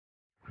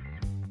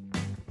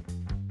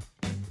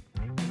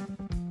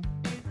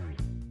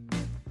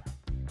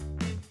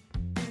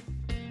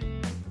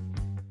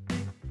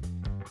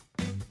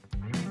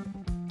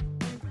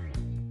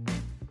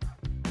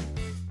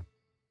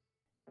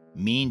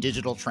mean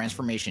digital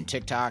transformation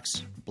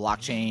TikToks,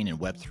 blockchain and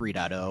Web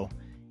 3.0,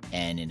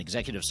 and an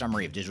executive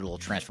summary of digital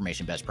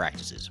transformation best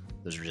practices.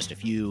 Those are just a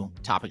few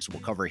topics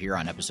we'll cover here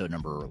on episode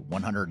number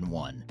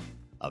 101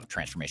 of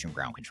Transformation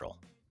Ground Control.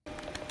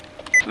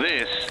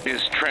 This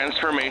is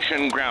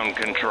Transformation Ground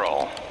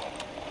Control,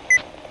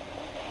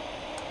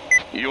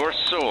 your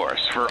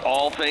source for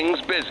all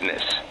things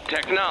business,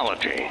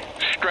 technology,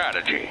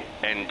 strategy,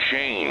 and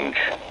change.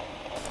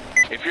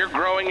 If you're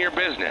growing your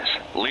business,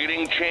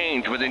 leading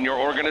change within your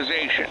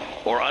organization,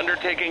 or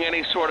undertaking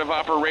any sort of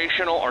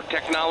operational or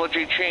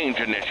technology change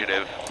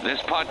initiative,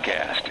 this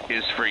podcast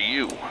is for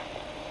you.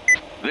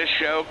 This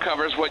show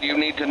covers what you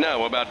need to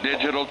know about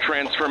digital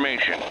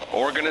transformation,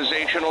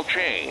 organizational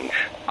change,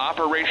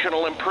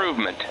 operational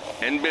improvement,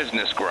 and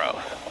business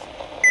growth.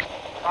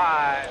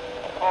 5,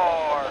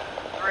 4,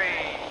 3,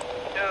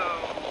 2,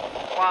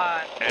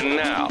 1. And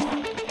now,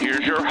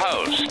 here's your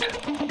host,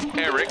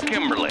 Eric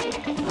Kimberling.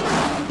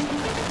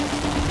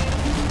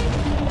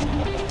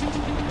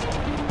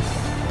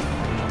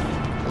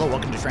 Hello,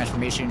 welcome to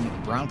Transformation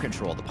Ground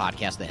Control, the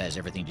podcast that has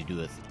everything to do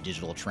with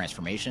digital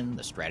transformation,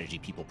 the strategy,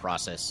 people,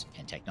 process,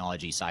 and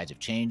technology sides of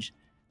change.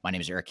 My name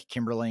is Eric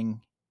Kimberling,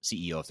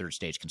 CEO of Third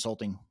Stage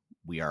Consulting.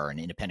 We are an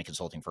independent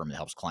consulting firm that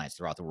helps clients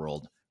throughout the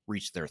world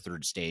reach their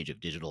third stage of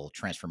digital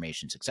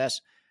transformation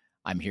success.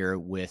 I'm here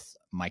with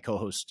my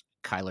co-host,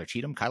 Kyler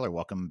Cheatham. Kyler,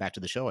 welcome back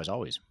to the show, as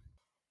always.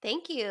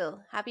 Thank you.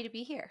 Happy to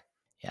be here.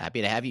 Yeah,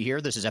 happy to have you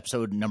here. This is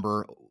episode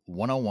number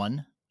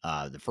 101.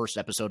 The first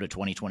episode of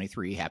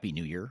 2023. Happy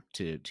New Year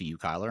to you,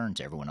 Kyler, and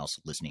to everyone else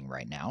listening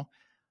right now.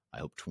 I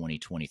hope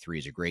 2023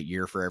 is a great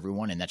year for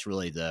everyone, and that's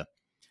really the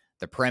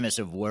premise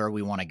of where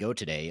we want to go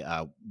today.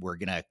 We're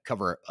going to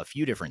cover a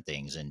few different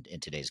things in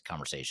today's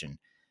conversation.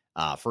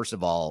 First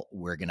of all,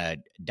 we're going to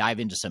dive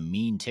into some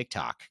mean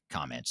TikTok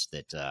comments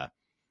that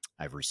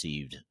I've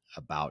received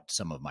about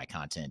some of my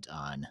content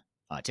on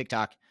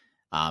TikTok.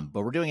 But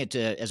we're doing it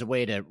as a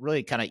way to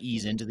really kind of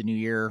ease into the new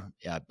year.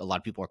 A lot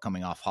of people are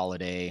coming off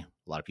holiday.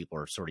 A lot of people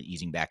are sort of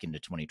easing back into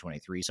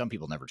 2023. Some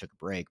people never took a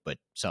break, but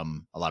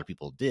a lot of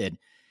people did.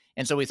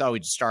 And so we thought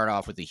we'd start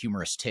off with a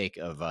humorous take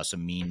of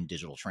some mean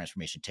digital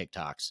transformation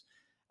TikToks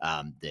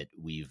that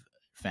we've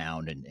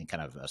found and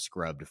kind of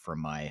scrubbed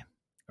from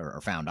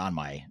or found on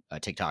my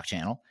TikTok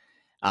channel.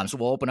 So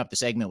we'll open up the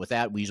segment with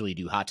that. We usually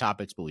do hot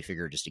topics, but we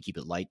figured just to keep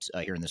it light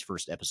here in this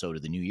first episode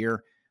of the new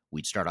year,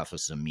 we'd start off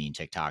with some mean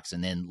TikToks.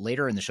 And then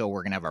later in the show,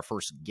 we're going to have our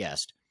first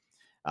guest.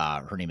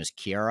 Her name is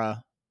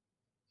Chiara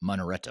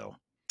Monaretto.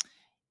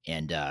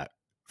 And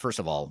first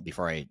of all,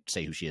 before I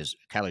say who she is,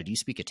 Kyler, do you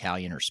speak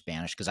Italian or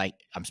Spanish? Because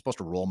I'm supposed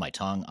to roll my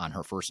tongue on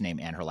her first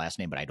name and her last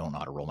name, but I don't know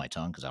how to roll my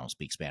tongue because I don't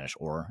speak Spanish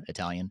or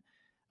Italian.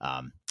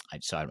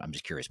 So I'm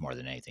just curious more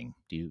than anything.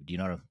 Do you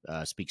know how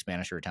to speak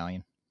Spanish or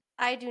Italian?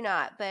 I do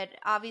not, but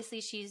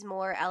obviously she's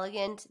more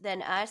elegant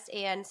than us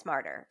and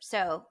smarter.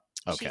 So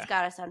She's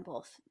got us on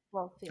both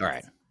fields. All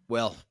right.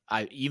 Well,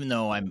 even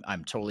though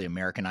I'm totally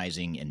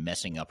Americanizing and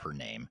messing up her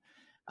name,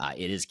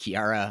 it is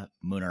Chiara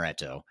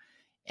Monaretto.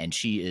 And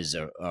she is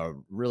a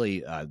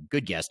really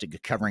good guest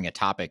covering a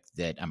topic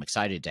that I'm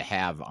excited to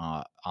have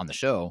on the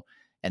show.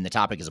 And the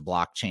topic is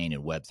blockchain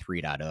and Web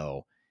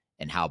 3.0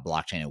 and how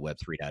blockchain and Web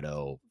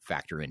 3.0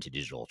 factor into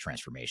digital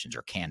transformations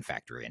or can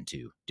factor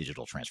into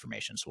digital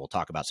transformations. So we'll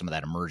talk about some of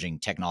that emerging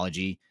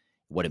technology,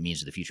 what it means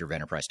to the future of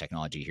enterprise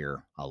technology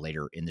here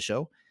later in the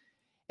show.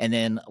 And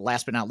then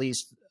last but not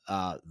least,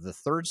 the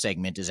third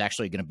segment is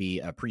actually going to be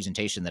a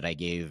presentation that I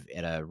gave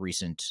at a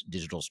recent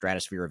Digital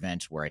Stratosphere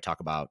event where I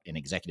talk about an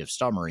executive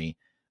summary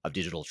of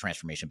digital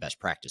transformation best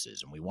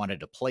practices. And we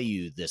wanted to play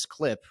you this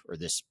clip or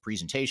this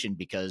presentation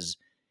because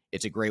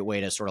it's a great way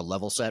to sort of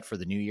level set for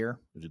the new year.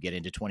 As we get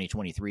into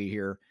 2023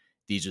 here,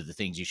 these are the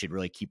things you should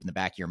really keep in the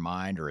back of your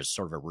mind, or as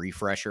sort of a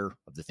refresher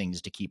of the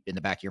things to keep in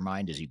the back of your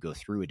mind as you go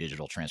through a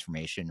digital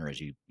transformation or as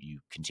you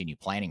continue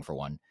planning for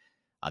one.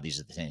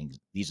 These are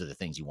the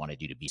things you want to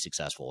do to be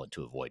successful and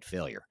to avoid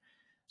failure.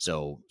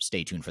 So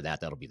stay tuned for that.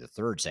 That'll be the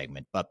third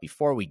segment. But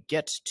before we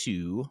get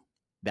to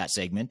that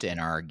segment and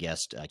our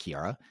guest,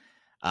 Chiara,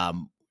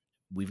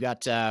 we've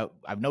got,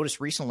 I've noticed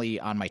recently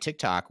on my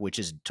TikTok, which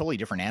is a totally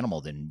different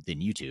animal than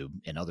YouTube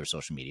and other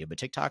social media, but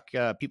TikTok,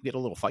 people get a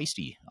little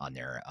feisty on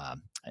there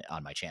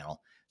on my channel,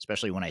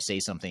 especially when I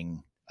say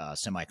something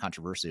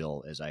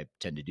semi-controversial, as I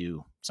tend to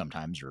do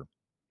sometimes or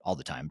all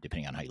the time,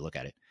 depending on how you look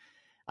at it.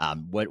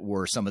 What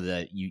were some of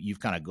you've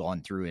kind of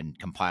gone through and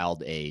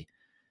compiled a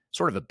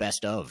sort of a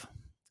best of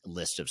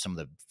list of some of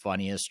the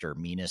funniest or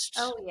meanest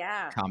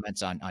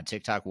comments on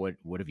TikTok.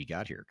 What have you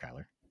got here,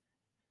 Kyler?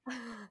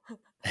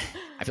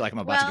 I feel like I'm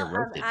about to get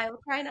roasted.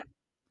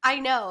 I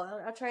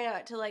know. I'll try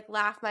not to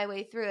laugh my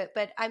way through it,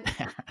 but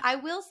I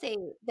will say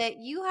that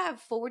you have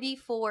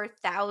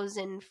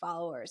 44,000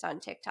 followers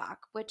on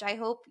TikTok, which I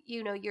hope,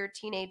 your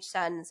teenage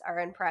sons are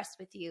impressed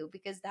with you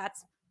because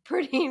that's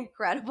pretty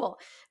incredible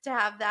to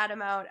have that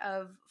amount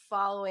of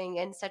following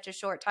in such a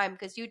short time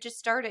because you just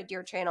started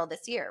your channel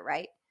this year,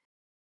 right?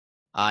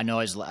 No,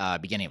 it was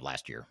beginning of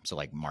last year.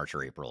 So March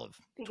or April of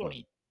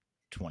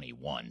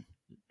 2021.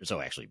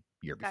 So actually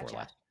year before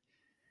last.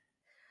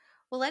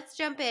 Well, let's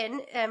jump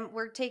in.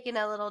 We're taking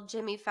a little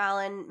Jimmy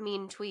Fallon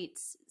mean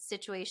tweets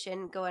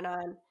situation going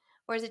on.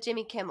 Or is it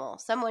Jimmy Kimmel?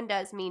 Someone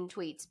does mean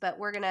tweets, but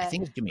we're I gonna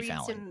think it's Jimmy read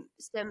Fallon.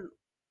 some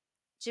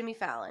Jimmy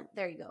Fallon.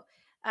 There you go.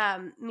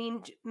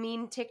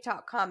 Mean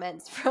TikTok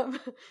comments from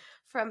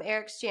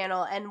Eric's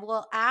channel, and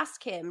we'll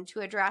ask him to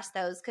address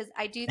those because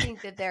I do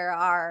think that there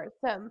are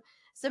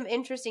some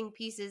interesting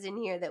pieces in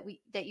here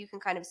that you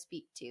can kind of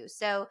speak to.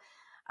 So,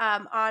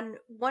 on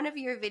one of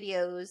your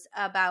videos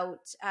about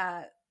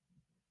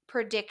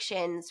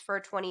predictions for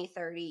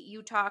 2030,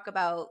 you talk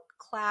about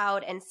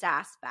cloud and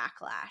SaaS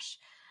backlash.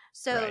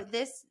 So Right.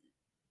 this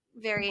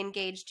very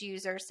engaged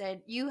user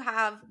said, you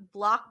have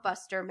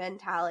blockbuster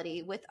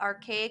mentality with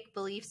archaic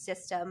belief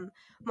system,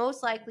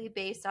 most likely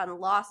based on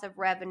loss of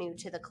revenue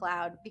to the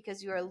cloud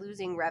because you are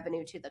losing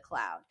revenue to the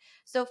cloud.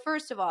 So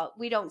first of all,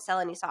 we don't sell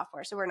any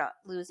software, so we're not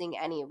losing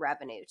any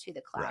revenue to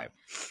the cloud. Right.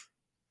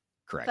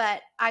 Correct.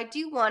 But I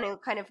do want to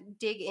kind of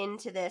dig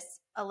into this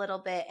a little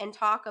bit and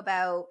talk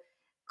about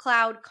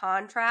cloud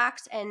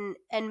contracts and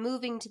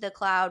moving to the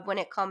cloud when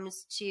it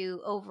comes to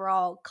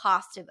overall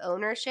cost of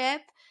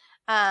ownership,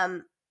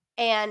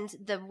 and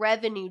the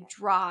revenue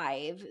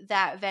drive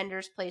that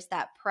vendors place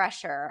that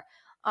pressure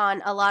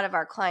on a lot of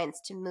our clients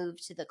to move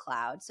to the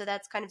cloud. So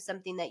that's kind of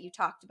something that you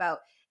talked about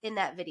in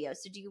that video.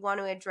 So do you want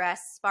to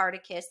address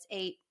Spartacus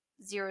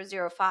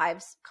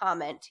 8005's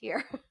comment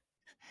here?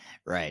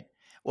 Right.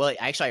 Well,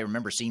 actually, I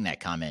remember seeing that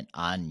comment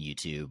on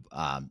YouTube,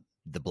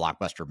 the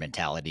blockbuster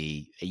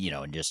mentality,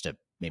 and just to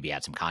maybe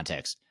add some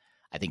context,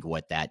 I think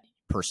what that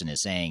person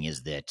is saying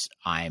is that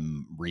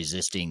I'm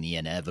resisting the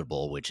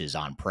inevitable, which is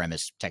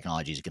on-premise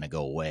technology is going to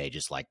go away,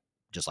 just like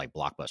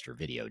Blockbuster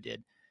Video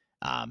did.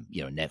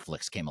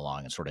 Netflix came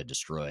along and sort of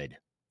destroyed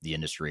the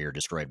industry or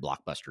destroyed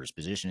Blockbuster's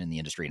position in the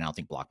industry, and I don't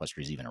think Blockbuster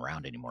is even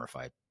around anymore, if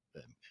I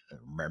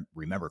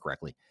remember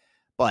correctly.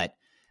 But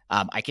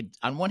I could,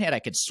 on one hand, I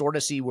could sort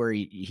of see where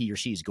he or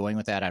she is going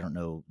with that. I don't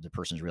know the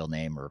person's real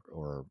name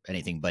or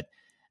anything, but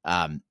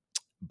on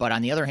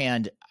the other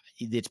hand,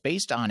 it's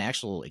based on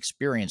actual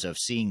experience of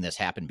seeing this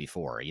happen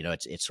before.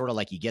 It's sort of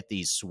like you get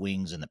these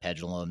swings in the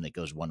pendulum that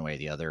goes one way or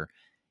the other,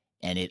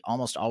 and it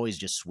almost always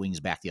just swings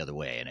back the other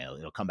way, and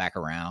it'll come back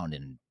around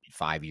in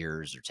 5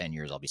 years or 10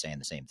 years. I'll be saying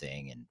the same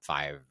thing. In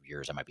 5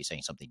 years, I might be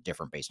saying something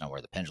different based on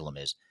where the pendulum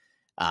is.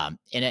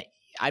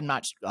 I'm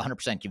not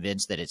 100%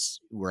 convinced that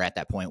we're at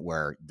that point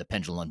where the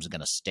pendulum is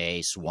going to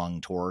stay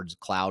swung towards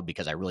cloud,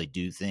 because I really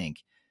do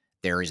think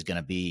there is going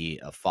to be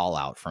a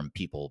fallout from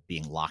people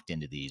being locked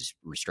into these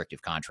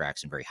restrictive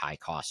contracts and very high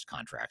cost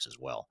contracts as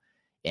well.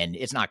 And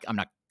I'm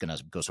not going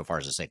to go so far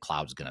as to say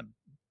cloud's going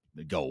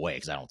to go away,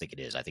 because I don't think it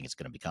is. I think it's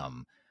going to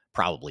become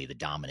probably the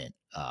dominant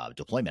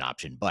deployment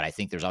option. But I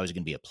think there's always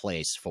going to be a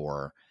place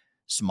for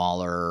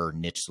smaller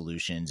niche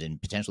solutions and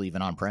potentially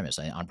even on-premise.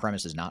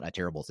 On-premise is not a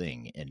terrible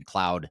thing. And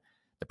cloud,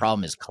 the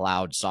problem is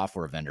cloud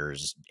software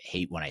vendors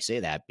hate when I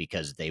say that,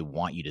 because they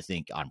want you to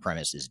think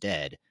on-premise is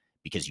dead,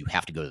 because you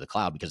have to go to the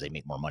cloud because they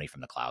make more money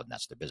from the cloud, and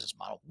that's their business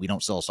model. We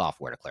don't sell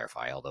software, to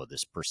clarify, although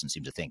this person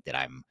seems to think that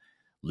I'm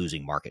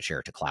losing market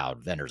share to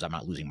cloud vendors. I'm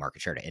not losing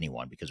market share to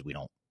anyone, because we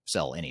don't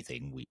sell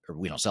anything.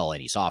 We don't sell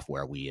any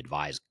software. We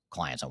advise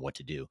clients on what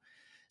to do.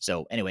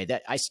 So anyway,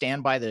 that I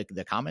stand by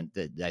the comment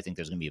that I think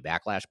there's going to be a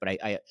backlash, but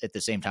I at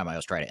the same time, I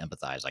always try to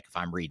empathize. Like if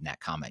I'm reading that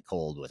comment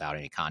cold without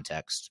any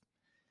context,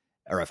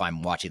 or if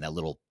I'm watching that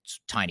little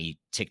tiny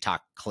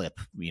TikTok clip,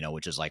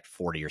 which is like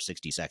 40 or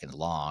 60 seconds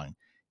long,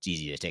 it's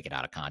easy to take it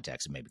out of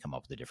context and maybe come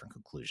up with a different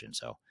conclusion.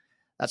 So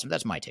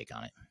that's my take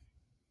on it.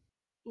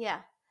 Yeah.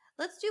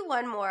 Let's do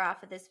one more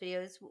off of this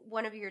video. It's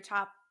one of your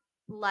top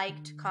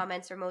liked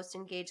comments or most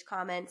engaged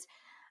comments.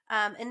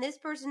 And this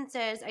person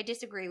says, I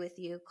disagree with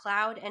you.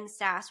 Cloud and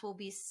SaaS will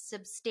be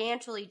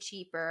substantially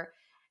cheaper.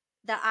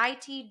 The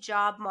IT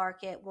job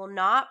market will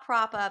not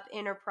prop up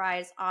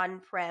enterprise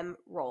on-prem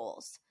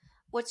roles.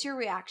 What's your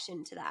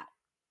reaction to that?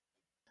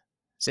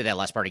 Say that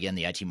last part again.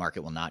 The IT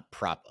market will not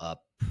prop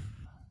up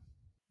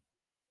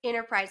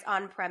enterprise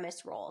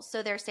on-premise roles.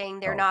 So they're saying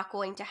they're not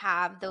going to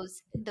have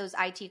those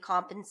IT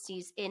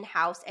competencies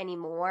in-house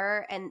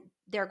anymore, and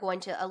they're going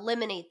to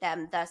eliminate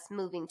them, thus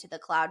moving to the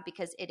cloud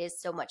because it is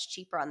so much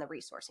cheaper on the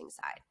resourcing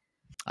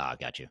side.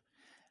 Got you.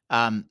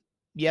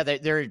 Yeah,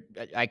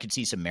 I could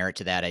see some merit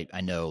to that.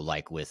 I know,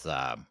 like with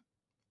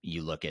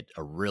you look at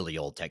a really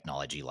old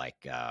technology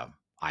like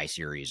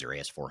iSeries or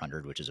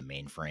AS400, which is a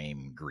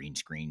mainframe green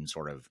screen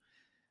sort of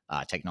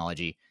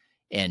technology.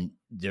 And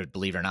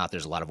believe it or not,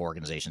 there's a lot of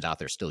organizations out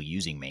there still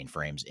using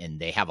mainframes, and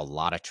they have a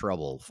lot of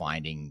trouble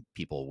finding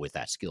people with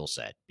that skill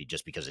set,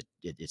 just because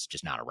it's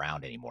just not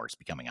around anymore. It's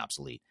becoming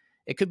obsolete.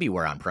 It could be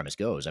where on-premise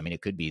goes. I mean,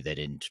 it could be that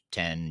in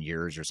 10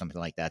 years or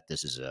something like that,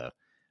 this is a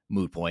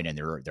moot point and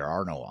there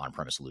are no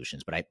on-premise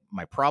solutions. But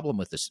my problem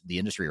with the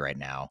industry right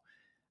now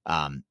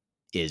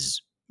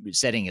is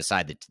setting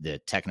aside the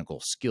technical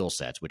skill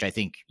sets, which I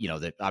think,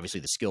 that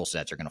obviously the skill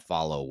sets are going to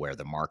follow where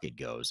the market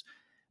goes.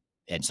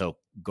 And so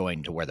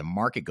going to where the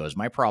market goes,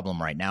 my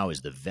problem right now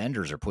is the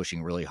vendors are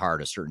pushing really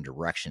hard a certain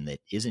direction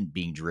that isn't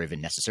being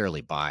driven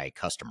necessarily by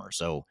customers.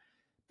 So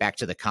back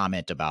to the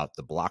comment about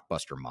the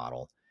Blockbuster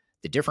model,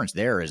 The difference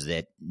there is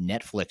that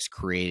Netflix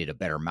created a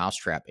better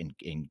mousetrap,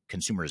 and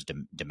consumers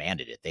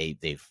demanded it.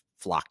 They've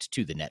flocked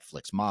to the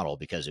Netflix model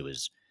because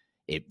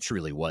it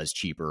truly was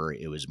cheaper.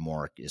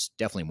 It's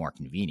definitely more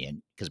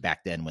convenient, because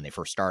back then when they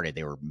first started,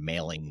 they were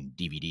mailing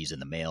DVDs in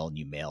the mail, and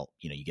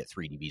you get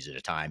 3 DVDs at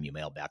a time. You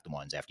mail back the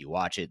ones after you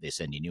watch it. They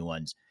send you new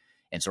ones.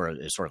 And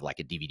it's sort of like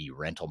a DVD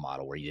rental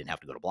model where you didn't have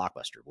to go to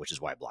Blockbuster, which is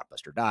why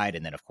Blockbuster died.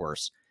 And then, of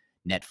course,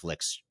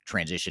 Netflix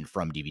transitioned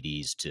from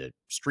DVDs to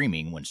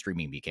streaming when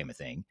streaming became a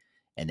thing.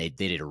 And they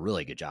did a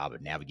really good job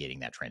of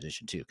navigating that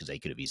transition too, because they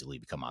could have easily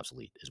become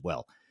obsolete as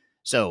well.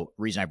 So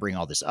reason I bring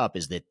all this up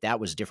is that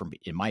was different,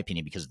 in my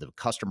opinion, because the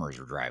customers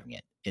are driving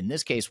it. In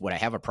this case, what I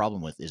have a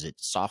problem with is that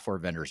software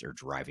vendors are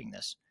driving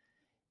this.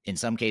 In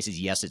some cases,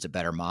 yes, it's a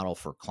better model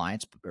for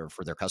clients or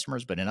for their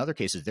customers, but in other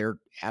cases, they're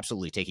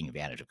absolutely taking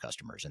advantage of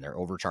customers, and they're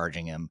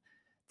overcharging them.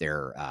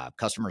 Their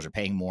customers are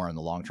paying more in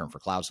the long term for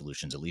cloud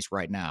solutions, at least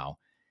right now.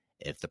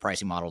 If the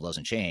pricing model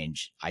doesn't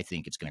change, I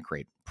think it's going to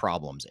create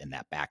problems in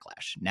that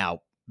backlash.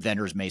 Now,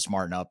 vendors may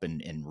smarten up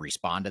and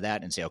respond to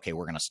that and say, okay,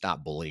 we're going to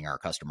stop bullying our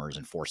customers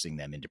and forcing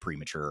them into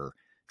premature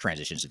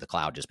transitions to the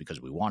cloud just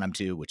because we want them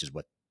to, which is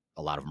what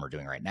a lot of them are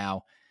doing right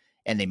now.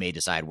 And they may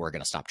decide we're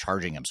going to stop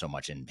charging them so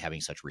much and having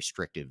such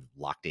restrictive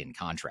locked-in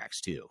contracts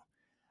too.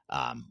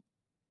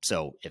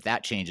 So if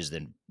that changes,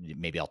 then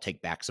maybe I'll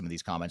take back some of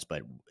these comments.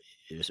 But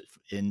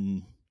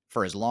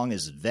for as long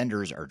as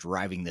vendors are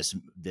driving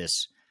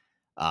this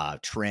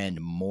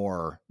trend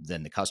more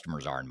than the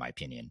customers are, in my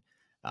opinion,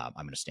 I'm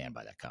going to stand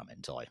by that comment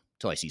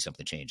until I see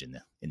something change in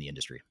the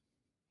industry.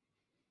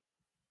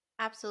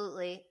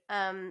 Absolutely.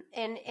 And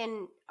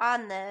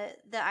on the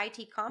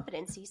IT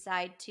competency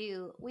side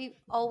too, we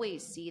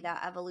always see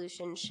that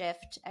evolution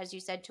shift, as you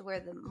said, to where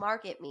the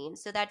market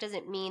means. So that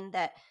doesn't mean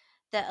that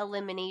the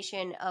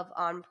elimination of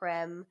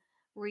on-prem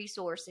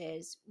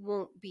resources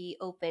won't be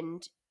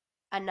opened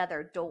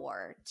another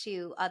door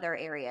to other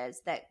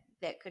areas that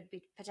could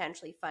be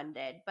potentially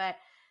funded. But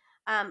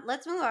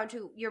let's move on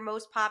to your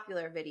most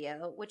popular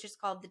video, which is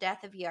called The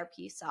Death of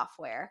ERP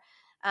Software.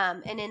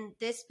 And in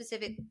this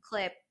specific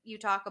clip, you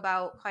talk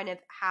about kind of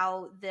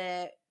how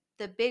the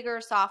bigger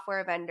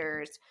software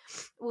vendors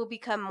will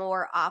become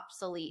more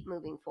obsolete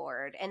moving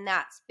forward. And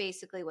that's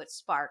basically what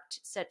sparked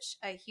such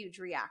a huge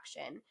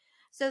reaction.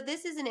 So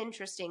this is an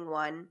interesting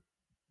one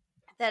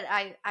that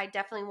I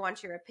definitely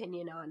want your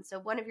opinion on. So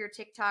one of your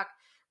TikTok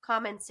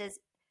comments says,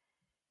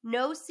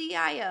 no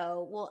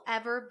CIO will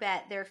ever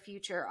bet their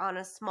future on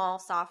a small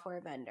software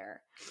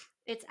vendor.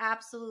 It's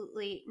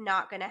absolutely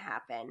not going to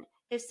happen.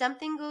 If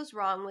something goes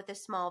wrong with a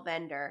small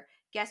vendor,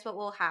 guess what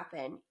will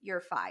happen?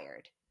 You're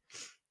fired.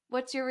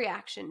 What's your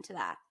reaction to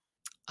that?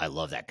 I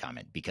love that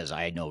comment, because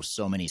I know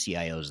so many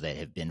CIOs that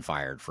have been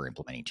fired for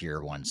implementing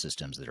tier 1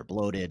 systems that are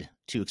bloated,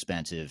 too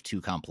expensive,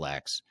 too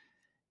complex,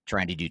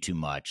 trying to do too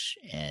much.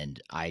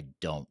 And I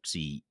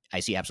see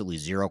absolutely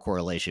zero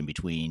correlation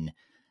between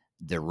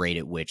the rate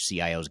at which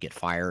CIOs get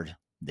fired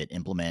that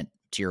implement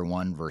tier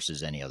 1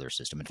 versus any other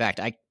system. In fact,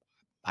 I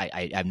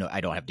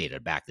don't have data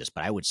to back this,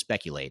 but I would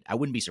speculate. I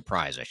wouldn't be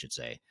surprised, I should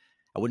say.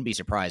 I wouldn't be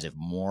surprised if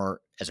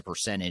more, as a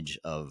percentage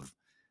of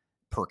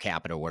per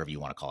capita, whatever you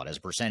want to call it, as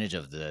a percentage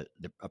of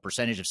a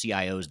percentage of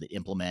CIOs that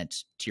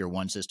implement tier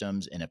 1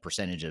 systems and a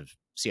percentage of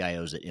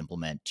CIOs that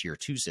implement tier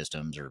 2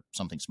 systems or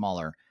something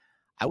smaller,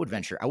 I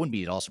wouldn't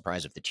be at all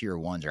surprised if the tier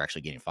 1s are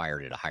actually getting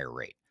fired at a higher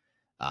rate,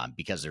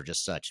 because they're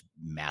just such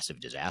massive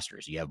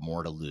disasters. You have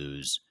more to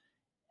lose,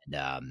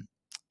 and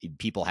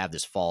people have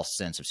this false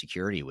sense of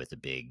security with the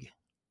big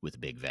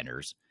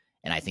vendors.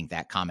 And I think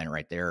that comment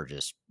right there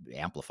just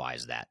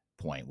amplifies that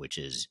point, which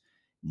is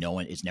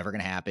it's never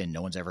going to happen.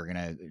 No one's ever going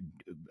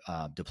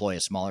to deploy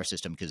a smaller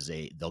system because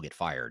they'll get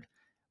fired.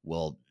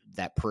 Well,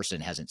 that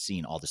person hasn't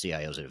seen all the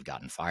CIOs that have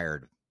gotten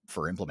fired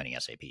for implementing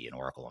SAP and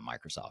Oracle and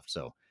Microsoft.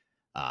 So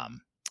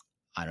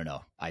I don't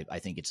know. I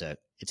think it's an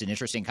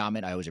interesting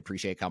comment. I always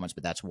appreciate comments,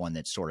 but that's one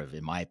that's sort of,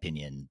 in my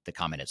opinion, the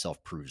comment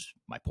itself proves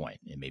my point.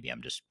 And maybe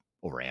I'm just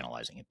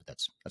overanalyzing it, but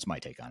that's my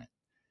take on it.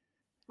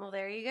 Well,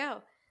 there you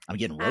go. I'm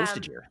getting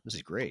roasted here. This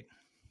is great.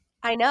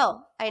 I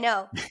know.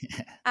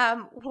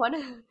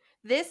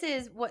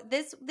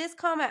 This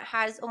comment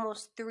has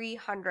almost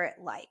 300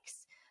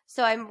 likes.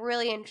 So I'm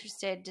really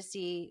interested to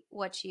see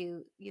what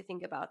you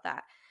think about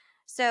that.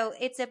 So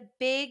it's a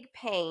big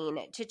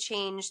pain to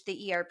change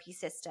the ERP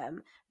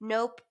system.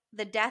 Nope,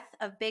 the death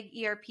of big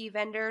ERP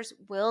vendors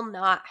will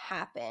not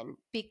happen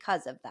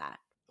because of that.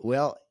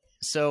 Well,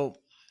 so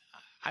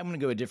I'm going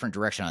to go a different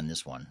direction on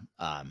this one.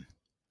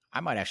 I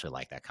might actually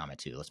like that comment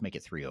too. Let's make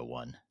it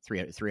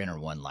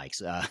 301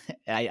 likes.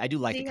 I do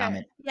like the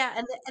comment. Yeah,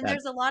 and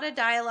there's a lot of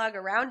dialogue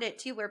around it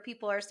too, where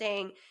people are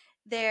saying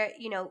there,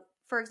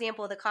 for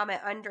example, the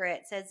comment under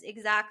it says,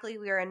 exactly,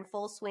 we are in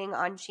full swing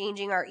on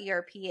changing our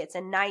ERP. It's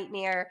a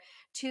nightmare,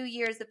 2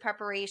 years of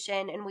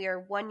preparation, and we are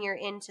 1 year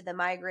into the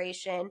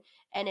migration,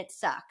 and it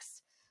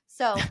sucks.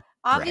 So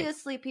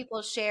obviously right.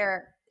 People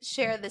share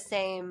the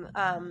same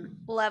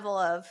level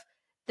of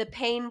the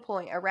pain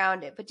point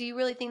around it. But do you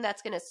really think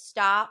that's going to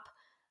stop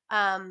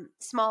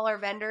smaller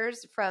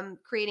vendors from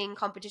creating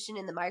competition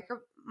in the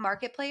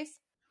marketplace?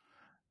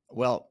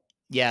 Well,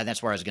 yeah,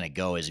 that's where I was going to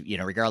go is,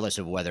 regardless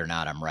of whether or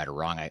not I'm right or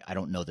wrong, I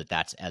don't know that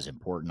that's as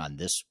important on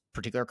this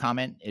particular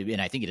comment.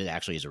 And I think it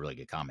actually is a really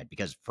good comment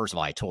because, first of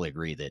all, I totally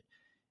agree that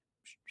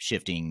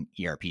shifting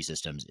ERP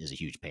systems is a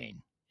huge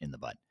pain in the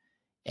butt.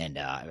 And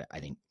I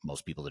think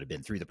most people that have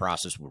been through the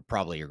process would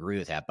probably agree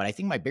with that. But I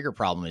think my bigger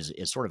problem is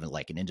sort of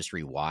like an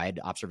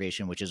industry-wide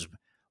observation, which is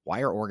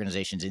why are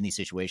organizations in these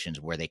situations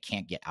where they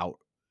can't get out?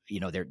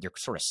 They're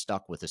sort of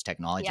stuck with this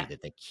technology Yeah.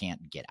 that they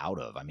can't get out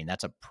of. I mean,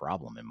 that's a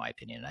problem in my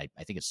opinion. I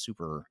think it's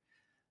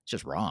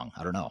just wrong.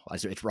 I don't know.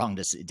 It's wrong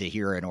to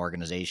hear an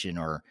organization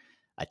or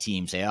a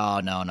team say,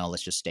 "Oh, no,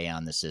 let's just stay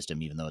on the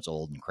system, even though it's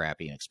old and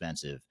crappy and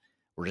expensive.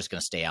 We're just going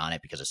to stay on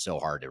it because it's so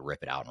hard to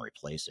rip it out and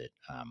replace it."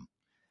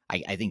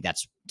 I think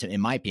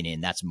in my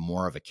opinion, that's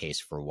more of a case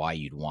for why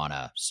you'd want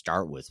to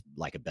start with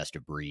like a best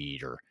of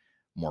breed or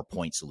more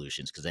point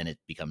solutions, because then it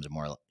becomes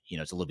more,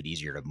 it's a little bit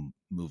easier to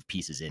move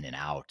pieces in and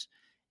out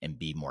and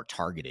be more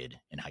targeted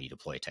in how you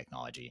deploy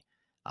technology.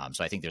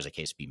 So I think there's a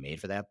case to be made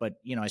for that. But,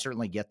 I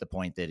certainly get the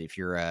point that if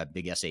you're a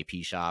big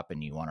SAP shop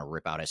and you want to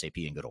rip out SAP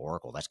and go to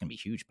Oracle, that's going to be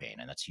huge pain.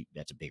 And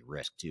that's a big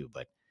risk too,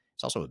 but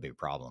it's also a big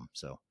problem.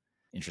 So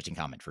interesting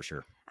comment for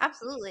sure.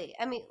 Absolutely.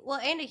 I mean, well,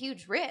 and a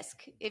huge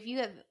risk if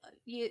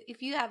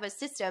you have a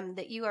system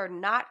that you are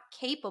not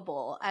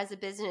capable as a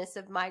business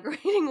of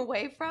migrating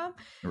away from.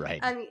 Right.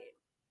 I mean,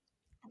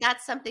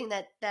 that's something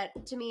that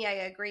to me, I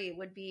agree,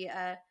 would be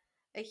a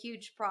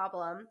huge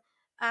problem.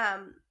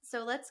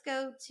 So let's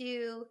go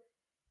to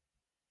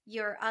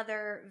your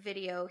other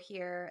video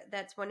here.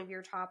 That's one of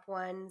your top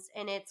ones,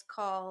 and it's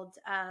called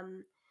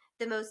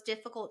 "The Most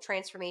Difficult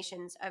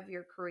Transformations of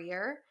Your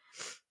Career."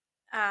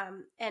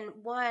 And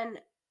one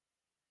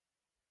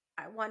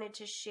I wanted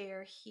to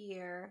share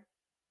here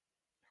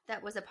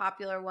that was a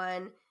popular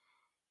one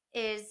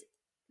is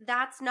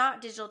that's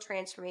not digital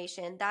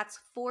transformation. That's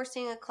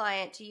forcing a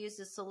client to use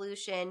a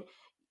solution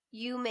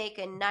you make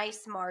a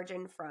nice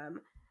margin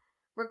from,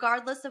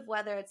 regardless of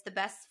whether it's the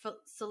best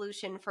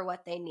solution for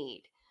what they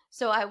need.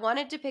 So I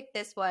wanted to pick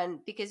this one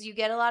because you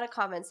get a lot of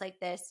comments like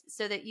this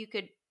so that you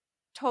could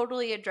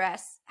totally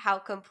address how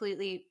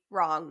completely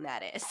wrong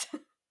that is.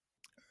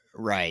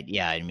 Right.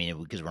 Yeah. I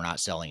mean, because we're not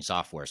selling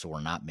software, so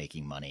we're not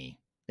making money.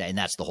 And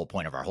that's the whole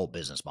point of our whole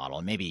business model.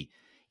 And maybe,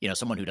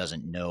 someone who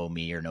doesn't know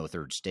me or know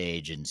Third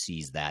Stage and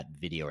sees that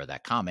video or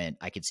that comment,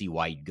 I could see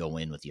why you'd go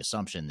in with the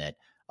assumption that,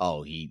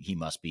 oh, he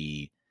must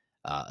be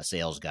a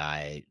sales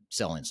guy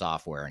selling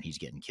software and he's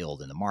getting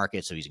killed in the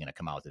market. So he's going to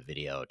come out with a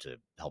video to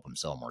help him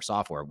sell more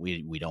software.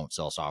 We don't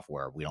sell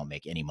software. We don't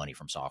make any money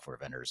from software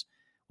vendors.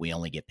 We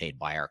only get paid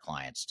by our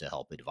clients to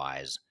help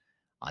advise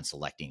on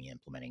selecting and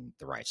implementing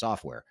the right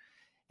software.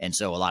 And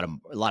so a lot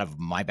of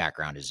my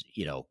background is,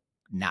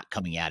 not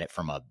coming at it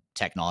from a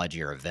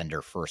technology or a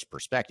vendor first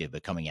perspective,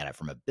 but coming at it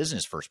from a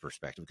business first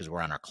perspective, because we're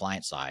on our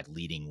client side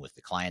leading with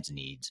the client's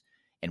needs.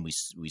 And we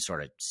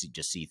sort of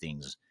just see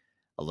things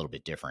a little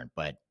bit different.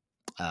 But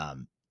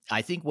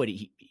I think what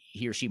he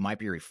or she might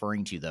be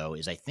referring to, though,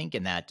 is I think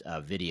in that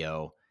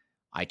video,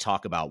 I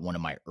talk about one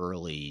of my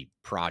early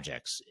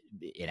projects.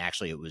 And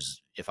actually it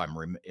was, if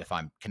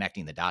I'm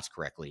connecting the dots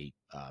correctly,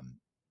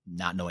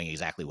 not knowing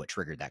exactly what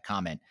triggered that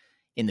comment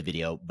in the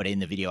video, but in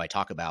the video, I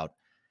talk about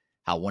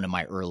how one of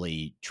my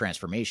early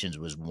transformations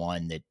was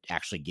one that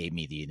actually gave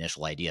me the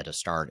initial idea to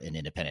start an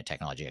independent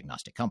technology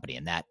agnostic company.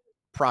 And that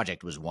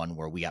project was one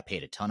where we got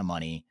paid a ton of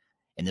money.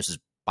 And this is,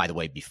 by the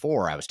way,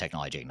 before I was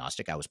technology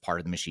agnostic. I was part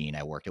of the machine.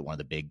 I worked at one of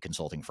the big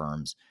consulting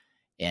firms,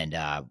 and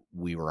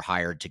we were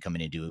hired to come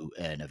in and do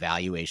an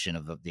evaluation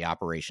of the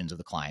operations of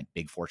the client,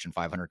 big Fortune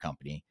 500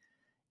 company.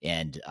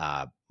 And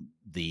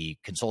the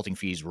consulting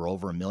fees were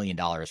over $1 million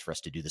for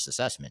us to do this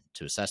assessment,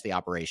 to assess the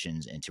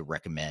operations and to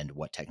recommend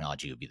what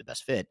technology would be the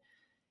best fit.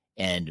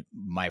 And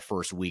my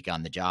first week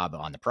on the job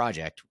on the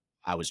project,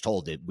 I was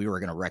told that we were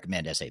going to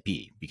recommend SAP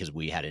because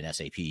we had an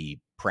SAP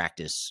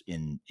practice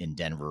in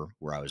Denver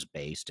where I was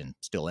based and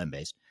still am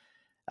based.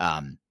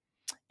 And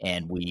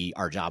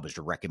our job was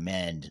to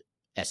recommend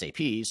SAP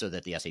so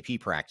that the SAP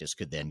practice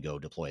could then go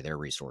deploy their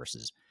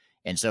resources.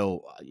 And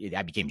so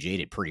I became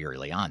jaded pretty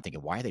early on,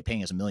 thinking, why are they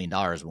paying us $1 million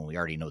when we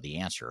already know the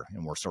answer?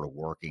 And we're sort of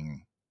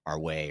working our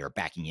way or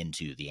backing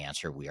into the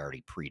answer we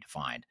already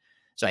predefined.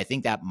 So I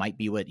think that might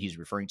be what he's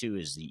referring to,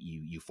 is that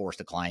you forced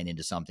a client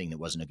into something that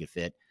wasn't a good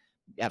fit.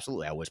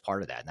 Absolutely. I was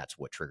part of that. And that's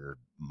what triggered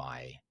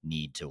my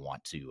need to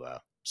want to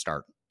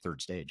start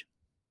Third Stage.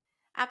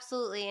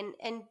 Absolutely.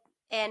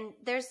 And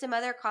there's some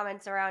other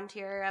comments around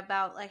here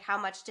about like, how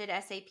much did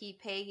SAP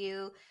pay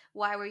you?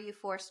 Why were you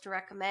forced to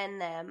recommend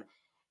them?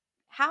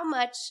 How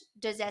much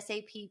does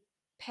SAP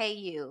pay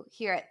you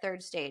here at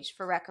Third Stage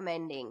for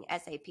recommending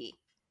SAP?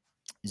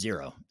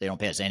 Zero. They don't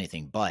pay us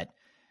anything. But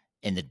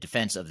in the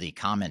defense of the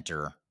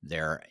commenter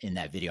there in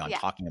that video, I'm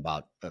talking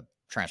about a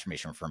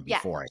transformation from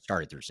before I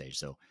started Third Stage.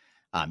 So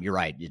you're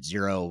right. It's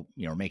zero.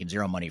 We're making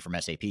zero money from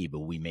SAP, but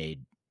we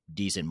made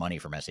decent money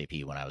from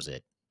SAP when I was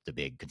at the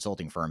big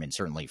consulting firm, and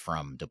certainly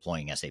from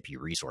deploying SAP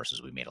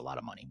resources, we made a lot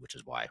of money, which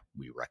is why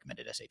we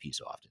recommended SAP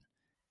so often.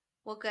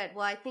 Well, good.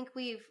 Well, I think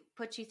we've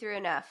put you through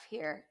enough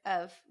here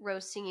of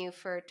roasting you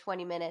for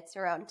 20 minutes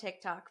around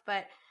TikTok,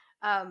 but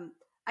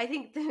I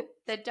think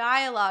the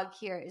dialogue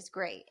here is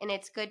great, and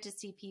it's good to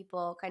see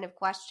people kind of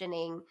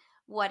questioning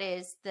what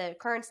is the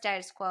current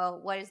status quo,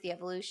 what is the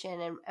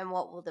evolution, and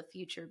what will the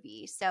future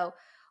be. So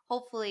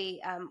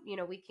hopefully,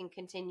 we can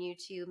continue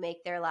to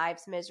make their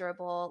lives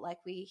miserable, like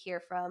we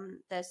hear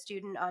from the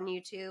student on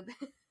YouTube,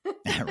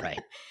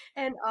 Right.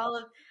 and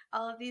all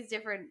of these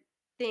different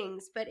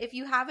things. But if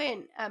you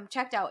haven't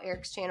checked out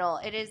Eric's channel,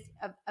 it is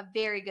a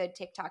very good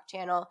TikTok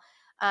channel,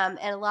 and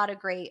a lot of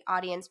great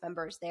audience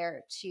members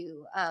there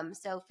too.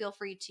 So feel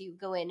free to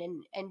go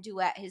in and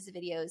duet his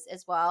videos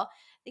as well.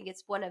 I think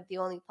it's one of the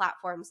only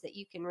platforms that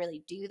you can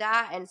really do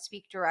that and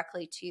speak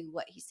directly to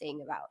what he's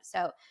saying about.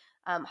 So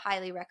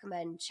highly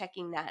recommend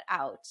checking that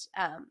out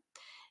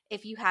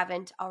if you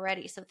haven't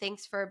already. So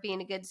thanks for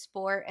being a good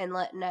sport and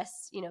letting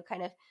us,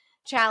 kind of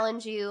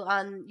challenge you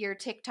on your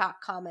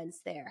TikTok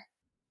comments there.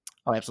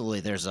 Oh, absolutely.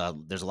 There's a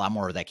lot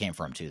more where that came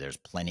from too. There's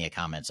plenty of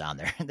comments on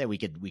there that we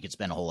could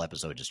spend a whole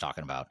episode just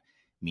talking about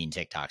mean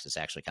TikToks. It's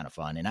actually kind of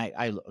fun, and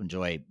I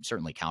enjoy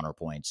certainly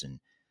counterpoints and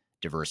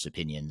diverse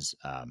opinions.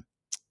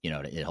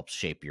 It helps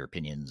shape your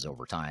opinions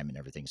over time and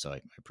everything. So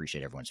I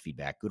appreciate everyone's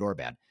feedback, good or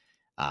bad.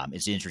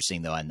 It's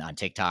interesting though, on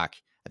TikTok,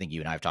 I think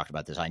you and I have talked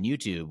about this. On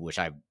YouTube, which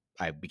I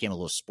became a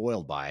little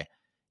spoiled by.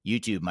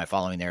 YouTube, my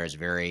following there is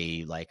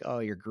very like, oh,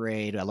 you're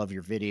great, I love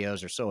your videos,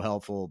 they're so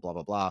helpful, blah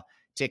blah blah.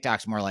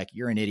 TikTok's more like,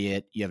 you're an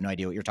idiot, you have no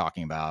idea what you're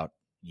talking about,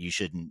 you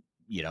shouldn't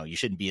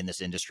be in this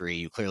industry,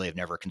 you clearly have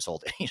never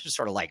consulted. Just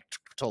sort of like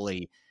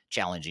totally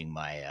challenging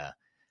my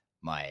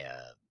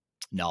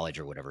knowledge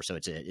or whatever. So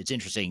it's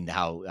interesting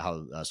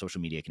how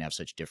social media can have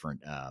such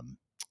different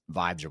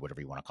vibes or whatever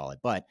you want to call it.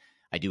 But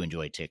I do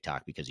enjoy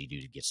TikTok because you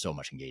do get so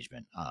much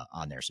engagement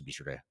on there. So be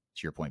sure to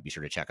your point, be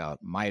sure to check out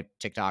my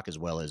TikTok as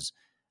well as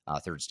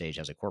Third Stage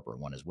has a corporate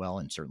one as well.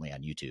 And certainly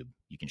on YouTube,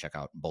 you can check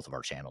out both of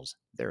our channels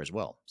there as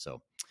well.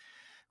 So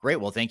great.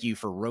 Well, thank you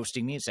for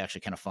roasting me. It's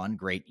actually kind of fun.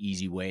 Great,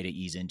 easy way to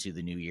ease into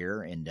the new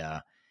year and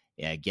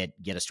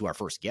get us to our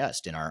first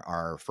guest. And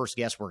our first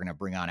guest we're going to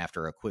bring on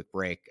after a quick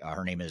break.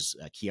 Her name is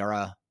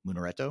Chiara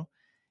Munaretto,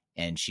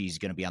 and she's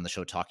going to be on the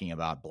show talking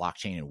about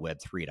blockchain and Web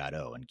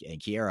 3.0. And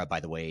Chiara, by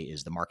the way,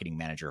 is the marketing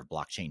manager of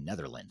Blockchain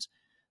Netherlands.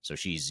 So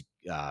she's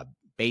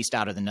based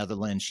out of the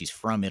Netherlands. She's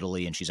from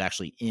Italy, and she's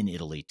actually in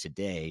Italy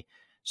today.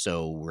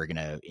 So we're going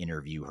to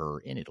interview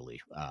her in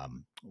Italy,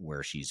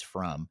 where she's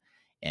from.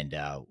 And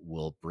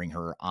we'll bring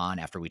her on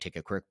after we take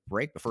a quick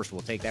break. But first,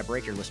 we'll take that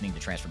break. You're listening to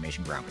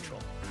Transformation Ground Control.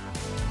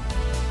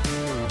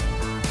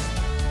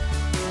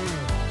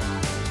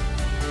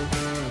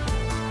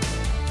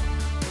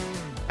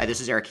 Hi,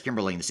 this is Eric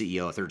Kimberling, the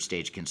CEO of Third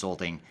Stage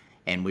Consulting.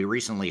 And we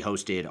recently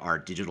hosted our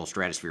Digital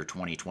Stratosphere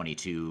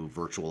 2022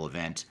 virtual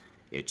event.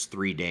 It's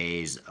 3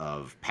 days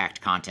of packed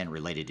content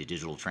related to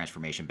digital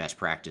transformation best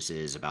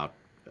practices, about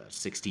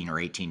 16 or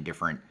 18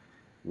 different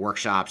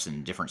workshops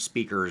and different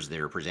speakers that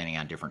are presenting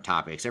on different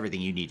topics, everything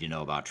you need to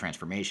know about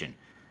transformation.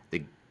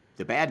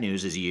 The bad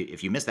news is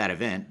if you miss that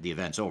event, the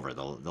event's over.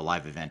 The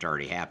live event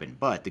already happened.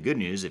 But the good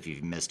news, if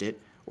you've missed it,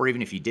 or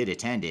even if you did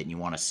attend it and you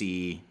want to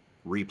see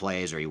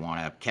replays or you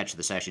want to catch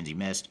the sessions you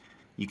missed,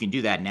 you can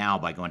do that now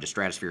by going to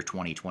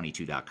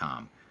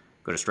stratosphere2022.com.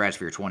 Go to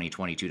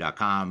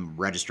stratosphere2022.com,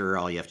 register.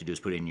 All you have to do is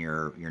put in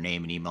your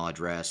name and email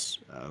address,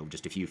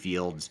 just a few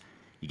fields.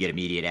 You get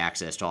immediate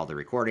access to all the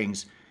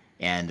recordings.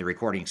 And the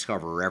recordings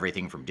cover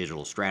everything from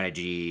digital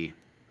strategy,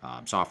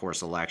 software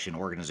selection,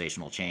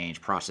 organizational change,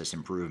 process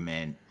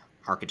improvement,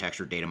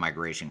 architecture, data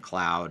migration,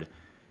 cloud,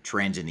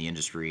 trends in the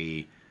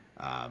industry,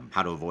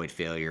 how to avoid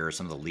failure,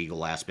 some of the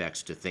legal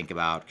aspects to think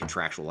about,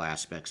 contractual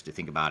aspects to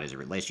think about as it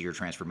relates to your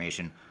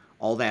transformation.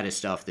 All that is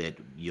stuff that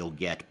you'll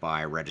get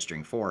by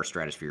registering for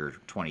Stratosphere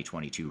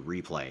 2022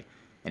 replay.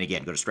 And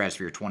again, go to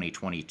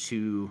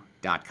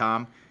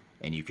stratosphere2022.com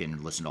and you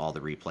can listen to all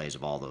the replays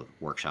of all the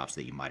workshops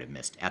that you might have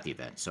missed at the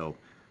event. So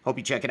hope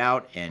you check it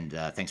out, and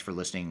thanks for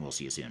listening. We'll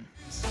see you soon.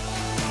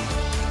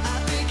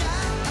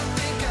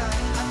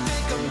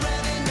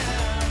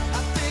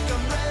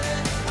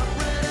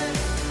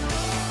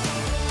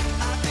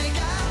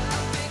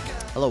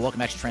 Hello, welcome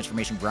back to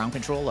Transformation Ground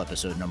Control,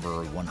 episode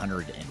number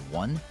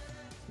 101.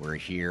 We're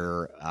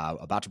here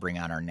about to bring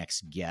on our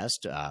next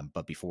guest,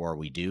 but before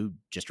we do,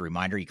 just a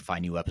reminder, you can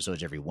find new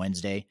episodes every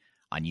Wednesday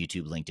on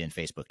YouTube, LinkedIn,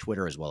 Facebook,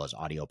 Twitter, as well as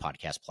audio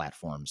podcast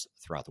platforms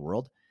throughout the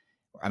world.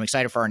 I'm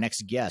excited for our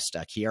next guest.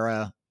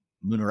 Chiara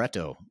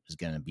Munaretto is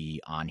going to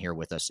be on here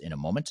with us in a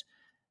moment.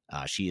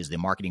 She is the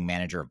marketing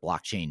manager of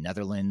Blockchain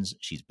Netherlands.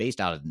 She's based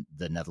out of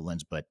the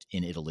Netherlands, but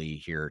in Italy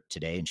here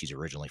today, and she's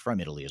originally from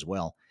Italy as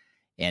well.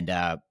 And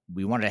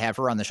we wanted to have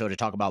her on the show to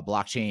talk about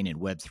blockchain and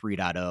Web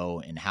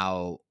 3.0 and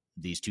how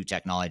these two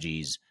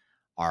technologies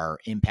are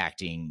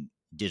impacting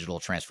digital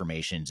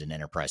transformations and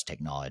enterprise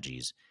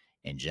technologies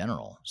in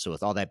general. So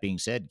with all that being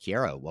said,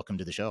 Chiara, welcome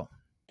to the show.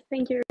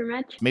 Thank you very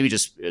much. Maybe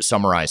just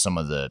summarize some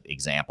of the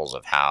examples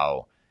of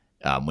how,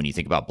 when you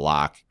think about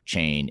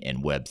blockchain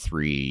and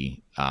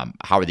Web3,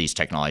 how are these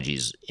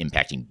technologies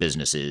impacting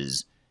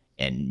businesses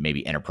and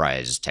maybe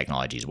enterprise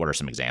technologies? What are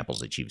some examples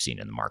that you've seen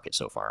in the market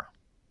so far?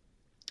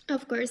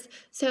 Of course.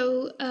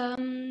 So,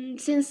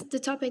 since the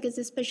topic is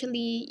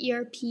especially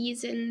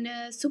ERPs and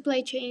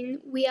supply chain,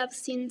 we have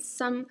seen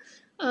some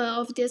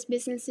of these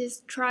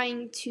businesses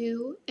trying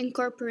to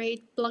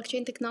incorporate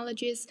blockchain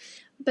technologies.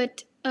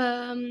 But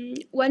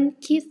one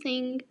key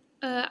thing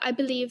I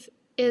believe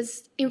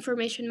is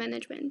information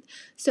management.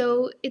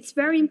 So, it's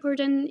very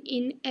important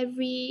in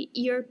every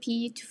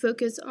ERP to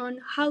focus on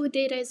how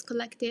data is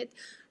collected,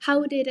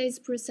 how data is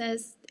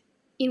processed,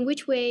 in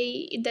which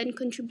way it then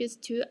contributes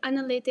to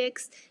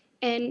analytics,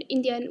 and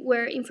in the end,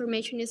 where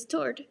information is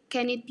stored,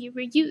 can it be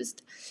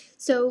reused?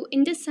 So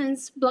in this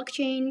sense,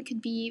 blockchain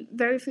could be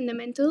very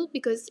fundamental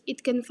because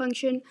it can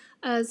function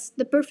as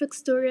the perfect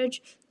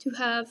storage to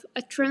have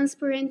a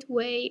transparent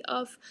way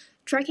of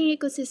tracking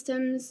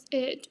ecosystems,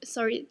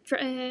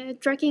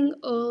 tracking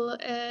all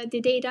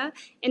the data,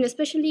 and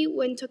especially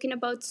when talking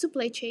about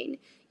supply chain,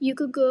 you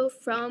could go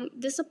from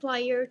the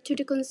supplier to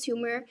the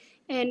consumer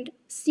and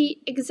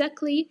see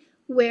exactly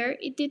where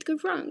it did go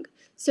wrong.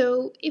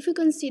 So if we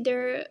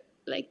consider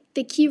like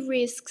the key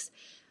risks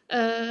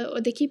or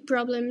the key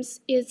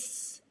problems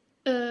is,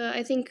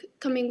 I think,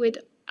 coming with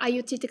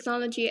IoT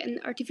technology and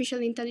artificial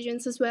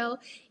intelligence as well,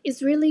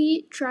 is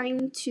really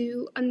trying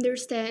to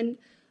understand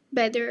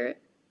better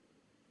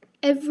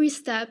every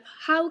step.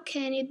 How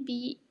can it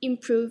be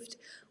improved?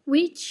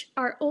 Which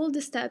are all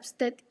the steps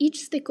that each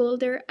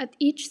stakeholder at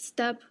each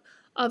step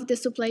of the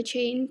supply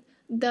chain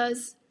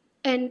does,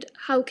 and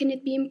how can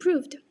it be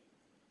improved?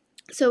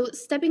 So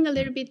stepping a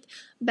little bit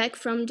back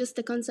from just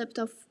the concept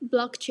of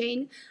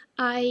blockchain,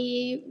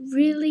 I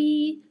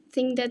really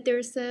think that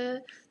there's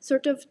a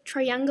sort of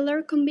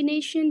triangular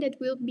combination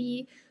that will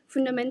be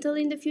fundamental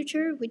in the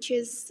future, which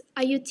is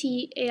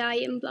IoT, AI,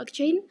 and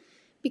blockchain,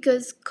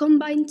 because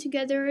combined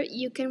together,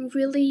 you can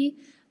really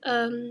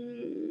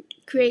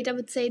create, I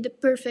would say, the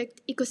perfect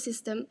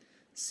ecosystem.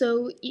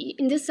 So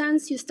in this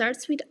sense, you start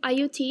with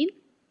IoT,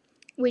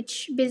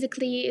 which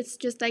basically it's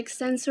just like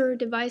sensor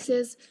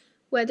devices,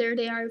 whether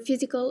they are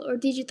physical or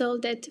digital,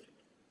 that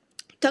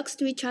talks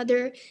to each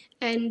other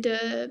and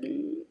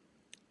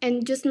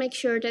just make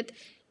sure that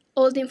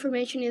all the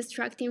information is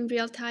tracked in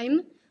real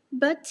time.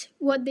 But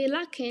what they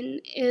lack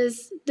in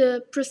is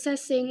the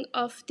processing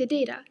of the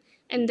data,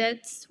 and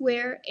that's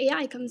where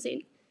AI comes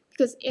in,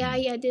 because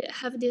AI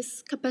have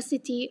this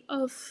capacity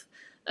of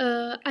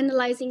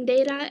analyzing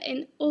data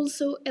and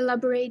also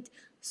elaborate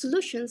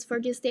solutions for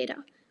this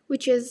data,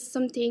 which is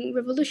something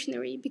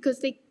revolutionary,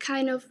 because they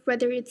kind of,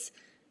 whether it's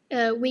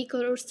weak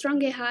or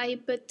strong AI,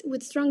 but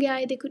with strong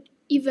AI, they could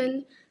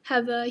even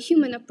have a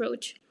human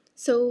approach.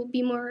 So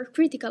be more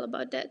critical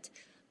about that.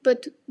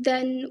 But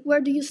then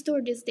where do you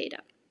store this data?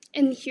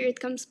 And here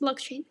it comes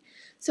blockchain.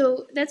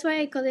 So that's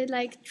why I call it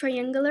like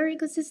triangular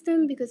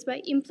ecosystem, because by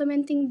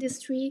implementing these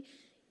three,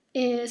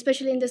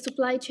 especially in the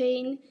supply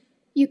chain,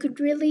 you could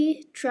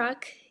really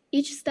track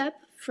each step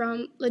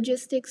from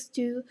logistics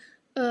to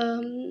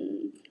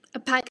a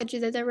package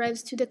that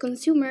arrives to the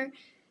consumer,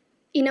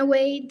 in a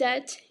way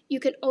that you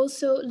can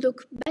also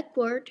look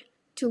backward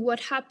to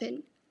what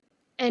happened.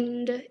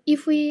 And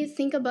if we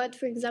think about,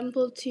 for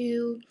example,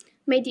 to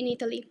made in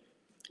Italy,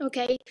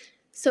 okay,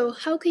 so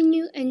how can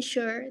you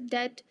ensure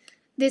that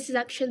this is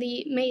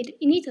actually made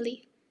in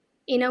Italy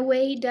in a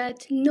way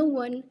that no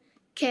one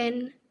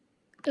can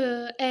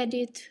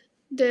edit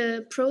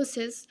the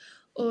process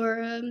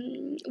or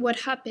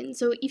what happened?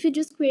 So if you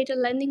just create a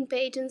landing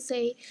page and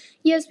say,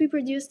 yes, we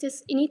produced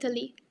this in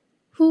Italy,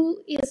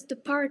 who is the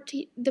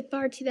party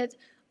that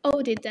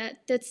audit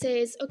that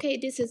says, okay,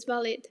 this is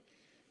valid?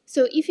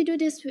 So if you do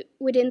this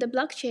within the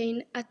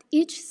blockchain, at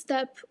each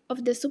step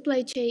of the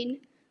supply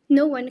chain,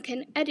 no one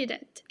can edit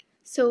it.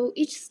 So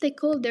each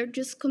stakeholder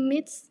just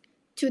commits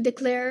to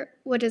declare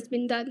what has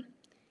been done.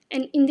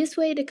 And in this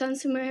way, the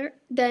consumer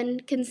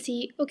then can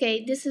see,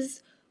 okay, this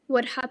is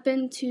what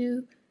happened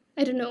to,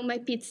 I don't know, my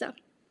pizza.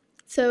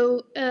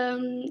 So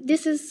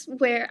this is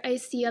where I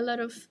see a lot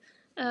of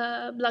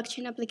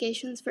blockchain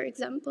applications, for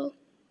example.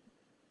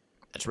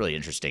 That's really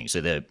interesting.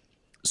 So the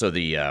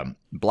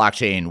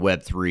blockchain,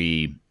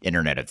 Web3,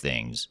 Internet of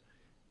Things,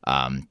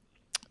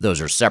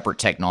 those are separate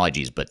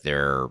technologies, but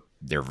they're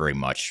very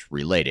much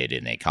related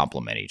and they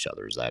complement each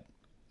other. Is that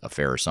a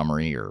fair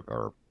summary,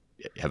 or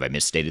have I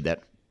misstated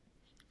that?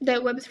 The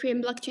Web3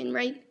 and blockchain,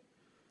 right?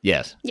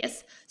 Yes.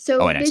 Yes.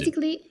 So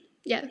basically,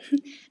 yeah,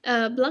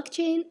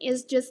 blockchain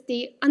is just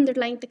the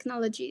underlying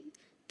technology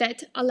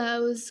that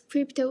allows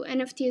crypto,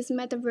 NFTs,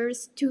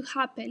 metaverse to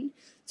happen.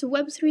 So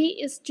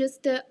Web3 is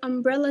just the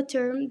umbrella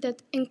term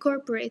that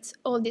incorporates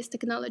all these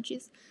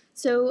technologies.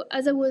 So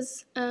as I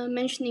was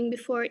mentioning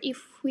before,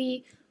 if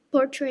we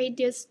portray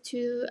this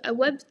to a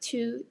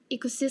Web2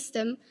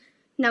 ecosystem,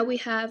 now we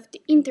have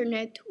the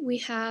internet, we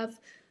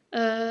have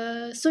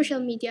social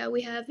media,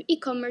 we have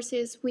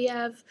e-commerces, we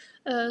have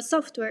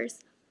softwares.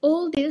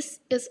 All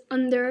this is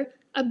under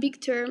a big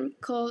term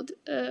called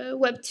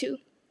Web2.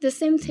 The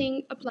same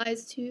thing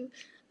applies to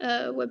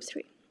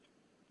Web3.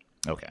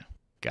 Okay,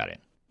 got it.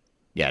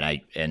 Yeah,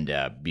 and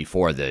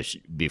before the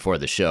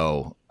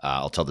show,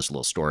 I'll tell this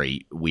little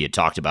story. We had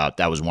talked about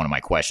that was one of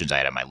my questions I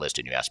had on my list,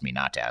 and you asked me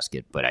not to ask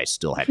it, but I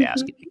still had to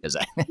ask it because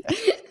I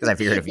because I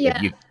figured if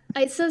Yeah, you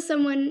I saw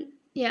someone.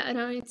 Yeah, I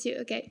know it's you.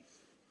 Okay.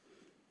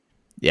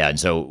 yeah, and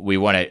so we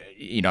want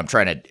to I'm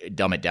trying to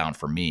dumb it down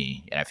for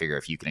me, and I figure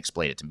if you can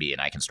explain it to me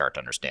and I can start to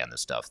understand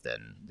this stuff,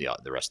 then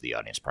the rest of the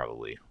audience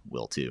probably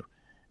will too.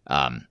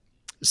 Um,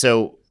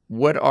 so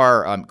what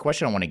are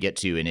question I want to get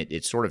to, and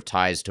it sort of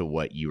ties to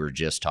what you were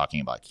just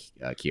talking about,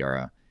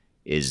 Kiara,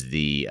 is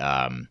the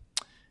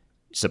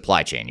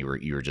supply chain.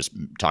 You were just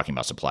talking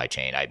about supply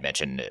chain. I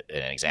mentioned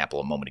an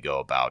example a moment ago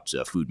about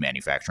food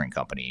manufacturing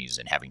companies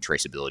and having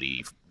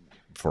traceability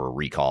for a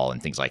recall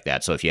and things like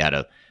that. So if you had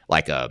a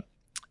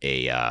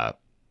a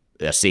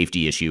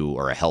safety issue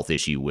or a health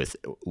issue with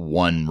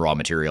one raw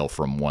material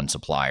from one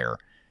supplier,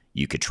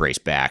 you could trace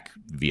back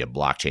via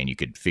blockchain. You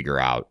could figure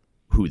out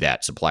who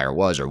that supplier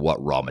was or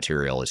what raw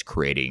material is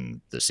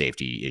creating the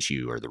safety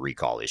issue or the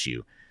recall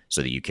issue,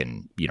 so that you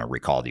can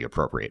recall the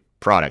appropriate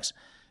products.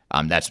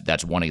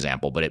 That's one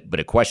example. But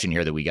a question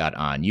here that we got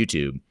on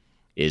YouTube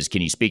is,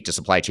 can you speak to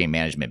supply chain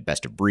management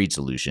best of breed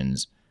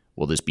solutions?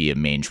 Will this be a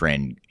main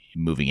trend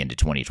moving into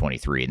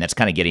 2023? And that's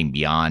kind of getting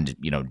beyond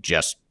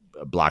just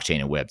blockchain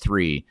and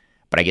Web3.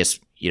 But I guess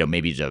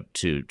maybe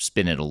to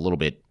spin it a little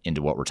bit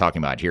into what we're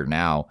talking about here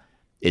now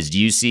is, do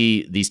you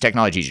see these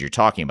technologies you're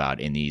talking about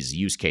in these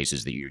use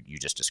cases that you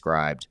just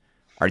described?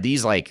 Are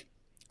these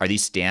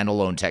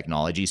standalone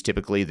technologies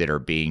typically that are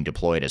being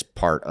deployed as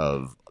part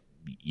of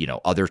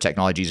other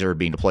technologies that are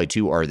being deployed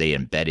too? Or are they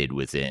embedded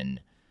within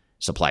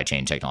supply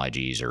chain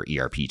technologies or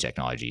ERP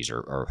technologies,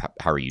 or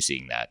how are you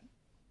seeing that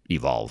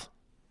evolve?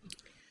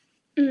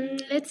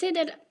 Let's say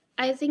that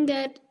I think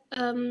that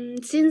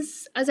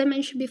since, as I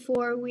mentioned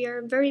before, we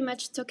are very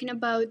much talking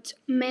about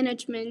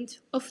management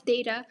of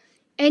data,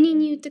 any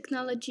new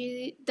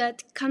technology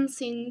that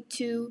comes in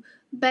to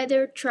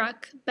better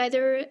track,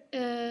 better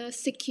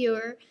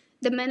secure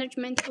the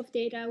management of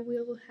data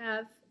will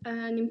have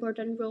an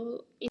important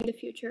role in the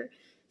future.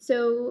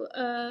 So,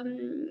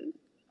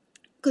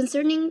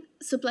 concerning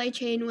supply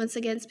chain, once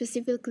again,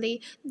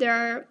 specifically, there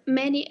are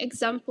many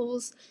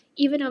examples,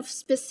 even of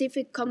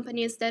specific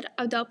companies that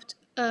adopt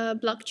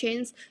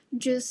blockchains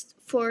just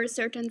for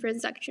certain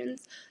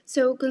transactions.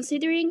 So,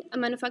 considering a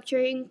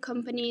manufacturing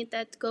company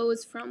that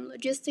goes from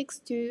logistics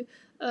to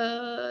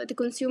the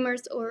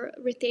consumers or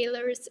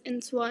retailers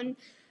and so on,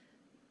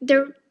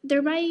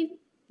 there might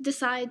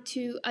decide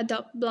to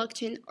adopt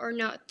blockchain or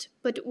not.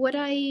 But what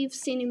I've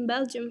seen in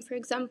Belgium, for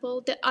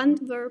example, the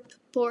Antwerp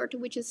port,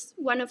 which is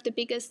one of the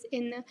biggest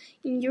in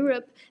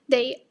Europe,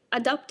 they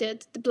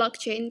adopted the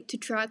blockchain to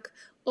track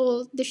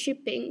all the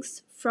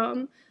shippings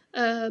from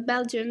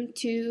Belgium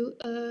to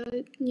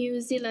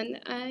New Zealand,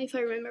 if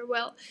I remember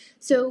well.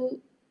 So,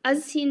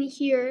 as seen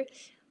here,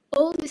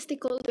 all the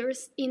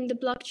stakeholders in the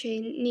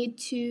blockchain need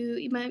to,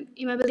 in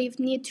my belief,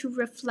 need to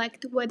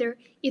reflect whether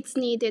it's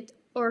needed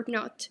or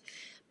not,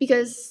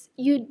 because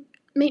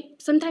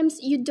sometimes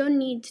you don't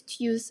need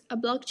to use a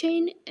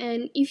blockchain,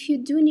 and if you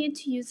do need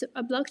to use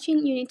a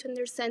blockchain, you need to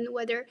understand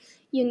whether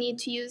you need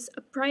to use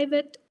a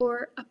private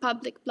or a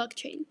public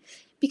blockchain.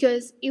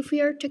 Because if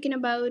we are talking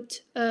about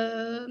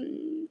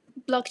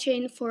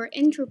blockchain for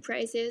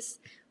enterprises,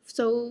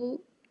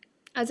 so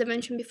as I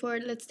mentioned before,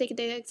 let's take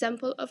the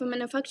example of a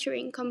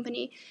manufacturing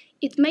company.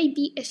 It might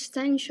be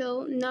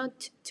essential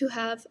not to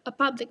have a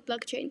public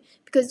blockchain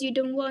because you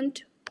don't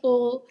want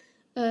all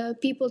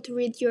people to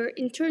read your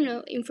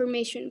internal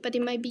information, but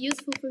it might be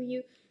useful for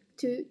you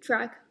to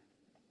track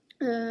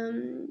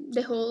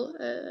the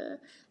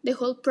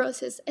whole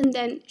process and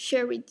then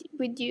share it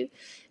with you.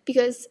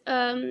 Because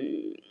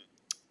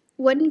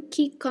one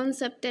key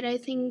concept that I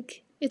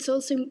think it's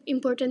also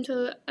important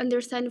to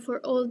understand for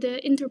all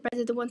the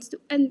enterprises that wants to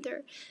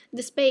enter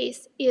the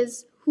space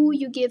is who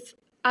you give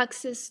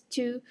access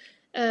to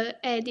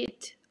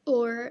edit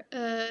or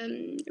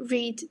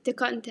read the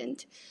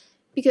content.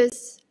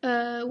 Because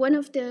one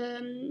of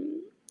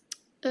the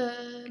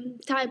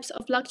types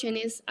of blockchain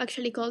is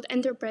actually called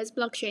enterprise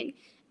blockchain.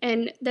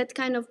 And that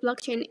kind of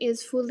blockchain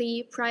is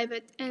fully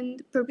private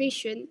and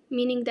permission,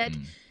 meaning that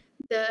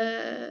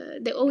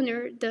the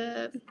owner,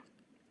 the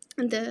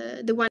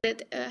one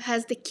that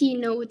has the key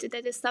node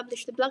that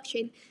established the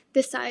blockchain,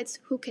 decides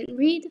who can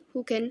read,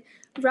 who can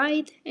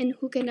write, and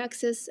who can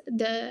access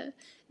the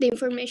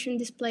information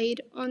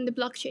displayed on the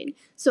blockchain.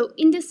 So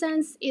in this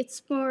sense,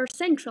 it's more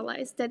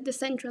centralized than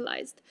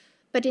decentralized.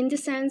 But in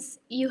this sense,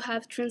 you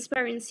have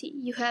transparency,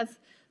 you have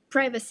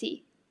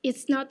privacy.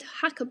 It's not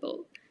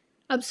hackable.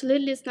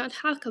 Absolutely, it's not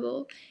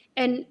hackable.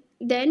 And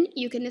then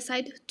you can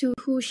decide to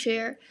who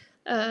share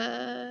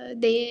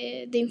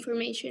the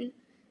information.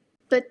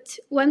 But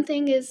one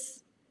thing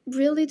is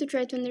really to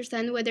try to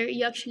understand whether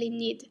you actually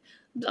need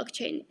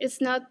blockchain. It's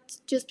not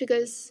just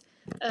because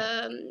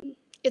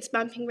it's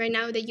bumping right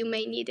now that you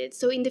may need it.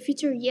 So in the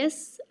future,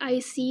 yes, I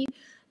see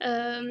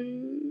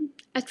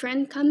a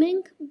trend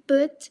coming,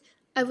 but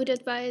I would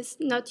advise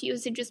not to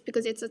use it just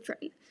because it's a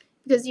trend.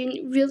 because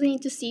you really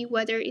need to see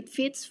whether it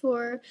fits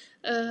for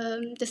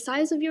the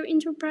size of your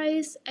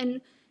enterprise.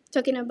 And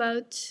talking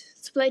about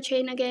supply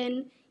chain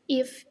again,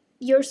 if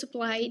your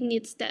supply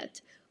needs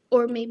that,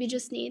 or maybe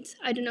just needs,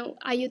 I don't know,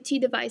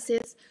 IoT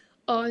devices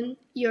on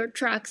your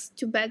trucks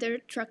to better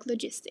track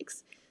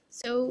logistics.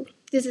 So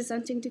this is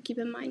something to keep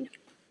in mind.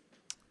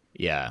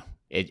 Yeah.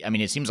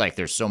 It seems like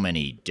there's so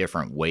many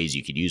different ways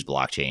you could use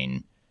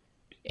blockchain,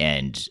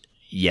 and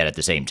yet at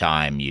the same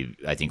time,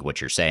 I think what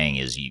you're saying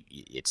is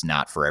it's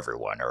not for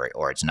everyone,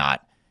 or it's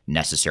not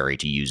necessary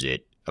to use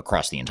it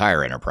across the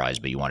entire enterprise,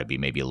 but you want to be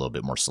maybe a little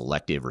bit more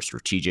selective or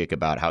strategic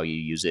about how you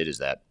use it. Is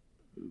that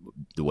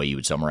the way you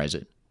would summarize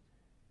it?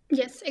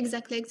 Yes,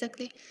 exactly.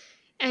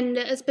 And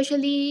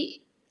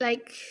especially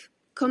like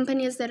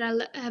companies that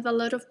have a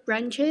lot of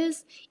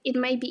branches, it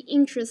might be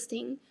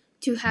interesting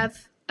to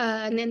have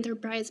an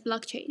enterprise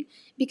blockchain,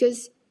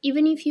 because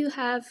even if you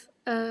have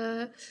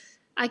a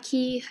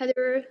key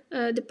header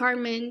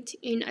department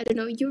in, I don't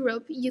know,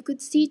 Europe, you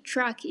could see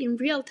track in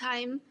real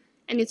time,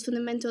 and it's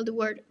fundamental, the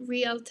word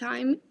real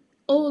time,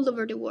 all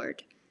over the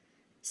world.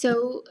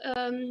 So,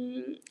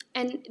 and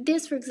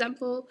this, for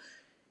example,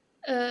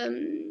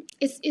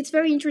 it's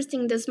very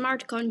interesting, the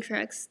smart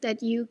contracts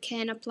that you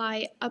can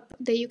apply up,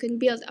 that you can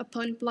build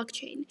upon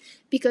blockchain,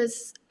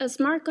 because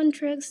smart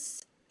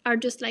contracts are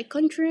just like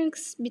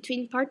contracts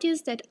between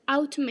parties that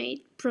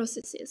automate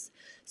processes.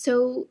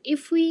 So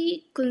if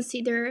we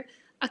consider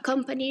a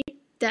company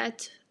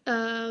that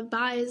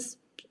buys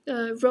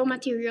raw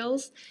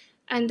materials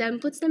and then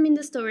puts them in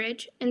the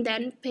storage and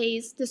then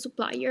pays the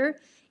supplier,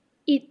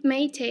 it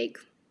may take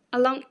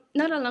not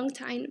a long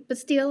time, but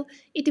still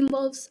it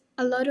involves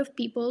a lot of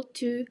people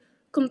to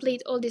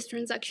complete all these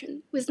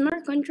transactions. With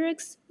smart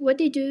contracts, what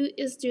they do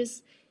is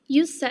just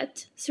you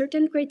set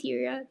certain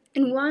criteria,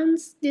 and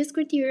once these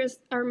criteria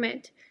are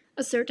met,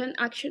 a certain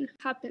action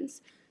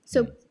happens.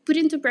 So put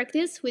into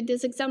practice with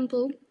this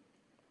example,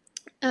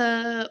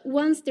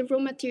 once the raw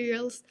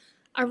materials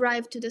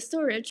arrive to the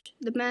storage,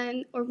 the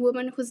man or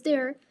woman who's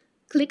there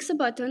clicks a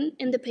button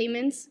and the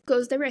payments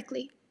goes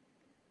directly,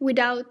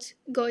 without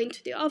going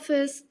to the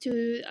office,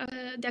 to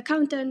the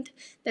accountant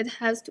that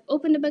has to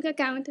open the bank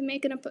account and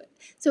make an appointment.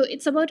 So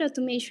it's about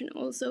automation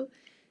also.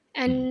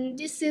 And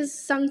this is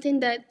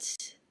something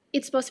that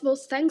it's possible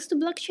thanks to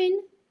blockchain,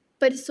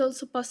 but it's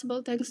also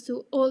possible thanks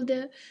to all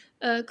the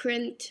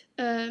current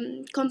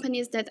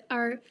companies that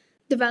are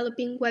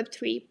developing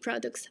Web3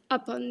 products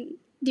upon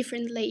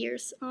different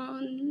layers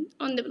on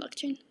the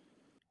blockchain.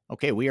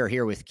 Okay, we are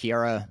here with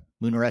Chiara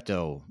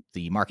Munaretto,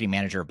 the marketing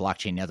manager of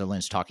Blockchain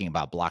Netherlands, talking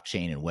about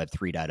blockchain and Web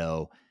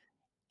 3.0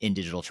 in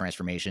digital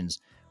transformations.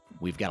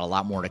 We've got a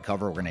lot more to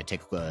cover. We're going to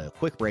take a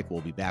quick break.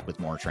 We'll be back with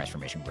more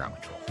Transformation Ground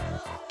Control.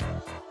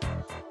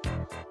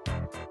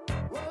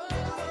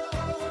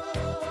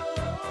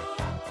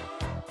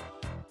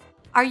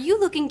 Are you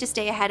looking to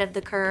stay ahead of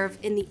the curve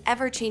in the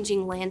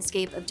ever-changing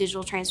landscape of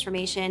digital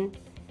transformation?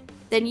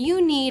 Then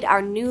you need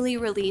our newly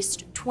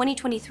released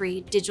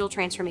 2023 Digital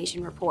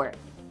Transformation Report.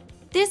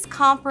 This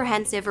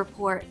comprehensive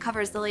report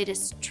covers the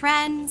latest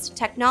trends,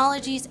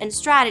 technologies, and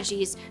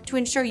strategies to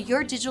ensure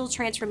your digital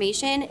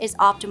transformation is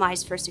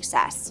optimized for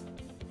success.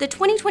 The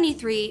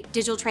 2023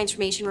 Digital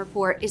Transformation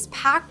Report is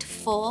packed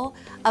full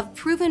of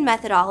proven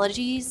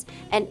methodologies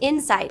and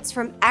insights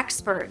from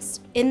experts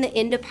in the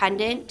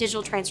independent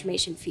digital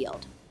transformation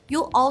field.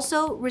 You'll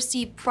also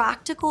receive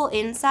practical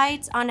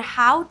insights on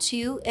how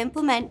to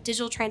implement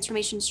digital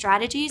transformation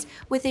strategies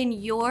within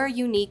your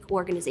unique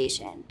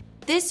organization.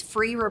 This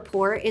free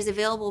report is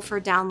available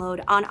for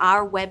download on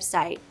our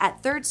website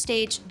at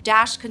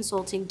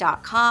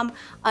thirdstage-consulting.com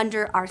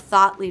under our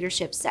Thought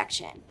Leadership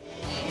section.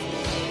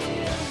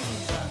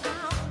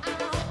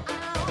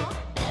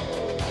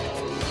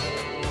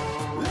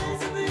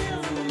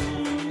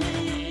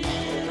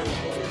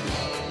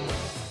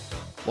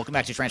 Welcome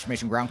back to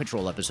Transformation Ground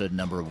Control, episode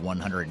number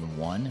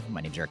 101.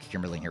 My name is Eric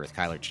Kimberling, here with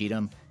Kyler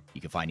Cheatham. You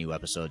can find new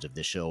episodes of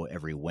this show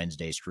every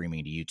Wednesday,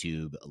 streaming to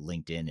YouTube,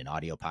 LinkedIn, and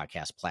audio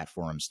podcast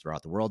platforms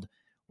throughout the world.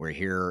 We're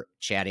here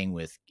chatting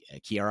with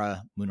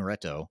Chiara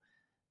Munaretto,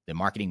 the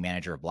marketing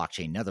manager of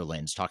Blockchain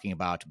Netherlands, talking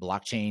about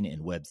blockchain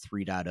and Web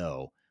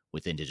 3.0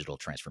 within digital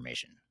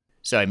transformation.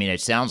 So,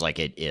 it sounds like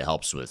it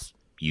helps with,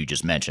 you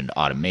just mentioned,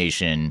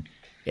 automation.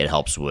 It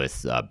helps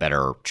with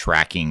better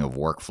tracking of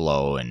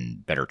workflow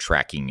and better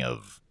tracking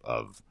of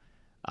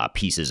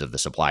pieces of the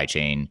supply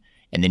chain.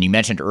 And then you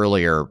mentioned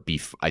earlier,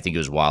 I think it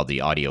was while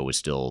the audio was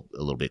still a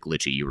little bit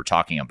glitchy, you were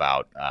talking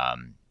about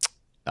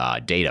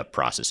data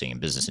processing and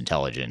business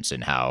intelligence,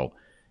 and how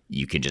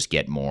you can just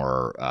get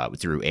more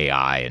through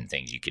AI and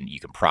things. You can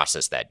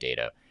process that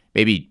data.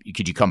 Maybe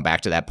could you come back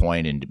to that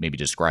point and maybe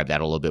describe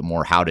that a little bit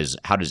more? How does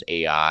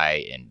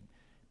AI and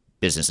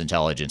business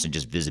intelligence and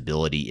just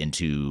visibility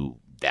into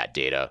that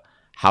data,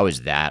 how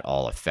is that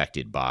all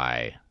affected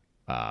by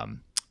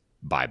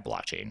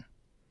blockchain?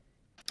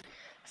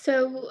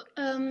 So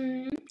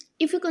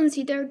if you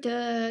consider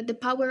the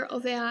power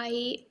of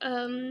AI,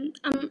 I'm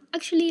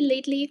actually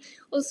lately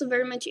also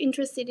very much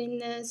interested in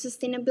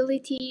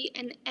sustainability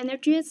and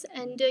energies,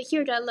 and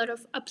here there are a lot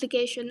of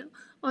application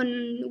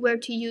on where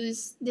to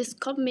use this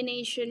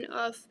combination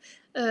of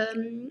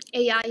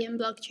AI and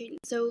blockchain.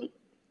 So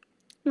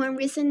one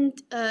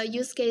recent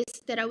use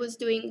case that I was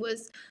doing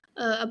was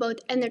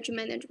about energy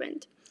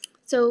management.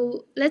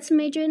 So let's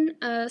imagine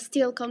a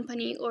steel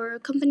company or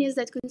companies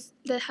that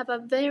have a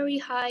very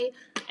high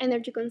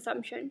energy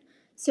consumption.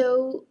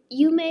 So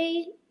you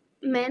may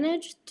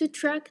manage to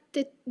track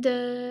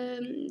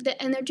the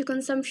energy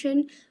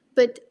consumption,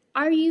 but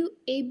are you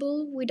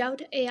able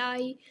without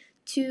AI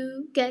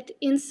to get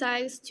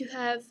insights, to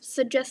have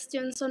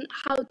suggestions on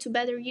how to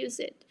better use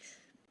it?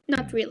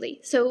 Not really.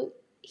 So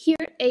here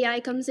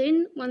AI comes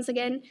in once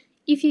again.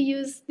 If you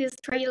use this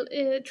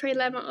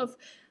trilemma of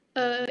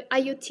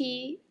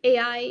IoT,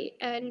 AI,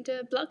 and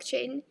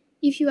blockchain,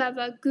 if you have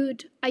a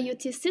good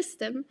IoT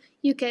system,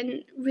 you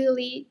can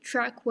really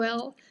track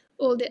well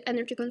all the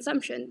energy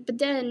consumption. But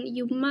then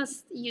you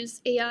must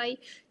use AI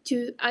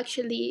to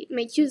actually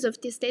make use of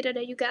this data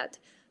that you got.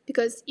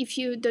 Because if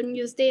you don't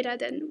use data,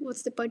 then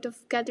what's the point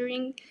of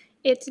gathering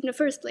it in the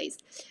first place?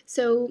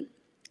 So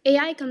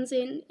AI comes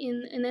in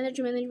an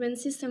energy management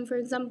system, for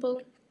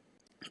example,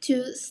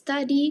 to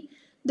study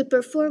the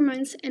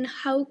performance and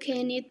how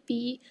can it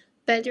be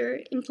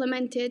better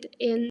implemented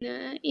in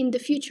the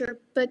future,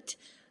 but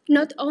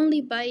not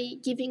only by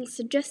giving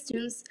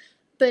suggestions,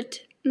 but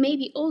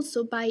maybe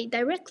also by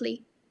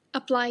directly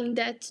applying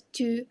that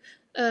to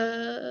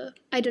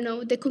I don't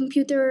know, the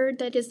computer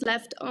that is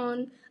left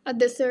on at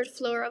the third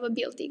floor of a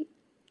building.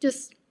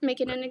 Just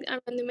making a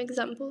random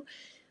example.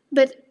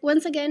 But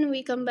once again,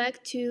 we come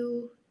back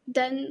to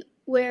then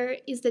where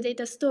is the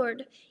data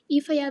stored?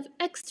 If I have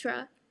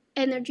extra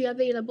energy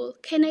available,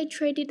 can I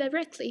trade it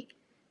directly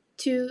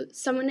to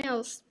someone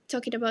else?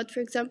 Talking about,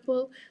 for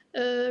example,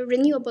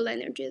 renewable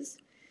energies.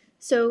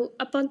 So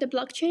upon the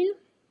blockchain,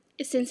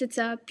 since it's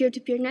a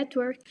peer-to-peer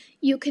network,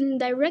 you can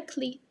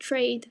directly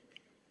trade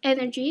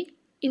energy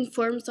in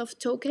forms of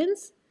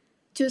tokens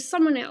to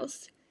someone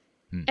else.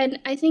 And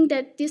I think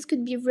that this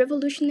could be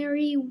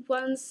revolutionary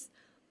once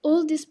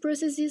all these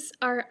processes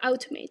are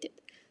automated.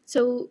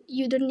 So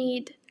you don't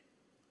need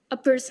a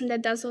person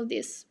that does all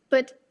this.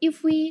 But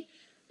if we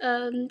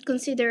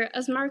consider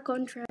a smart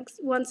contract,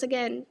 once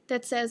again,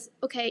 that says,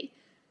 okay,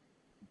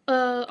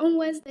 on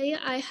Wednesday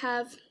I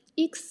have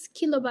X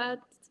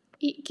kilowatt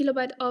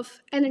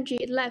of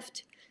energy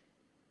left,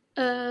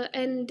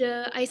 and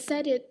I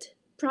said it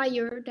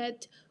prior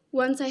that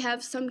once I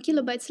have some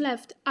kilobytes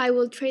left, I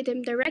will trade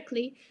them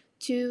directly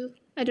to,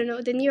 I don't know,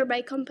 the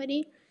nearby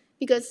company,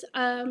 because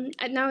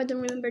now I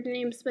don't remember the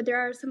names, but there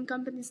are some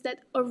companies that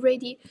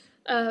already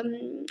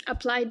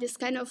apply this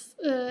kind of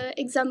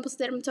examples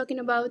that I'm talking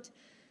about.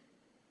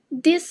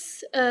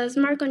 This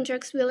smart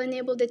contracts will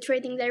enable the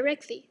trading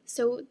directly.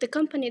 So the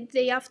company the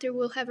day after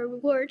will have a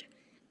reward,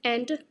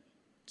 and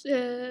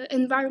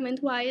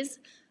environment-wise,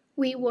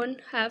 we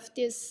won't have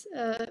this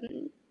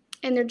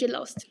energy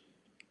lost.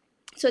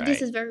 So Right.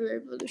 this is very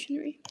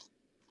revolutionary.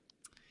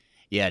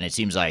 Yeah, and it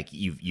seems like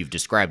you've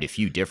described a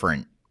few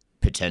different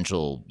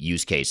potential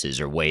use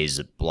cases or ways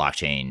that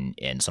blockchain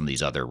and some of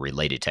these other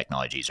related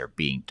technologies are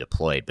being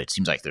deployed. But it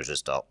seems like there's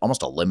just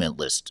almost a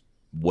limitless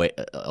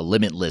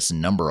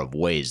number of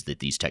ways that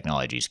these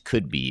technologies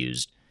could be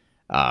used.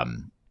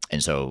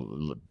 And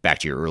so, back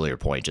to your earlier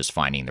point, just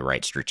finding the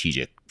right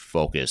strategic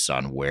focus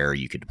on where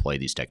you could deploy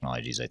these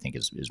technologies, I think,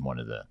 is one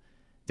of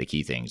the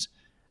key things.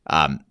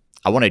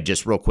 I want to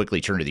just real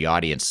quickly turn to the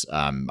audience.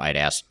 I'd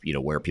asked,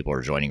 where people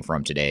are joining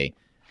from today.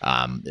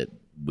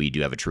 We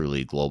do have a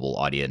truly global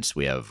audience.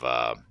 We have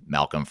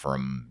Malcolm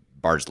from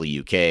Bardsley,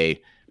 UK,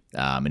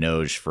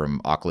 Manoj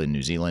from Auckland,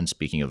 New Zealand.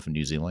 Speaking of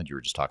New Zealand, you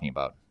were just talking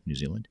about New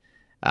Zealand.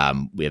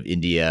 We have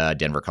India,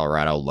 Denver,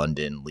 Colorado,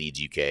 London,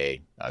 Leeds,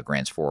 UK,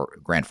 Grand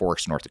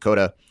Forks, North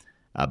Dakota,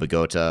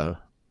 Bogota,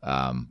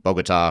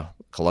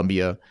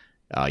 Colombia,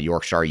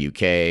 Yorkshire,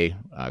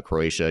 UK,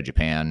 Croatia,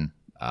 Japan,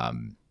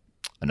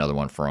 another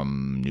one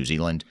from New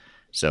Zealand.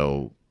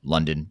 So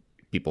London,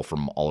 people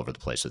from all over the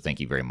place. So thank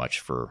you very much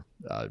for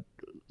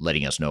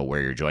letting us know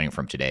where you're joining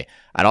from today.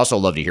 I'd also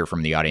love to hear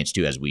from the audience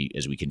too as we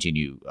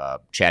continue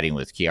chatting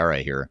with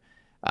Chiara here.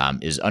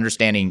 Is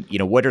understanding,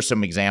 what are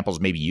some examples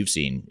maybe you've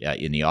seen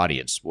in the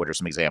audience? What are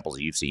some examples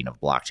you've seen of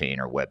blockchain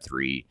or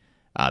Web3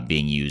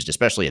 being used,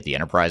 especially at the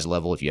enterprise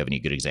level? If you have any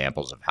good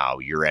examples of how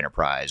your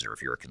enterprise, or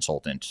if you're a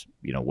consultant,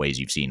 ways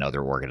you've seen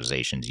other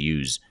organizations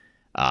use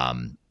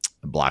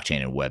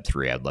blockchain and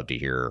Web3, I'd love to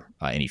hear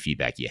any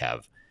feedback you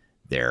have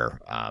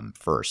there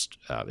first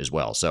as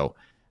well. So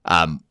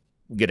I'm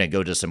going to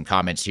go to some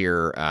comments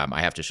here.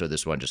 I have to show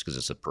this one just because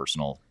it's a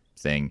personal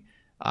thing.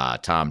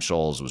 Tom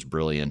Scholes was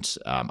brilliant.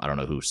 I don't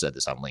know who said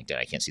this on LinkedIn.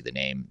 I can't see the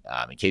name.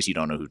 In case you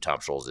don't know who Tom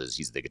Scholes is,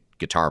 he's the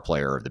guitar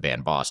player of the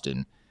band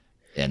Boston,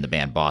 and the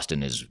band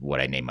Boston is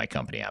what I named my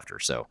company after.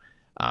 So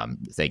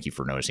thank you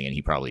for noticing. And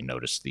he probably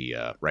noticed the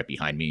right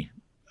behind me.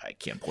 I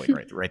can't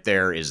point right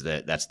there is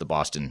that's the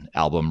Boston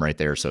album right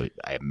there. So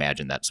I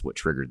imagine that's what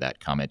triggered that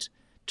comment.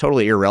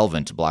 Totally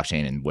irrelevant to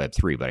blockchain and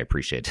Web3, but I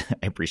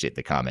appreciate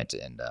the comment,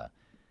 and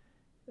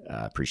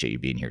appreciate you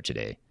being here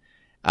today.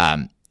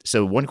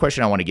 So one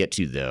question I want to get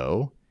to,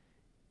 though,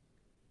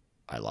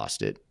 I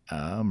lost it.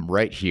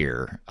 Right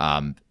here.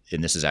 And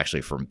this is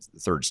actually from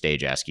Third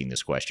Stage asking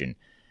this question.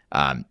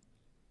 One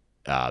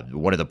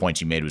of the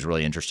points you made was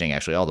really interesting.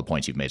 Actually, all the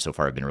points you've made so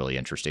far have been really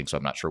interesting, so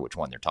I'm not sure which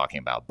one they're talking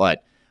about.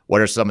 But what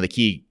are some of the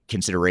key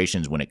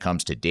considerations when it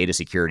comes to data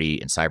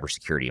security and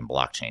cybersecurity and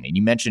blockchain? And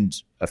you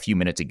mentioned a few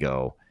minutes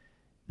ago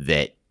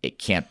that it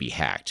can't be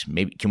hacked.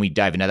 Maybe can we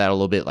dive into that a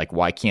little bit? Like,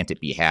 why can't it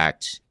be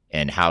hacked,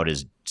 and how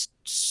does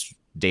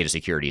data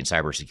security and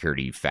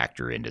cybersecurity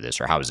factor into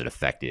this, or how is it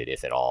affected,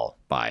 if at all,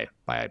 by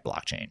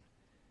blockchain?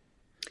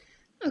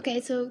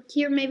 Okay, so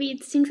here maybe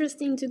it's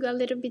interesting to go a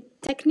little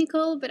bit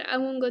technical, but I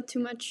won't go too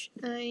much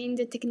in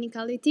the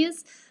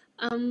technicalities.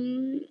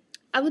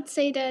 I would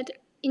say that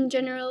in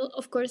general,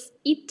 of course,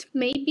 it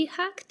may be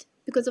hacked,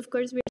 because of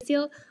course we're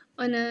still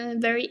on a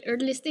very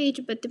early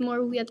stage, but the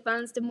more we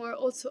advance, the more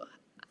also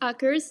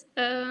hackers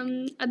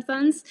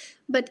advance.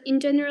 But in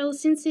general,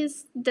 since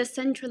it's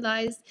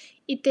decentralized,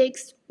 it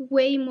takes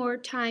way more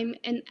time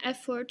and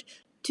effort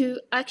to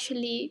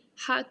actually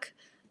hack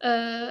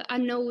a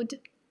node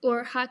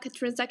or hack a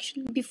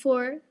transaction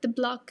before the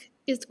block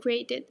is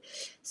created.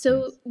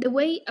 So the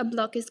way a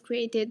block is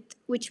created,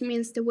 which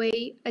means the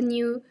way a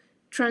new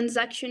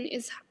transaction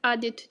is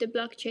added to the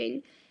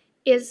blockchain,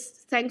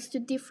 is thanks to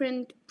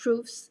different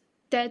proofs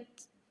that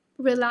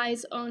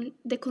relies on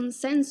the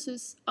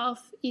consensus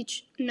of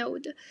each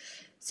node.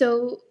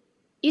 So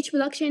each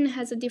blockchain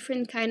has a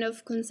different kind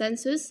of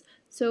consensus.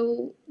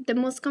 So the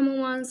most common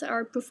ones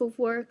are proof of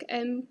work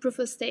and proof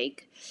of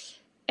stake.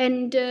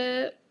 And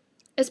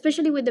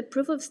especially with the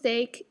proof of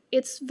stake,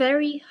 it's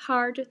very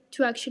hard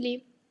to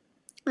actually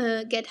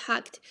get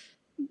hacked.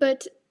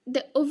 But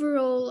the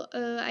overall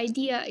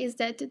idea is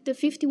that the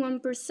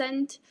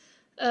 51%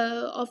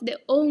 of the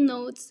all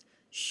nodes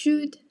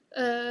should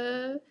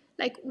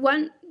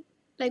one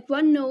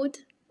node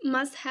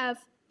must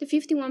have the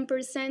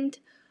 51%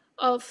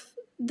 of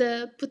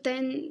the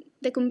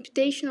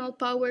computational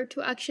power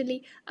to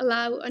actually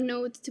allow a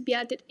node to be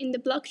added in the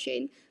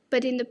blockchain.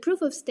 But in the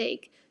proof of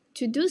stake,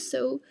 to do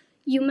so,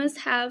 you must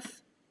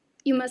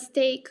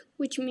stake,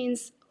 which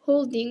means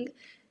holding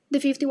the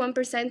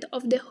 51%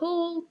 of the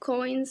whole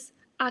coins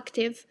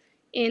active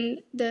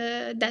in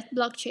that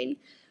blockchain.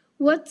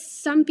 What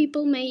some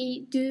people may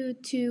do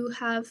to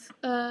have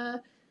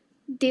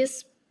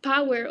this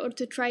power, or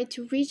to try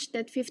to reach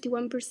that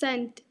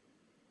 51%,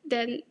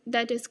 then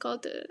that is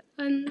called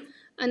an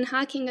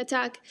hacking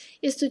attack,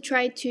 is to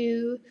try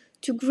to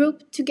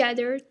group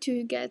together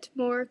to get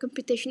more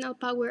computational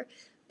power.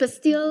 But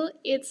still,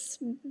 it's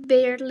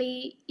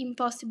barely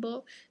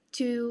impossible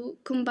to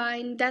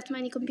combine that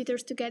many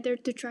computers together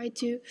to try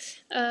to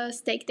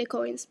stake the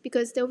coins,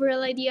 because the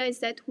overall idea is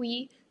that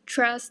we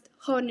trust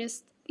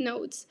honest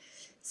nodes.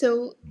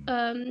 So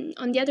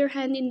on the other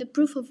hand, in the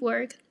proof of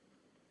work,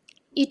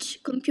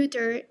 each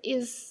computer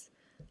is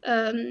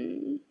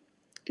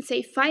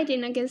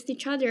fighting against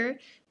each other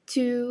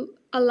to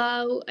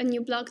allow a new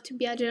block to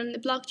be added on the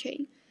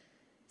blockchain.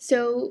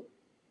 So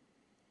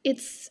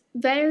it's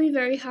very,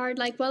 very hard.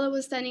 Like, while I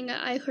was studying,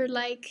 I heard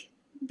like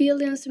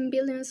billions and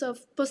billions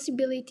of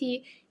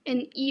possibility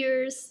and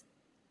years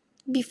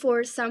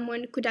before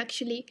someone could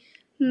actually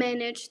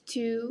manage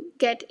to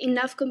get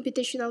enough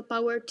computational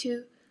power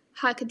to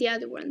hack the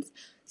other ones.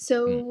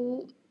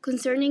 So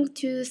concerning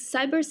to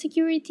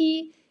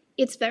cybersecurity,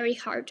 it's very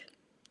hard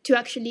to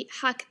actually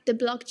hack the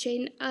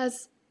blockchain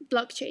as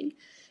blockchain.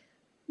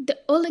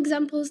 All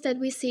examples that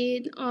we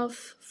see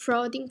of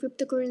fraud in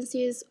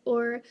cryptocurrencies,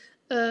 or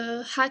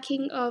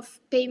hacking of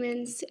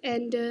payments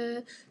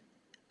and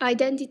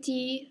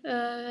identity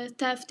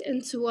theft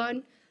and so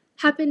on,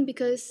 happen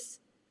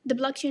because the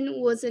blockchain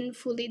wasn't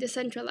fully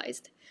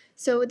decentralized.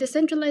 So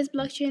decentralized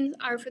blockchains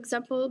are, for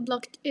example,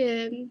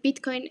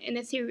 Bitcoin and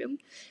Ethereum.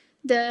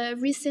 The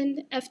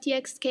recent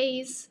FTX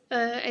case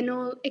and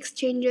all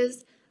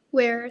exchanges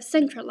were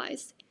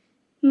centralized,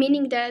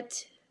 meaning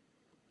that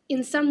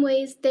in some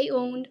ways they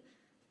owned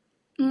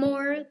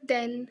more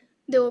than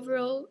the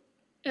overall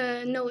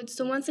nodes.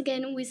 So once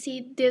again, we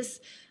see this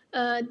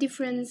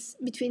difference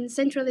between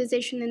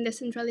centralization and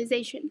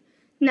decentralization.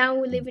 Now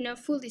we live in a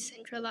fully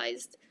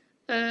centralized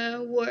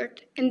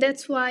world, and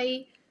that's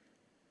why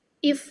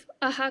if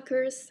a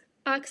hacker's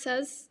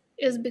access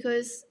is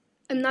because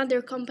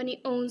another company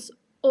owns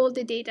all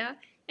the data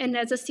and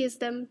has a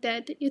system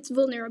that it's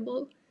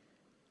vulnerable,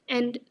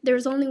 and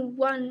there's only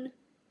one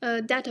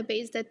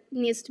database that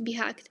needs to be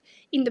hacked.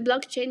 In the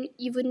blockchain,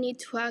 you would need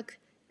to hack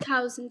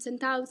thousands and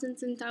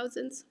thousands and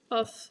thousands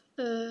of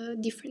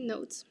different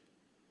nodes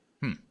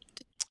to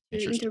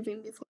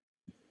intervene before.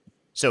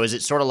 So is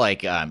it sort of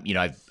like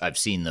I've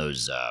seen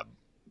those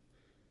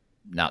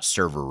not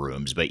server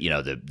rooms, but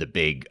the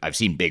big, I've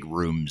seen big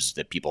rooms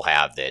that people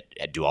have that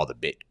do all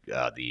the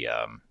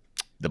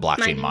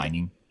blockchain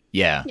mining.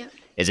 Yeah.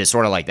 Is it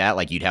sort of like that?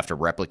 Like, you'd have to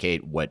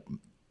replicate what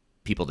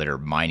people that are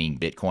mining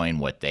Bitcoin,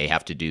 what they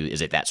have to do?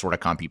 Is it that sort of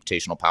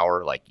computational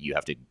power? Like, you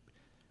have to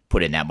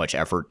put in that much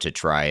effort to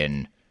try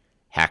and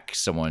hack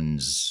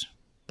someone's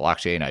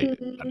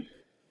blockchain?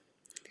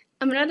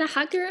 I'm not a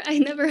hacker. I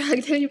never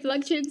hacked any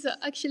blockchain, so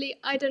actually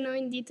I don't know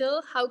in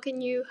detail how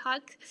can you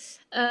hack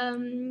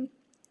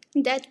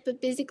that.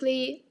 But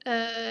basically,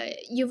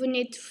 you would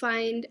need to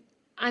find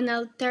an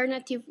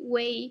alternative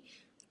way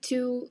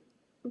to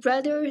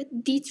rather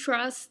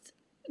detrust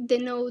the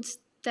nodes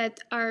that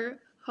are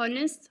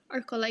honest,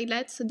 or called like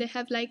that, so they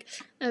have like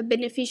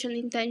beneficial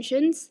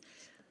intentions.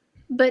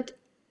 But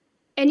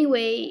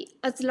anyway,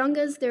 as long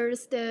as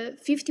there's the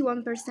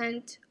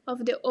 51%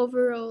 of the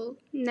overall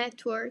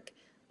network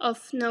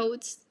of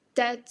nodes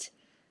that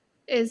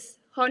is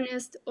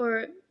honest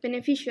or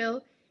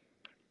beneficial,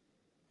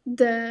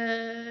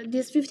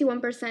 this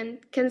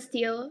 51% can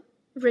still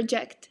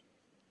reject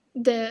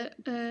the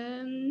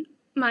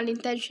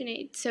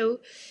malintentionate. So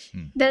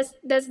that's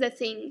the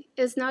thing.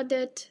 It's not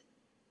that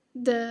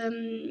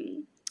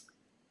the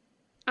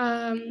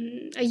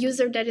a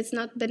user that is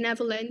not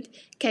benevolent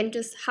can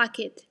just hack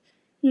it.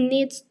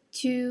 Needs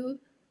to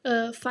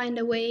find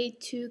a way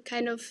to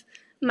kind of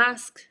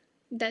mask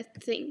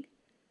that thing,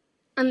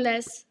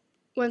 unless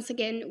once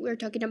again we're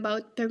talking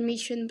about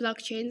permission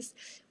blockchains,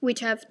 which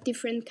have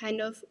different kind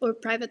of, or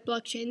private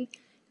blockchain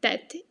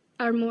that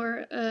are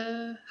more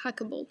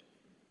hackable.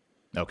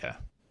 Okay.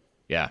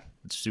 Yeah,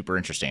 it's super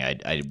interesting.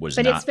 I was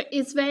But not.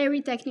 it's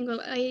very technical.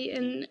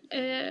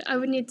 I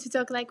would need to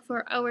talk like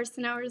for hours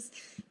and hours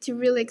to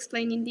really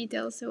explain in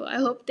detail. So I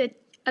hope that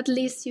at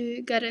least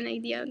you got an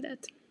idea on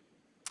that.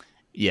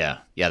 Yeah,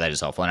 that is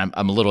helpful. And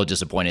I'm a little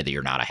disappointed that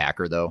you're not a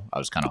hacker, though. I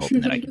was kind of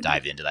hoping that I could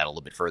dive into that a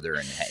little bit further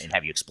and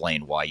have you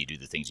explain why you do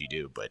the things you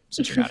do. But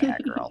since you're not a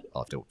hacker, I'll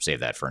have to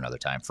save that for another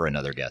time, for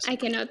another guest. I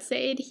cannot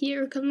say it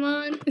here. Come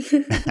on.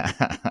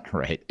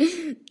 Right.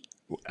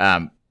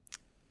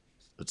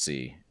 Let's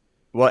see.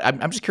 Well,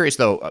 I'm just curious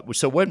though.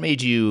 So, what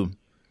made you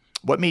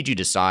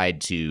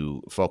decide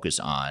to focus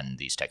on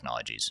these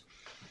technologies?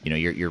 You know,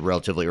 you're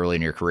relatively early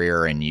in your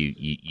career, and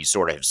you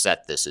sort of have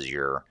set this as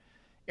your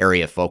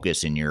area of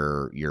focus in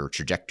your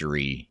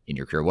trajectory in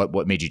your career.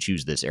 What made you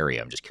choose this area?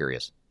 I'm just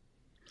curious.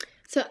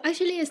 So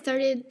actually, I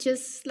started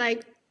just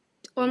like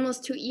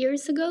almost 2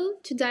 years ago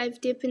to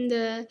dive deep in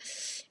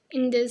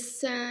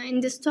this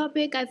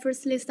topic. I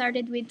firstly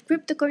started with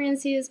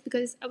cryptocurrencies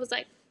because I was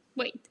like,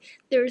 wait,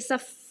 there's a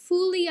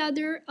fully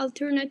other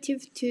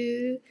alternative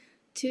to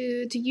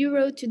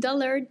euro, to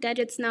dollar, that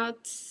it's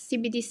not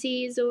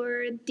CBDCs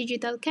or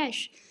digital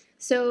cash.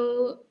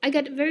 So I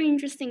got very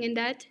interesting in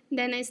that.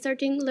 Then I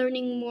started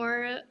learning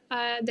more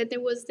that there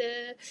was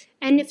the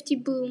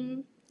NFT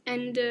boom,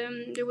 and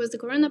there was the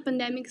corona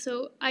pandemic.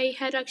 So I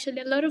had actually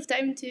a lot of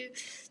time to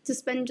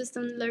spend just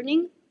on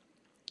learning.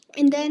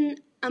 And then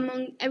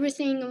among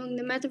everything, among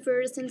the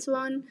metaverse and so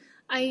on,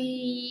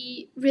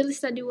 I really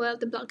study well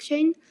the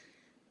blockchain,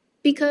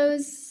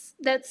 because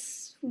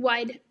that's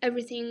why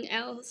everything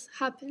else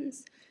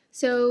happens.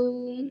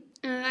 So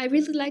I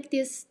really like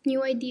this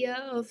new idea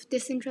of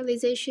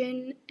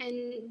decentralization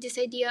and this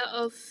idea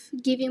of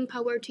giving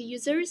power to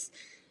users,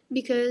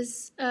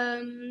 because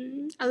a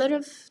lot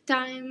of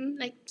time,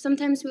 like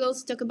sometimes we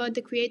also talk about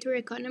the creator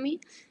economy,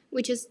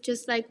 which is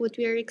just like what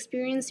we are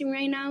experiencing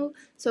right now.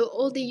 So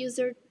all the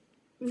users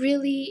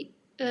really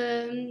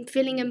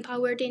feeling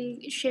empowered in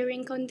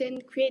sharing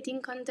content,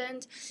 creating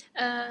content,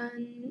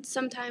 and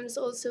sometimes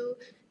also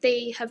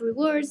they have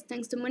rewards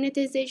thanks to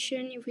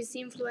monetization if we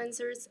see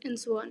influencers and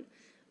so on.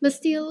 But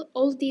still,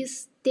 all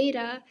this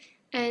data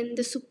and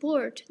the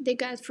support they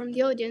get from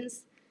the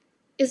audience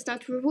is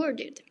not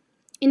rewarded.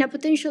 In a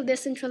potential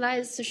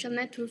decentralized social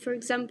network, for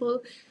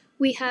example,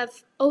 we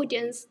have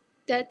audience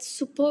that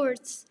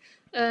supports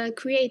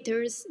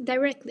creators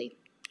directly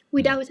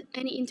without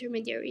any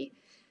intermediary.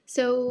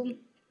 So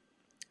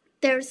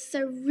there's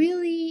a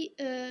really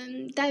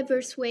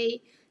diverse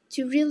way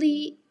to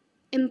really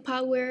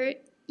empower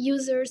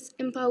users,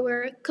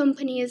 empower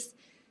companies,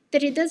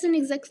 that it doesn't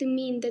exactly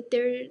mean that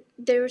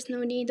there's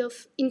no need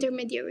of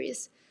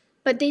intermediaries,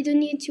 but they do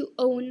need to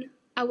own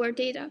our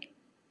data.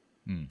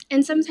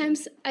 And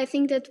sometimes I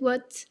think that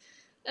what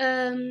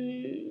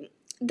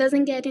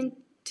doesn't get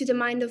into the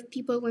mind of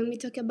people when we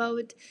talk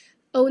about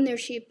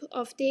ownership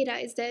of data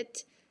is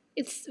that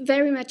it's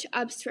very much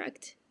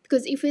abstract.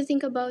 Because if we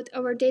think about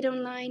our data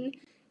online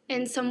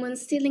and someone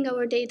stealing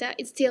our data,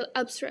 it's still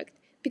abstract,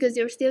 because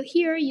you're still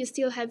here, you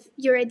still have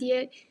your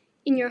idea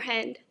in your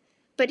hand.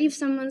 But if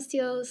someone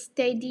steals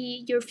the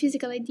ID, your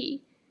physical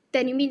ID,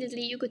 then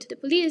immediately you go to the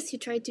police, you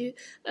try to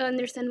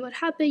understand what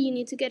happened, you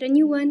need to get a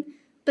new one.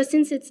 But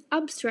since it's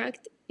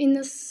abstract, in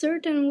a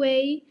certain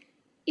way,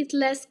 it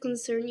less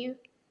concerns you.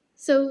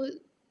 So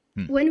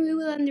when we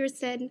will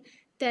understand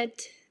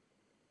that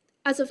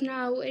as of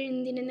now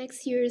and in the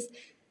next years,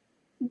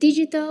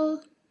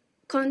 digital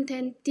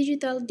content,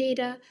 digital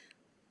data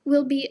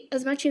will be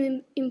as much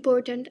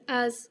important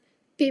as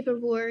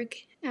paperwork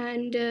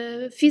and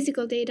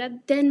physical data,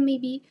 then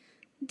maybe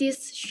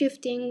this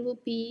shifting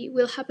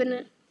will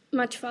happen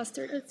much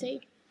faster, let's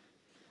say.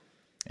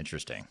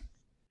 Interesting.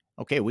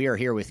 Okay, we are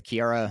here with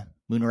Chiara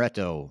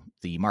Munaretto,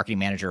 the marketing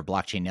manager of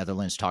Blockchain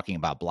Netherlands, talking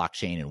about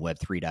blockchain and Web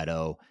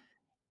 3.0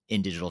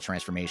 in digital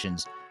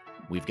transformations.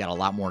 We've got a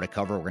lot more to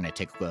cover. We're going to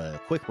take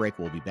a quick break.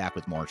 We'll be back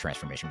with more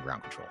Transformation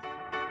Ground Control.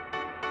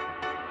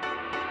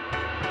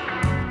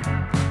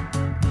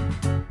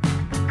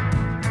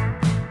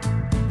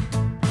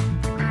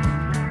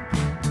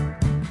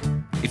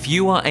 If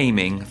you are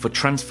aiming for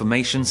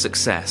transformation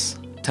success,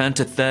 turn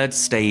to Third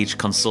Stage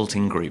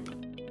Consulting Group.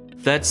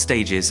 Third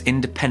Stage's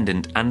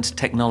independent and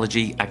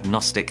technology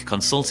agnostic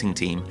consulting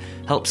team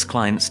helps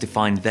clients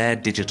define their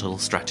digital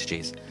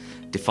strategies,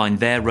 define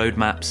their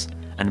roadmaps,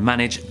 and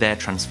manage their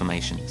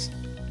transformations.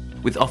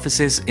 With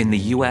offices in the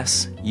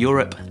US,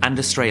 Europe, and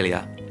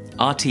Australia,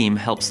 our team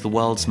helps the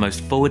world's most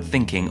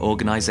forward-thinking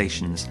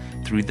organizations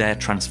through their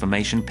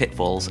transformation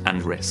pitfalls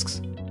and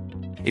risks.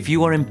 If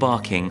you are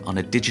embarking on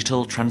a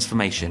digital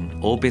transformation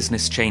or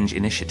business change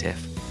initiative,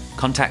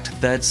 contact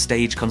Third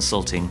Stage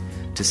Consulting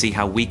to see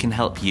how we can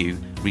help you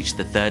reach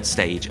the third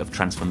stage of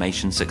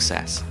transformation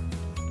success.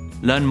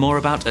 Learn more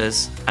about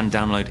us and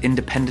download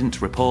independent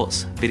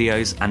reports,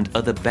 videos, and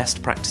other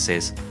best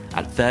practices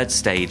at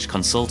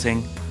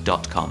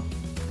thirdstageconsulting.com.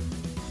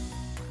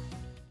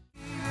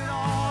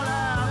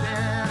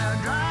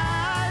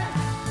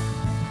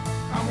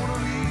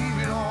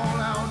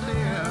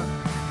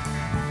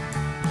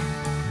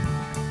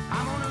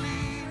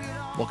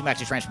 Welcome back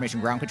to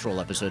Transformation Ground Control,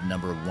 episode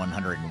number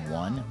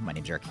 101. My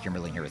name is Eric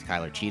Kimberly, here with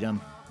Kyler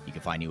Cheatham. You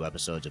can find new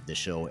episodes of this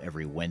show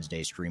every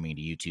Wednesday, streaming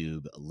to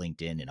YouTube,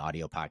 LinkedIn, and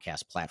audio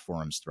podcast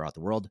platforms throughout the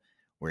world.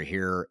 We're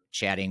here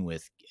chatting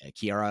with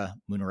Chiara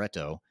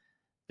Munneretto,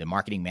 the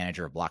marketing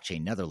manager of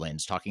Blockchain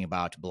Netherlands, talking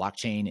about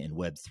blockchain and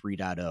Web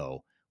 3.0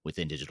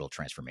 within digital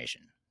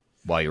transformation.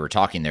 While you were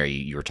talking there,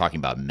 you were talking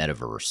about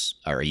metaverse,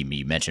 or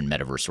you mentioned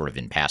metaverse sort of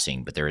in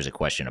passing, but there is a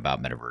question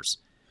about metaverse,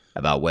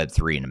 about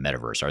Web3 and the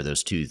metaverse. Are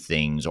those two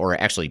things, or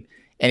actually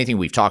anything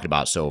we've talked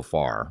about so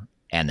far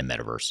and the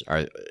metaverse,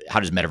 how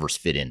does metaverse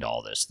fit into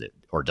all this,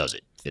 or does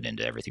it fit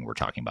into everything we're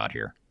talking about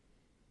here?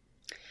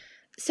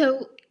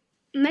 So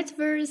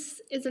metaverse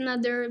is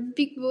another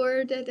big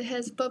word that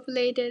has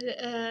populated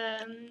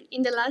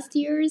in the last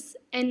years,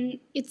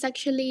 and it's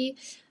actually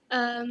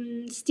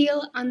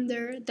still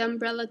under the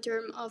umbrella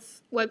term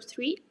of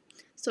Web3.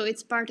 So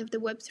it's part of the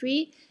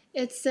Web3.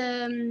 It's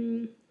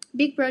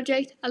big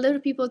project. A lot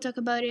of people talk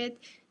about it.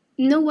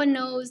 No one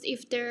knows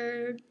if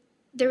there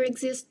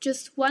exists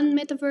just one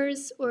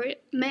metaverse or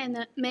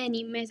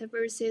many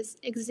metaverses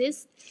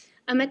exist.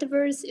 A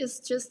metaverse is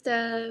just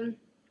a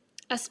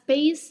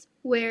space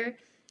where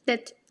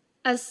that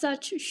as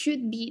such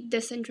should be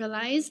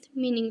decentralized,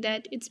 meaning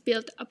that it's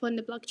built upon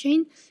the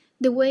blockchain.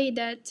 The way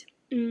that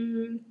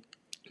you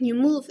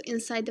move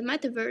inside the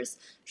metaverse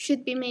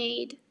should be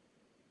made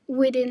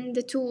within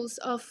the tools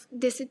of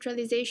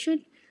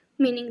decentralization,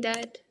 meaning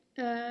that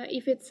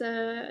if it's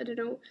a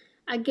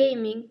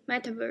gaming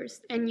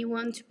metaverse and you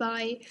want to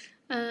buy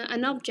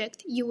an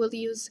object, you will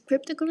use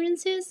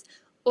cryptocurrencies,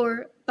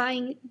 or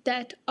buying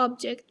that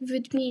object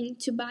would mean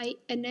to buy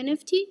an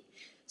NFT.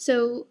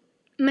 So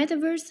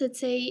metaverse, let's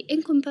say,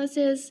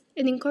 encompasses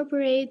and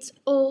incorporates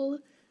all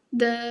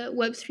the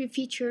Web3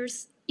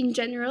 features in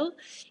general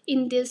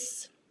in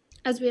this,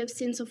 as we have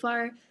seen so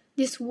far,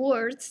 these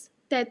words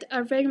that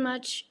are very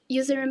much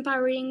user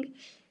empowering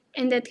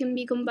and that can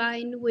be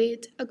combined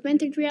with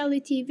augmented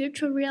reality,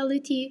 virtual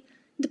reality,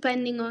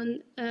 depending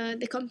on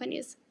the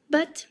companies.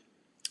 But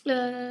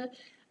a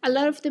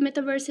lot of the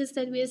metaverses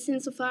that we have seen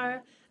so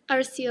far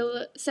are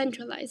still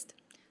centralized.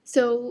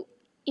 So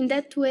in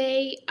that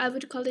way, I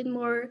would call it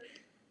more,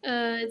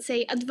 let's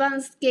say,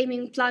 advanced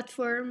gaming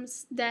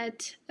platforms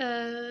that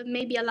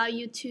maybe allow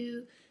you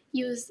to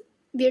use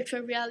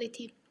virtual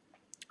reality.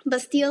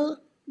 But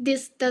still,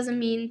 this doesn't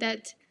mean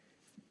that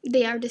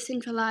they are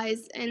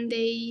decentralized and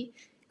they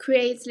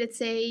create, let's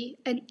say,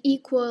 an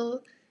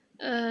equal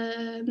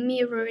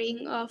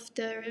mirroring of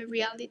the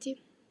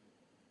reality.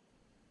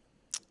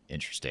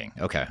 Interesting.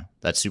 Okay.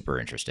 That's super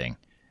interesting.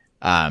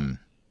 Third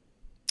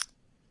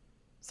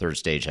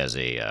Stage has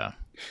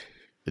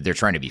they're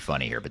trying to be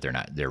funny here, but they're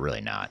not. They're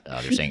really not.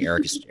 They're saying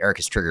Eric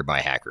is triggered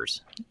by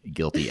hackers,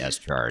 guilty as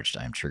charged.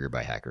 I'm triggered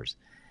by hackers.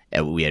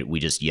 And we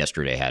just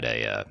yesterday had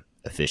a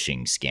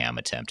phishing scam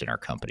attempt in our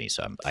company,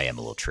 so I am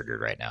a little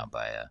triggered right now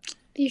by.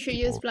 You should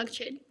use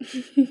blockchain.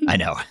 I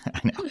know.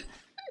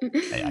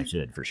 I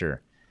should for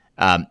sure.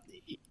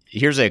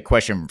 Here's a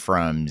question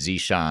from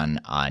Zishan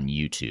on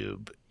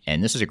YouTube,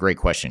 and this is a great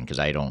question because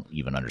I don't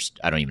even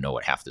know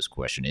what half this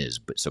question is,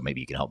 but so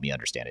maybe you can help me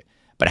understand it.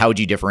 But how would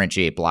you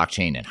differentiate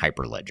blockchain and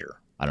Hyperledger?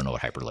 I don't know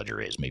what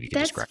Hyperledger is. Maybe you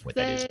can describe what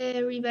that is. That's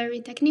very,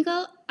 very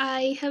technical.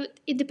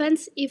 It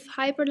depends if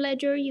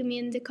Hyperledger you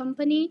mean the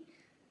company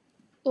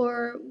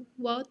or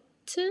what?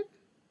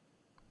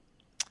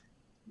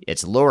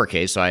 It's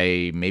lowercase, so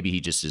maybe he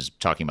just is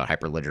talking about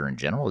Hyperledger in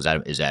general. Is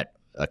that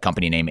a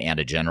company name and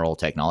a general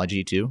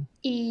technology too?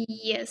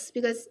 Yes,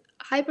 because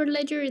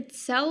Hyperledger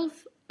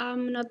itself,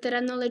 I'm not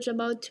that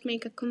knowledgeable about to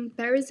make a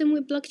comparison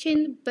with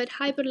blockchain, but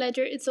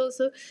Hyperledger is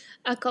also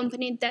a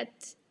company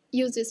that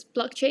uses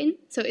blockchain.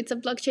 So it's a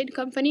blockchain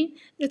company.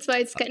 That's why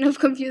it's kind of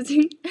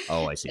confusing.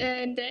 Oh, I see.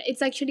 And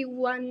it's actually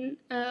one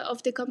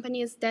of the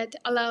companies that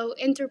allow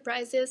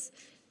enterprises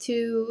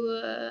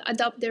to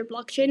adopt their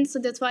blockchain. So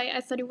that's why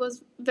I thought it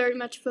was very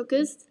much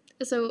focused.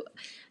 So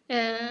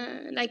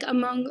like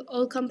among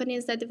all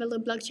companies that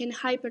develop blockchain,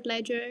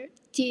 Hyperledger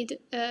did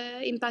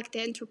impact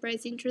the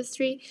enterprise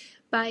industry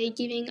by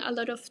giving a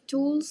lot of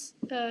tools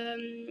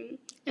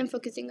and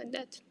focusing on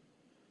that.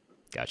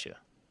 Gotcha.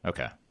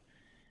 Okay.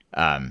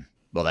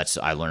 Well,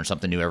 I learned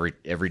something new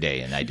every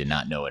day, and I did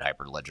not know what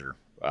Hyperledger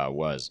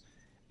was.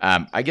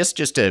 I guess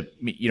just to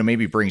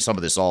maybe bring some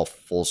of this all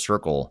full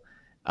circle,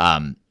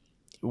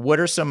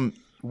 what's some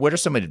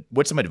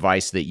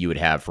advice that you would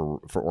have for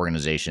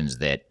organizations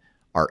that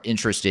are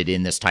interested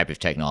in this type of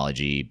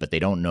technology, but they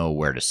don't know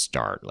where to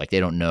start? Like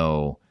they don't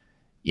know,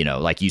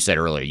 like you said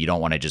earlier, you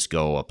don't want to just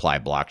go apply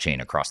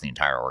blockchain across the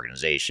entire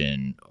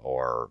organization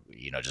or,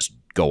 just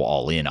go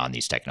all in on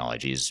these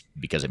technologies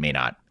because it may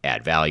not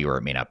add value or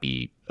it may not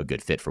be a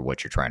good fit for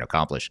what you're trying to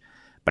accomplish.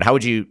 But how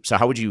would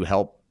you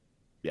help,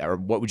 or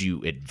what would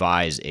you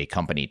advise a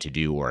company to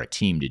do or a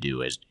team to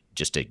do as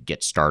just to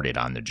get started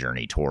on the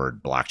journey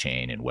toward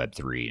blockchain and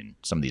Web3 and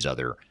some of these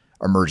other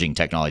emerging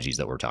technologies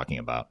that we're talking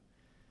about?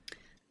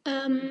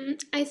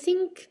 I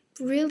think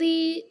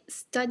really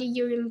study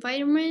your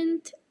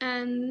environment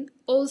and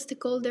all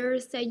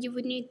stakeholders that you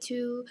would need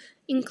to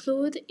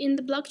include in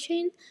the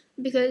blockchain,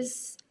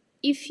 because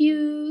if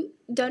you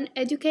don't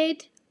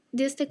educate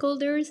these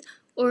stakeholders,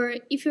 or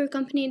if your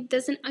company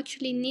doesn't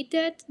actually need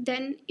that,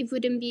 then it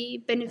wouldn't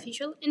be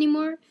beneficial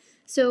anymore.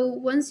 So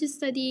once you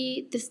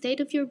study the state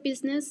of your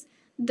business,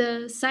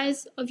 the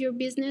size of your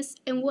business,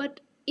 and what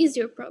is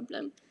your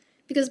problem,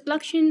 because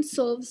blockchain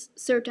solves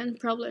certain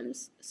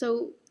problems.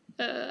 So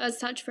as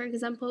such, for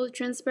example,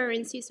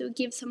 transparency, so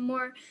give some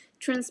more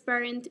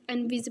transparent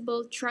and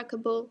visible,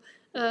 trackable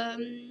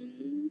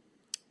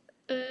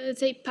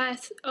say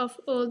path of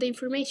all the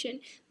information.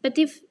 But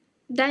if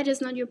that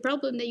is not your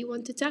problem that you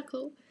want to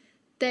tackle,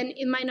 then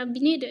it might not be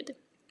needed.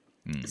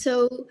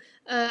 So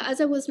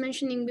as I was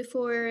mentioning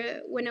before,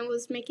 when I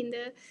was making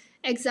the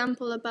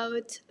example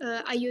about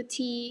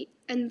IoT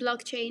and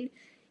blockchain,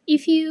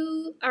 if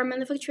you are a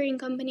manufacturing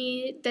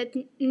company that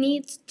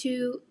needs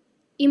to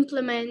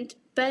implement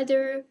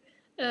better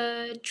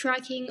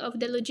tracking of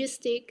the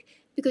logistic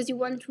because you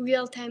want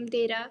real-time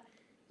data,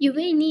 you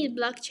may need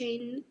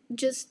blockchain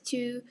just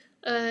to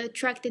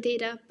track the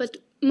data. But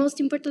most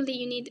importantly,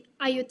 you need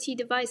IoT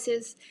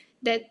devices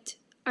that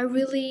are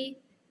really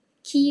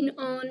keen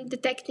on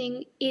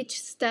detecting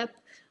each step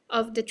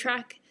of the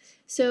track.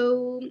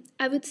 So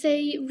I would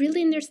say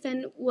really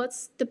understand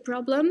what's the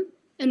problem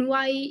and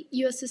why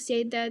you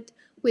associate that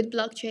with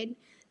blockchain.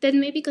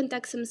 Then maybe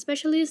contact some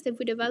specialists that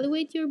would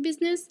evaluate your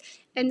business.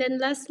 And then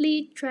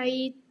lastly,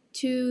 try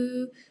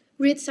to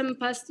read some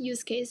past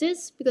use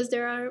cases, because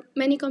there are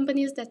many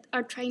companies that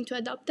are trying to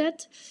adopt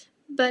that.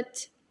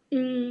 But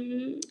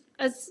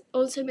as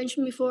also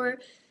mentioned before,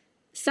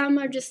 some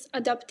are just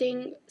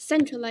adopting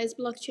centralized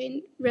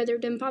blockchain rather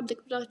than public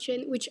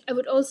blockchain, which I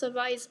would also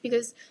advise,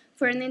 because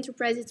for an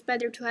enterprise, it's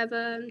better to have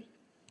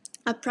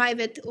a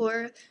private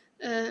or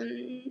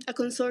a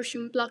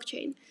consortium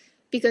blockchain,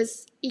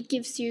 because it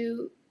gives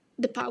you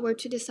the power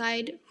to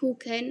decide who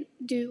can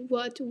do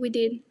what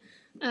within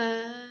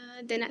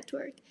the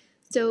network.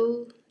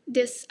 So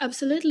this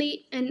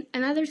absolutely. And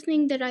another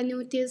thing that I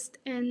noticed,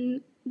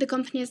 and the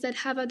companies that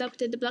have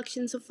adopted the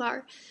blockchain so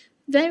far,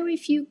 very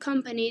few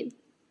companies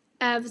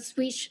have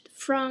switched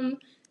from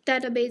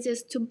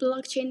databases to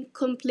blockchain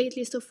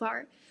completely so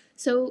far.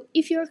 So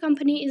if your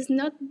company is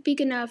not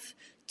big enough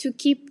to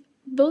keep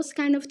both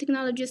kind of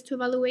technologies to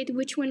evaluate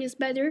which one is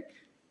better,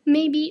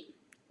 maybe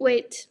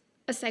wait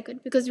a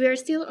second, because we are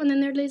still on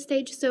an early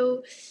stage.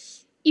 So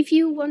if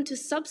you want to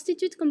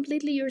substitute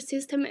completely your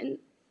system and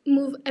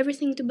move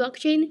everything to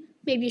blockchain,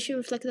 maybe you should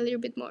reflect a little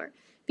bit more.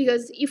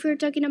 Because if we're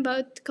talking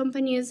about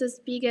companies as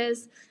big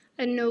as,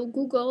 I don't know,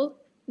 Google,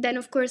 then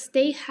of course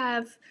they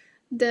have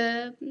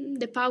the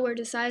power,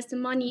 the size, the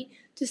money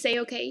to say,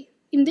 okay,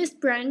 in this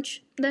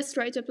branch, let's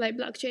try to apply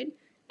blockchain.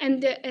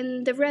 And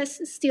the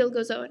rest still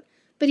goes on.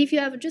 But if you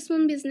have just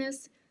one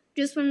business,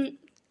 just one,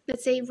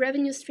 let's say,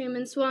 revenue stream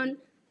and so on,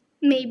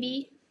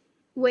 maybe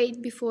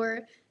wait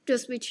before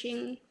just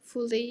switching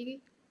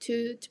fully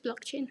to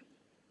blockchain.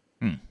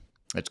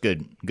 That's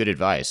good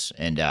advice.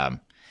 And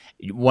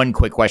one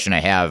quick question I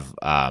have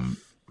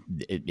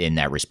in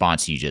that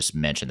response you just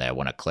mentioned that I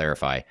want to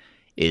clarify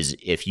is,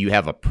 if you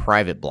have a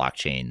private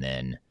blockchain,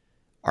 then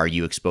are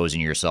you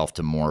exposing yourself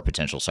to more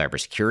potential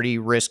cybersecurity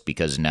risk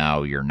because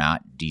now you're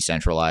not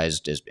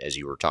decentralized as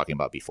you were talking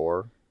about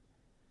before?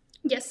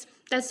 Yes,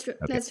 that's true.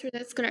 Okay. That's true.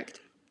 That's correct.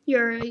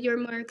 You're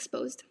more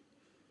exposed.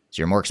 So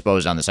you're more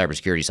exposed on the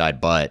cybersecurity side,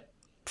 but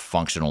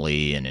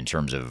functionally and in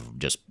terms of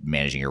just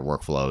managing your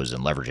workflows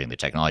and leveraging the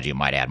technology, it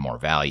might add more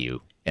value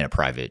in a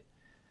private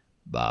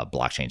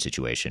blockchain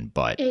situation.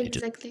 But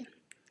exactly.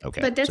 Okay.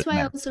 But that's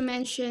why I also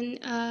mentioned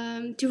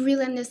to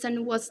really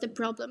understand what's the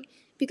problem.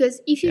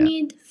 Because if you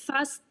need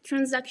fast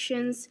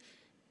transactions,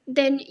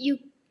 then you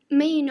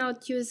may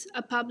not use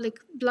a public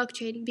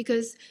blockchain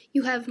because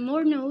you have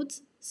more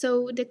nodes,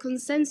 so the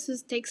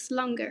consensus takes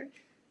longer.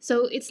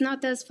 So it's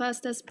not as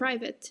fast as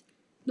private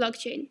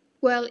blockchain.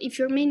 Well, if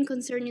your main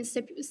concern is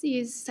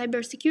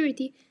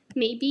cybersecurity,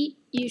 maybe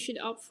you should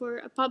opt for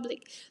a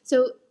public.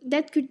 So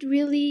that could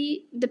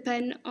really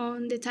depend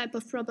on the type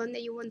of problem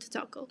that you want to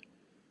tackle.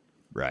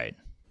 Right.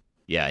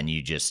 Yeah, and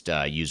you just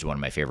used one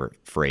of my favorite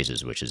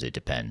phrases, which is "it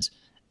depends."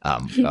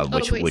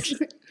 Which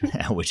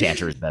which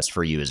answer is best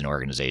for you as an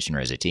organization or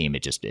as a team?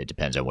 It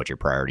depends on what your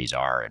priorities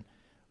are and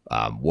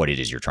what it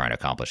is you're trying to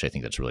accomplish. I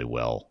think that's really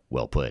well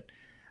put.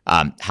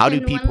 How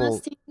do people? One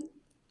last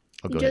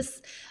thing,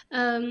 just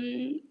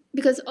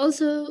because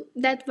also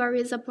that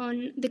varies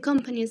upon the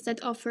companies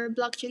that offer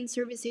blockchain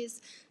services.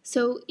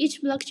 So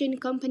each blockchain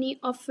company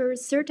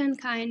offers certain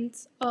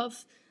kinds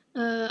of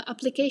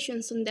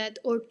applications on that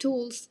or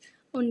tools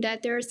on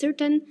that. There are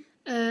certain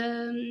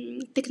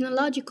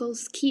technological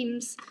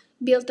schemes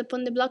built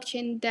upon the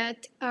blockchain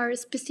that are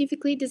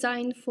specifically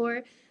designed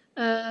for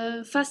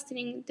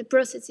fastening the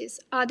processes,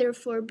 other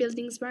for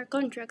building smart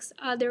contracts,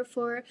 other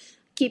for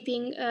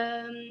keeping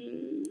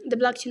the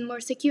blockchain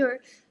more secure.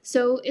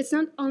 So it's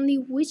not only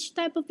which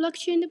type of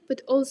blockchain,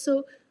 but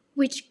also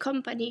which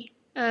company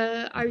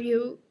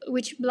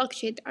which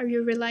blockchain are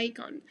you relying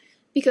on,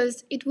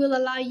 because it will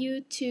allow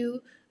you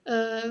to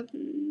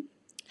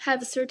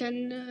have a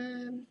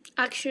certain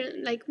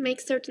action, like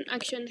make certain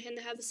action and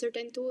have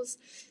certain tools.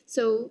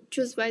 So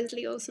choose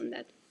wisely also on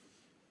that.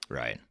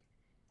 Right.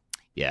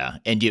 Yeah.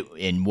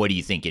 And what do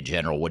you think in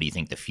general? What do you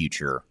think the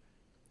future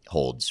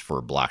holds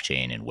for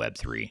blockchain and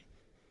Web3?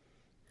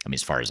 I mean,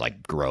 as far as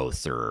like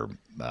growth or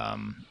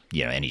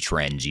any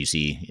trends you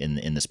see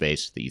in the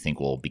space that you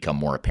think will become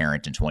more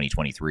apparent in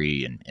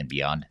 2023 and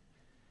beyond?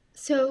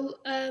 So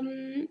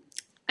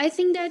I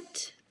think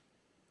that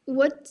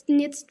what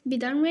needs to be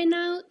done right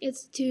now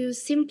is to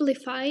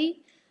simplify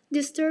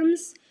these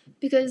terms,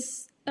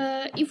 because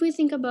if we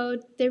think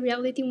about the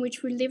reality in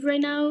which we live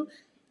right now,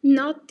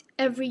 not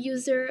every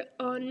user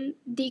on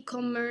the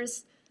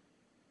e-commerce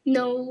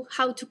know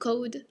how to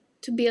code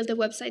to build a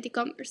website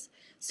e-commerce.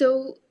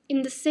 So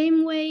in the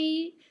same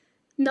way,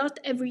 not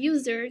every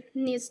user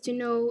needs to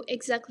know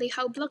exactly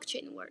how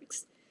blockchain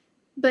works.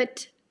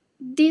 But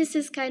this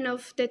is kind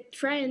of the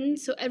trend,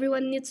 so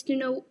everyone needs to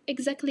know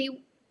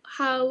exactly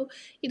how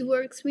it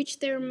works, which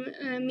term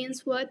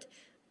means what.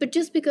 But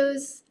just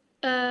because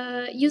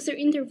user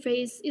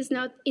interface is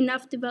not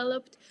enough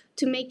developed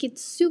to make it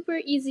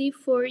super easy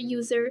for a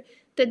user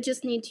that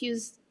just need to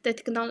use the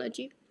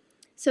technology.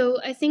 So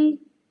I think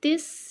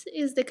this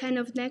is the kind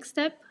of next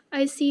step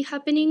I see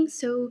happening.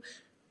 So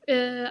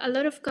a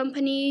lot of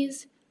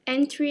companies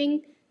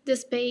entering the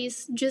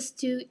space just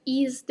to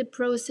ease the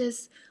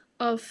process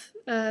of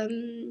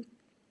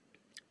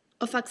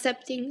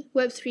accepting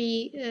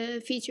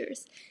Web3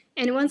 features.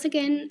 And once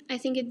again, I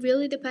think it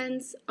really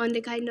depends on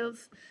the kind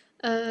of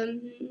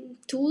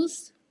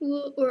tools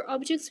or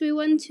objects we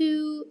want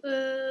to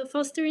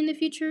foster in the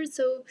future.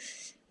 So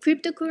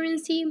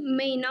cryptocurrency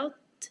may not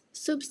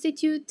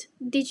substitute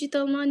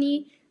digital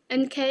money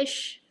and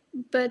cash,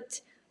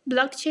 but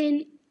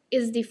blockchain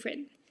is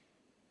different.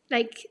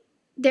 Like,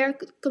 they're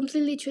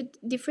completely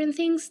different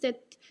things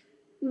that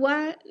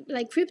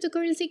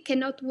cryptocurrency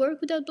cannot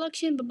work without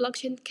blockchain, but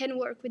blockchain can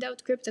work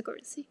without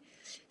cryptocurrency.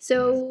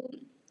 So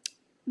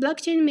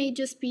blockchain may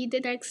just be the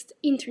next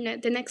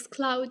internet, the next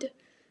cloud.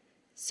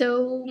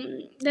 So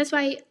that's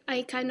why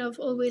I kind of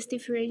always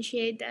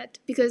differentiate that,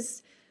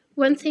 because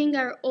one thing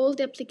are all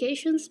the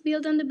applications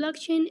built on the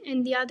blockchain,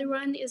 and the other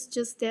one is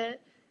just the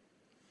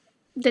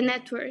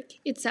network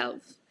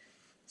itself.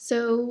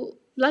 So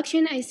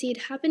blockchain, I see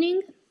it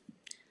happening.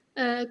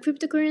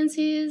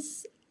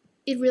 Cryptocurrencies,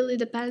 it really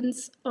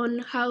depends on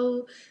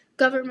how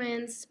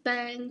governments,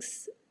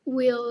 banks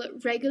will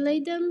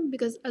regulate them,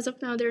 because as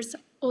of now there's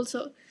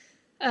also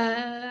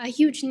a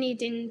huge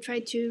need in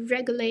trying to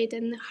regulate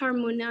and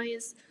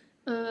harmonize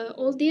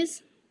all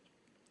this.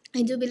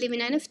 I do believe in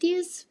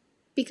NFTs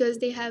because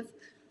they have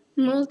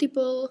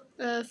multiple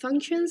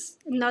functions,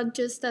 not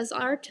just as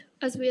art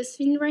as we have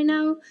seen right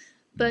now,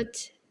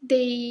 but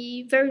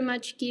they very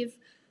much give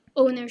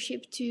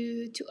ownership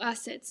to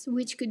assets,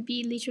 which could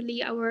be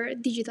literally our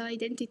digital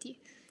identity,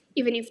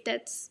 even if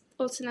that's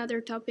also another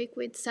topic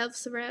with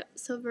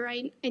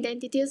self-sovereign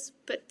identities,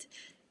 but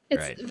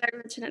it's very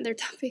much another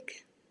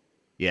topic.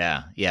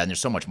 Yeah, and there's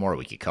so much more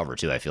we could cover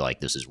too. I feel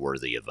like this is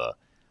worthy of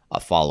a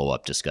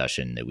follow-up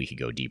discussion that we could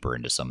go deeper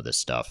into some of this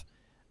stuff.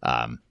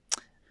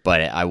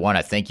 But I want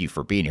to thank you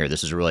for being here.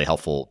 This is a really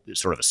helpful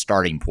sort of a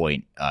starting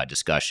point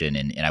discussion,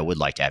 and I would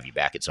like to have you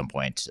back at some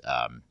point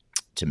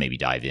to maybe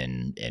dive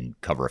in and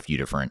cover a few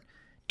different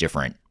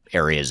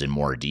areas in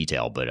more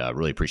detail. But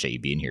really appreciate you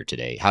being here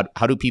today.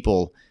 How do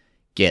people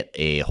get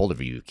a hold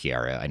of you,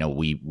 Chiara? I know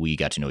we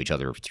got to know each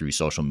other through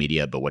social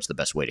media, but what's the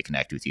best way to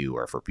connect with you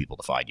or for people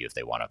to find you if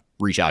they want to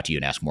reach out to you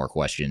and ask more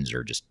questions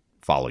or just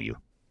follow you?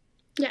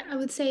 Yeah, I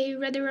would say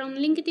rather on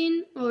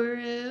LinkedIn or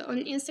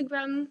on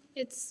Instagram.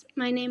 It's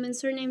my name and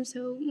surname,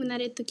 so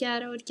Munaretto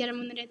Chiara or Chiara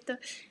Munaretto,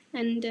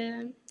 and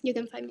you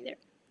can find me there.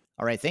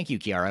 All right, thank you,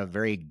 Chiara.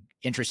 Very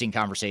interesting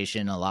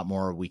conversation. A lot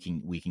more we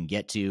can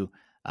get to.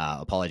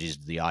 Apologies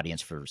to the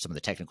audience for some of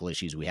the technical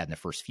issues we had in the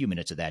first few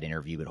minutes of that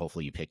interview, but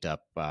hopefully you picked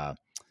up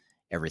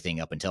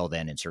everything up until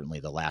then, and certainly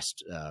the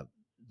last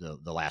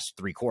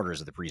 3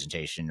 quarters of the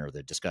presentation or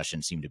the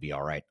discussion seemed to be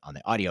all right on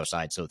the audio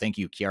side. So thank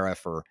you, Kiara,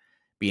 for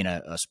being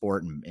a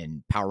sport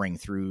and powering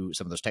through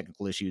some of those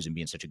technical issues and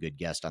being such a good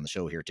guest on the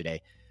show here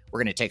today. We're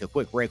going to take a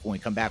quick break. When we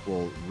come back,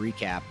 we'll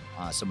recap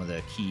some of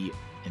the key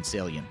and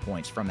salient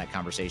points from that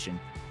conversation.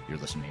 You're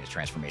listening to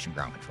Transformation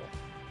Ground Control.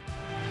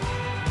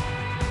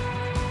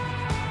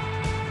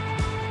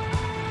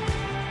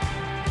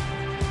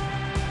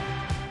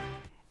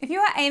 If you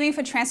are aiming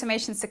for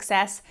transformation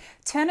success,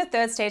 turn to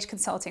Third Stage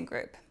Consulting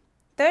Group.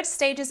 Third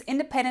Stage's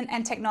independent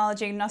and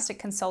technology agnostic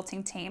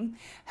consulting team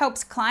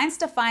helps clients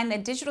define their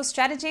digital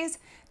strategies,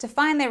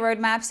 define their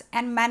roadmaps,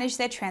 and manage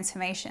their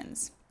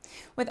transformations.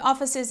 With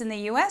offices in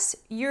the US,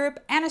 Europe,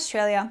 and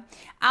Australia,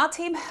 our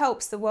team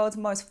helps the world's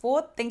most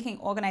forward-thinking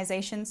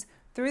organizations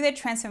through their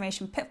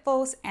transformation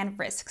pitfalls and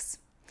risks.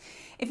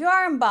 If you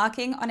are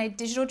embarking on a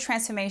digital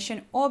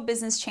transformation or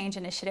business change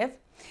initiative,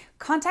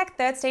 contact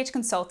Third Stage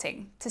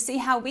Consulting to see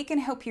how we can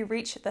help you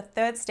reach the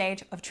third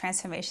stage of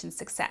transformation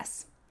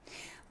success.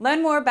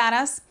 Learn more about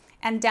us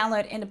and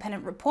download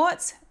independent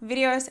reports,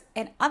 videos,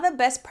 and other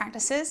best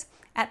practices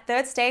at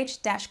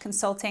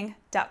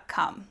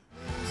thirdstage-consulting.com.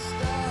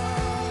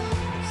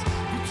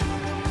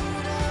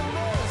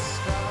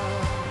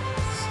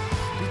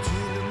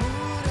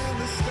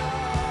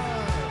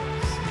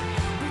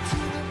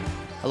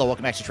 Hello,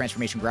 welcome back to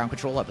Transformation Ground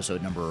Control,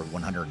 episode number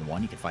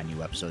 101. You can find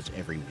new episodes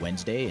every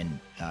Wednesday. And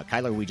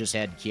Kyler, we just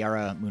had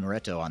Chiara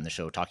Munaretto on the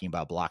show talking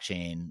about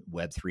blockchain,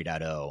 Web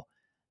 3.0,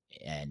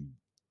 and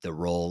the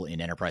role in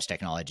enterprise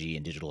technology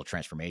and digital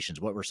transformations.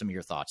 What were some of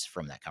your thoughts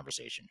from that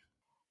conversation?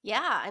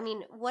 Yeah, I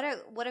mean, what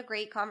a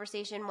great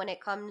conversation when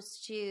it comes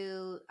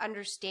to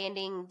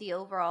understanding the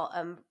overall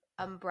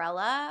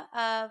umbrella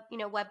of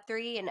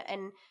Web3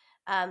 and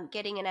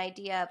getting an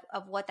idea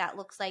of what that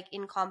looks like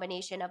in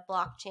combination of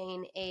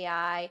blockchain,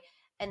 AI,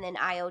 and then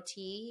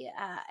IoT,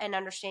 and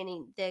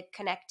understanding the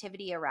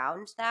connectivity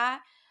around that.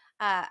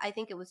 I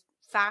think it was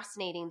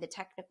fascinating, the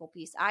technical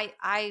piece.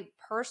 I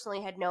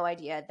personally had no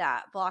idea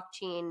that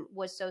blockchain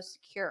was so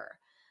secure.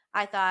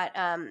 I thought,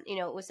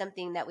 it was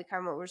something that we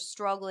kind of were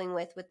struggling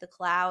with the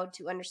cloud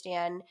to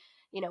understand,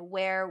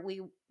 where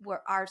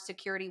our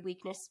security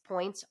weakness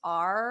points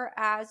are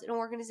as an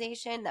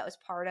organization. That was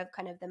part of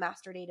kind of the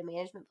master data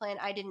management plan.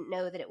 I didn't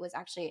know that it was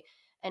actually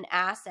an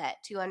asset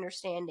to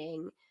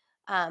understanding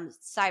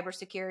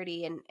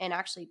cybersecurity and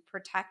actually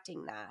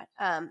protecting that.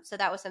 So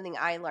that was something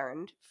I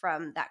learned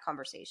from that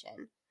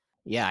conversation.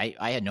 Yeah,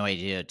 I had no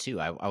idea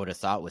too. I would have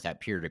thought with that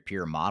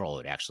peer-to-peer model,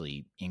 it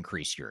actually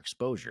increase your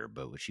exposure.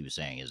 But what she was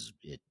saying is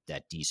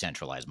that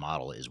decentralized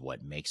model is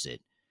what makes it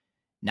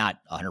not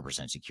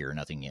 100% secure.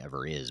 Nothing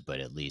ever is, but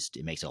at least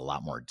it makes it a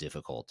lot more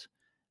difficult.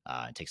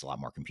 It takes a lot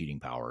more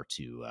computing power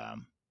to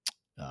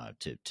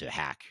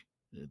hack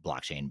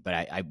blockchain.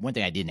 But one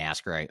thing I didn't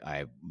ask her,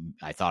 I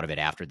thought of it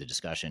after the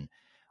discussion,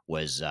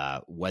 was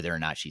whether or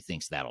not she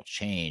thinks that'll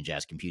change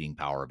as computing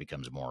power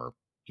becomes more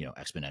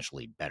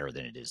exponentially better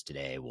than it is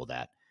today. Will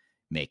that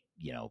make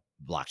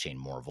blockchain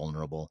more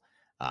vulnerable?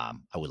 I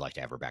would like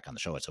to have her back on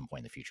the show at some point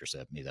in the future,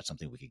 so maybe that's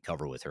something we could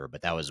cover with her.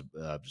 But that was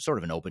sort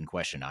of an open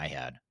question I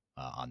had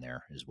on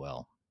there as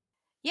well.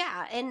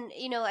 Yeah, and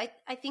I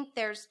think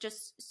there's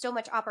just so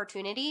much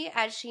opportunity,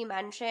 as she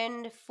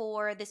mentioned,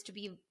 for this to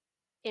be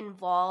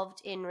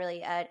involved in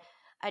really a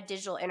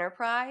digital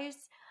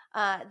enterprise.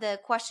 The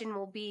question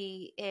will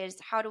be is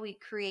how do we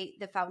create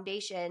the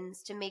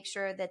foundations to make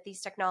sure that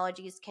these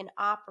technologies can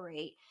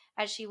operate?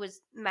 As she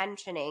was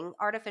mentioning,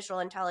 artificial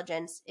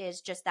intelligence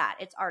is just that.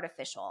 It's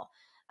artificial.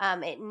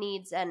 It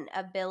needs an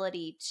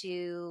ability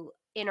to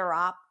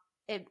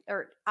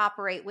or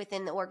operate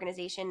within the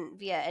organization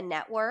via a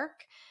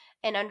network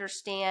and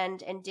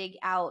understand and dig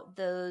out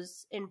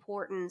those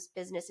important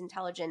business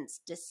intelligence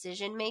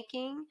decision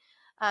making.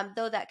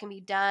 Though that can be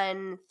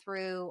done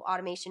through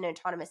automation and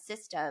autonomous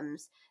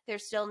systems, there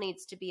still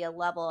needs to be a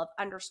level of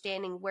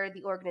understanding where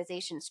the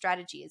organization's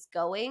strategy is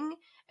going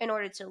in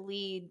order to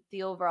lead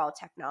the overall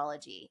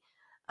technology.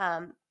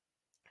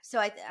 So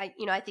I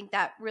think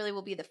that really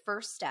will be the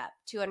first step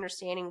to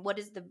understanding what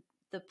is the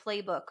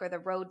playbook or the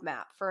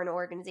roadmap for an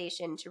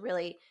organization to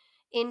really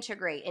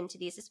integrate into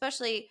these,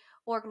 especially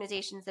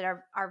organizations that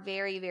are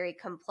very, very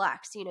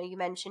complex. You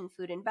mentioned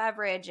food and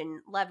beverage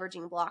and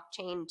leveraging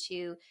blockchain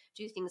to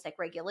do things like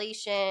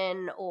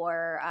regulation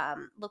or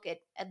look at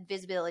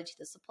visibility to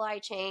the supply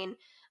chain,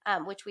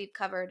 which we've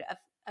covered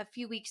a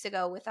few weeks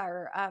ago with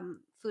our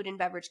food and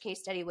beverage case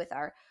study with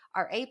our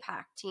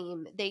APAC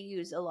team. They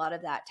use a lot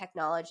of that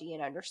technology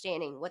and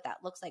understanding what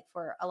that looks like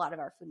for a lot of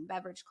our food and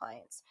beverage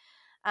clients.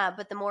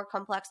 But the more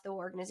complex the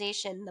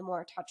organization, the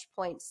more touch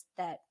points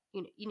that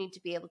you need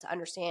to be able to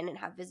understand and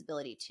have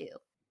visibility to.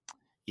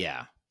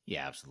 Yeah,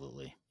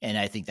 absolutely. And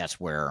I think that's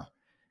where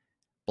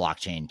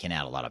blockchain can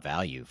add a lot of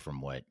value.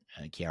 From what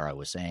Chiara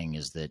was saying,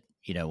 is that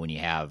when you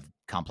have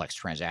complex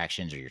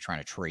transactions or you're trying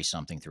to trace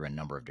something through a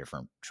number of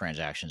different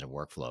transactions and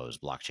workflows,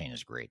 blockchain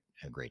is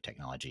a great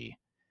technology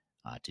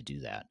to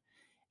do that.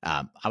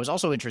 I was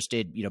also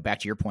interested, back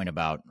to your point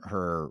about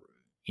her,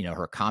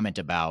 her comment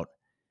about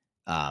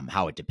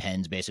how it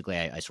depends. Basically,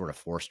 I sort of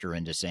forced her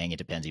into saying it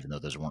depends, even though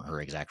those weren't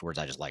her exact words.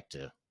 I just like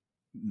to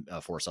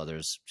force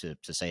others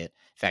to say it.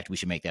 In fact, we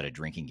should make that a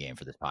drinking game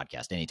for this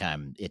podcast.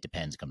 Anytime it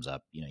depends comes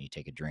up, you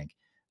take a drink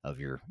of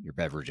your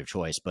beverage of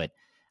choice. But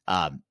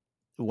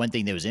one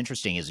thing that was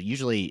interesting is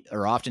usually,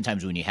 or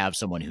oftentimes, when you have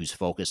someone who's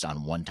focused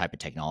on one type of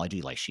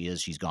technology, like she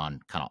is, she's gone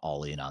kind of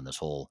all in on this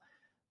whole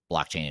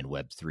blockchain and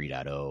Web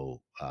 3.0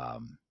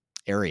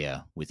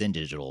 area within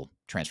digital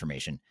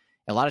transformation.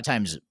 A lot of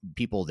times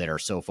people that are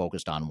so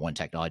focused on one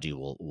technology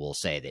will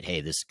say that,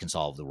 hey, this can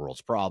solve the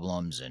world's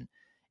problems, and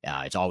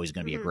it's always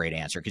going to be a great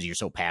answer because you're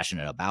so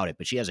passionate about it.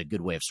 But she has a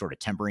good way of sort of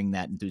tempering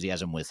that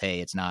enthusiasm with,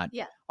 hey, it's not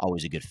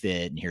always a good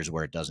fit, and here's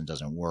where it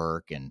doesn't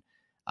work. And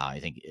I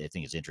think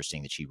it's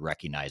interesting that she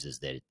recognizes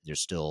that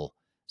there's still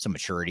some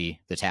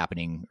maturity that's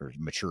happening, or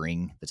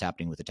maturing that's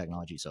happening with the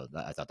technology. So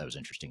I thought that was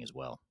interesting as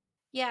well.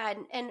 Yeah,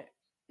 and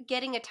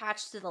getting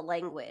attached to the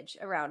language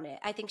around it.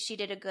 I think she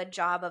did a good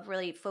job of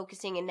really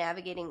focusing and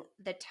navigating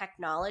the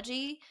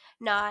technology.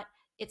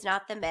 It's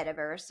not the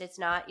metaverse. It's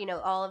not,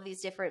 all of these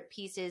different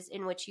pieces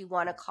in which you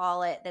want to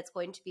call it that's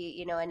going to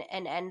be,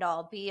 an end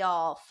all be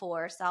all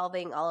for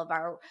solving all of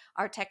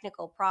our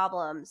technical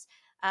problems.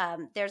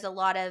 There's a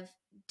lot of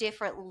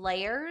different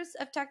layers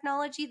of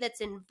technology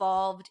that's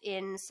involved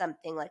in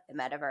something like the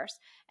metaverse.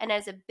 And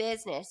as a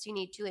business, you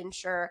need to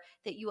ensure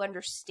that you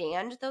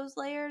understand those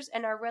layers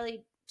and are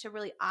really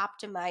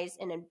optimize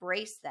and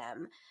embrace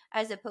them,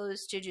 as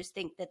opposed to just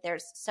think that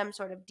there's some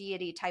sort of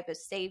deity type of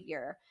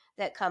savior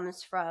that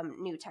comes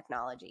from new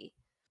technology.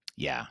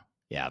 Yeah,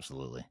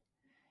 absolutely.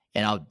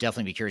 And I'll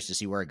definitely be curious to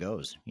see where it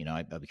goes.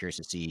 I'll be curious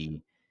to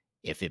see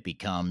if it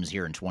becomes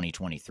here in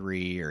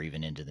 2023 or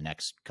even into the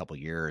next couple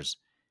of years,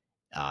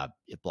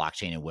 if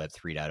blockchain and Web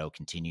 3.0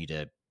 continue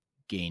to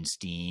gain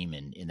steam,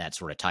 and that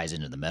sort of ties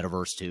into the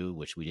metaverse too,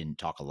 which we didn't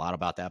talk a lot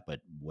about that,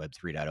 but Web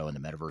 3.0 and the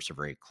metaverse are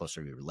very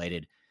closely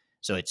related.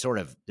 So it's sort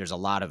of, there's a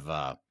lot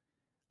of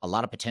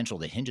potential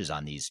that hinges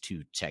on these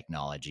two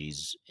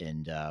technologies,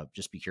 and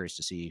just be curious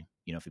to see,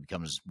 if it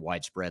becomes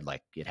widespread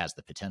like it has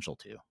the potential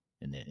to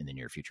in the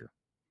near future.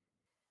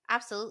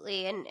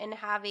 Absolutely, and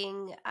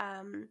having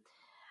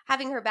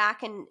her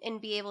back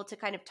and be able to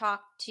kind of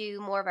talk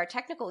to more of our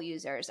technical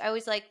users. I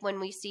always like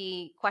when we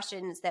see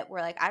questions that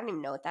we're like, I don't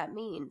even know what that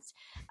means,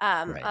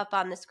 up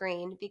on the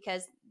screen,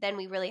 because then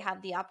we really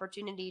have the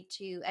opportunity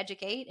to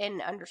educate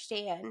and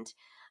understand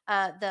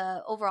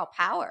the overall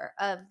power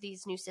of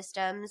these new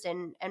systems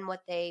and what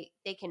they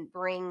can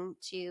bring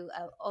to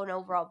an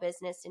overall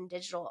business and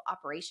digital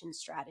operations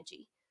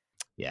strategy.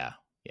 Yeah,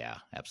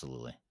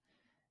 absolutely.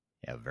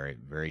 Yeah, very,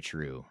 very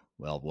true.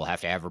 Well, we'll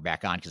have to have her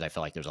back on because I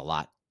feel like there's a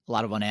lot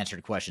of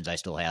unanswered questions I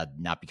still had,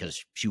 not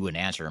because she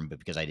wouldn't answer them, but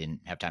because I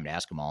didn't have time to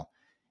ask them all.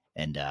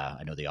 And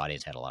I know the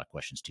audience had a lot of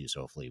questions too.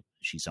 So hopefully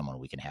she's someone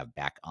we can have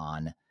back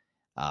on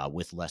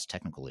with less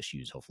technical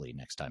issues, hopefully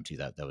next time too.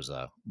 That was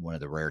one of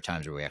the rare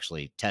times where we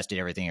actually tested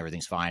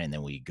everything's fine, and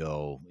then we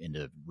go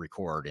into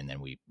record and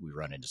then we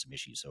run into some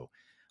issues. So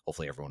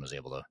hopefully everyone was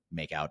able to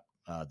make out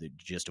the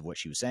gist of what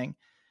she was saying.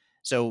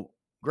 So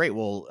great.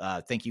 Well,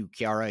 thank you,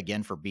 Kiara,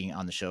 again for being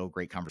on the show.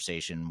 Great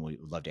conversation. We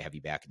would love to have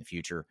you back in the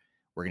future.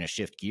 We're going to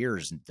shift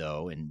gears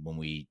though, and when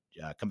we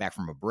come back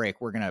from a break,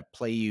 we're going to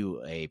play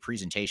you a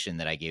presentation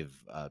that I gave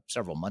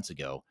several months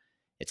ago.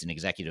 It's an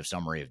executive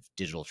summary of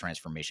digital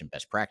transformation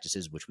best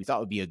practices, which we thought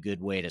would be a good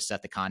way to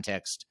set the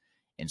context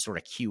and sort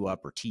of queue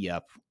up or tee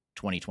up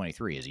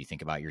 2023 as you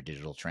think about your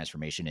digital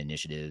transformation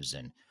initiatives.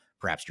 And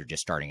perhaps you're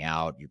just starting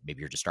out,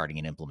 maybe you're just starting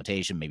an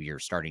implementation, maybe you're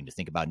starting to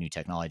think about new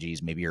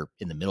technologies, maybe you're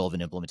in the middle of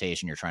an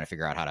implementation, you're trying to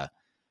figure out how to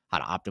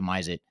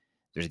optimize it.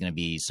 There's going to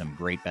be some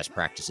great best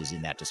practices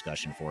in that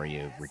discussion for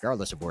you,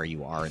 regardless of where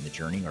you are in the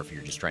journey or if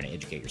you're just trying to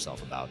educate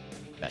yourself about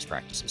best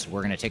practices. So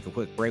we're going to take a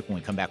quick break. When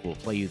we come back, we'll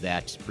play you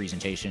that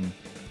presentation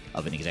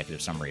of an executive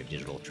summary of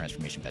digital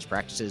transformation best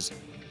practices.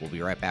 We'll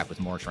be right back with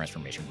more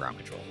Transformation Ground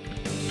Control.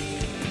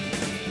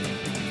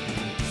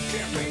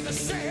 Give me the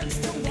sense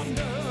to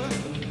wonder.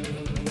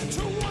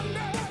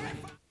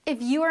 If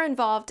you are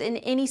involved in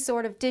any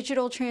sort of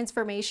digital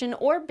transformation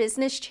or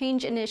business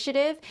change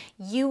initiative,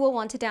 you will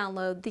want to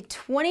download the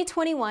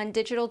 2021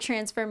 Digital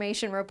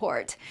Transformation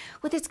Report.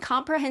 With its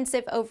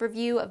comprehensive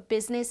overview of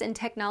business and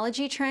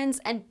technology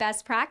trends and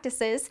best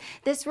practices,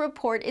 this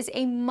report is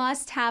a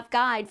must-have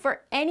guide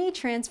for any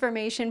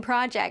transformation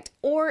project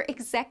or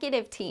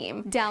executive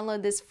team.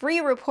 Download this free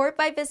report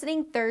by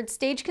visiting Third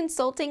Stage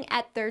Consulting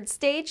at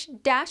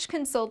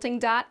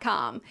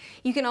thirdstage-consulting.com.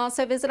 You can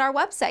also visit our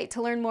website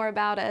to learn more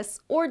about us,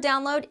 or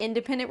download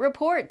independent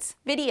reports,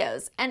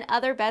 videos, and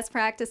other best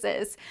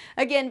practices.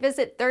 Again,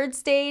 visit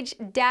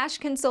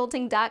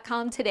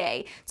thirdstage-consulting.com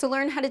today to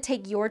learn how to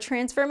take your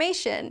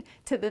transformation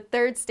to the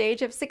third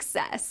stage of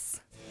success.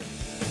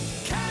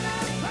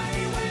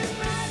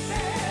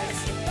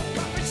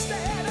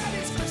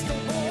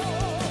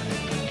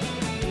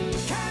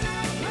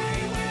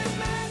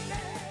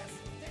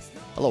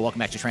 Hello, welcome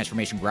back to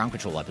Transformation Ground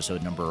Control,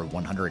 episode number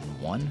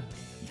 101. You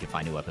can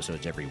find new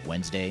episodes every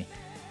Wednesday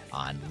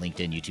on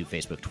LinkedIn, YouTube,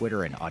 Facebook,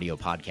 Twitter, and audio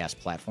podcast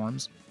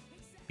platforms.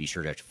 Be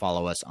sure to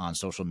follow us on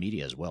social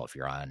media as well. If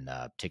you're on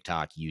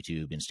TikTok,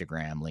 YouTube,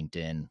 Instagram,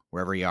 LinkedIn,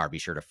 wherever you are, be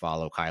sure to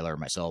follow Kyler,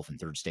 myself, and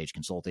Third Stage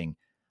Consulting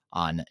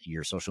on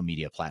your social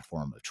media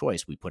platform of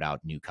choice. We put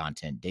out new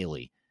content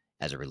daily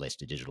as it relates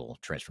to digital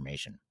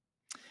transformation.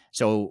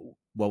 So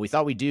what we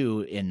thought we'd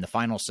do in the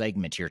final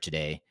segment here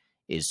today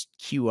is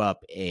queue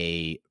up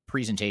a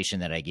presentation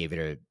that I gave at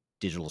a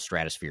Digital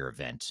Stratosphere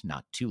event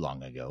not too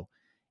long ago.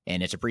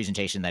 And it's a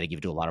presentation that I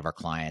give to a lot of our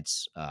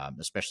clients,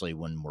 especially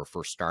when we're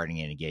first starting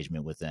an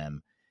engagement with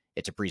them.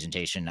 It's a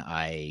presentation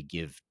I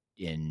give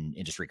in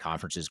industry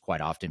conferences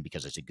quite often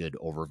because it's a good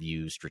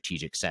overview,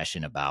 strategic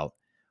session about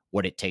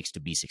what it takes to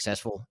be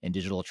successful in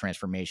digital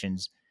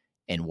transformations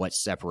and what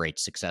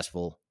separates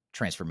successful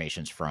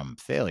transformations from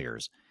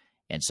failures.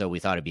 And so we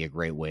thought it'd be a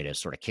great way to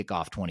sort of kick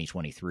off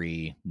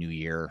 2023, new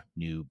year,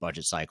 new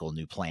budget cycle,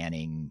 new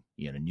planning,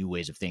 new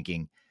ways of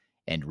thinking,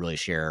 and really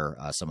share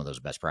some of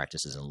those best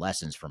practices and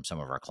lessons from some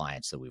of our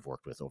clients that we've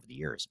worked with over the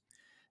years.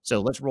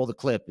 So let's roll the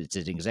clip. It's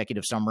an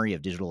executive summary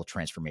of digital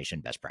transformation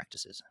best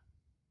practices.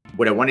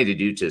 What I wanted to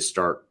do to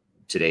start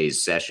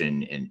today's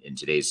session in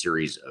today's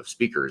series of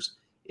speakers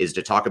is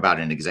to talk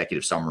about an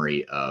executive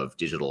summary of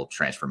digital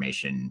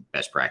transformation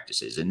best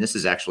practices. And this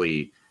is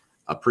actually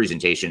a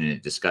presentation and a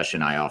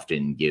discussion I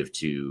often give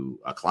to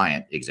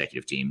client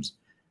executive teams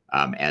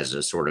as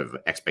a sort of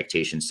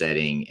expectation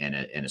setting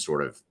and a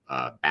sort of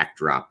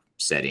backdrop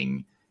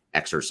setting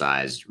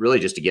exercise, really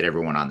just to get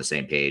everyone on the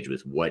same page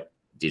with what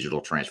digital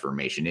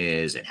transformation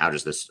is and how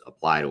does this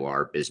apply to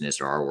our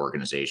business or our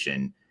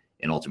organization,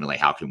 and ultimately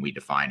how can we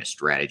define a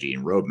strategy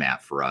and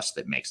roadmap for us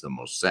that makes the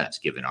most sense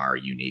given our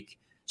unique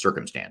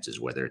circumstances,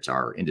 whether it's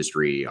our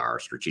industry, our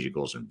strategic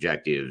goals and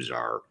objectives,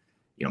 our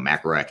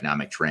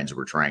macroeconomic trends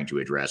we're trying to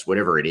address,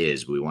 whatever it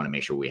is. We want to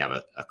make sure we have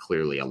a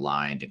clearly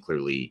aligned and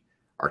clearly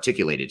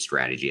articulated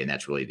strategy, and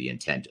that's really the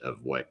intent of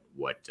what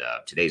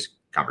today's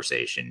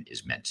conversation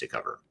is meant to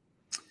cover.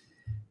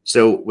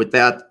 So with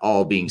that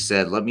all being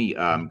said, let me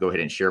go ahead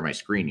and share my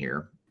screen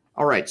here.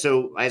 All right,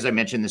 so as I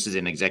mentioned, this is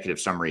an executive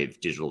summary of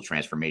digital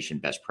transformation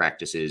best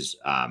practices.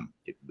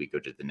 If we go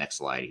to the next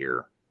slide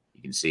here,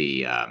 you can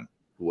see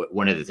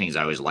one of the things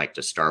I always like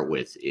to start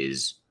with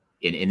is,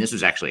 and this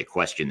was actually a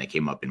question that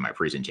came up in my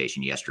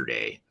presentation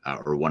yesterday,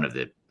 or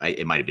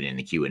it might have been in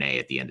the Q&A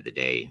at the end of the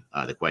day.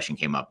 The question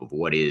came up of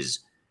what is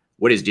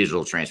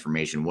digital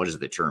transformation? What does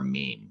the term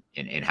mean?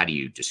 And how do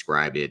you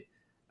describe it?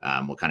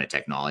 What kind of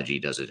technology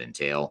does it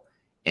entail?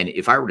 And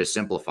if I were to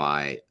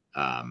simplify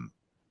and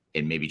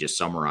maybe just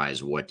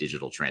summarize what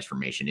digital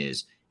transformation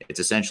is, it's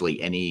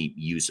essentially any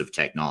use of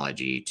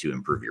technology to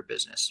improve your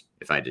business.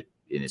 If I did,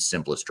 in its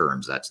simplest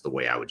terms, that's the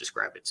way I would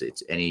describe it.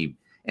 It's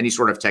any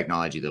sort of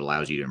technology that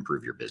allows you to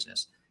improve your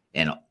business.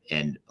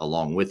 And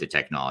along with the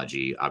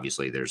technology,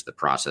 obviously there's the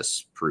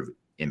process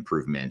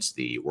improvements,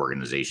 the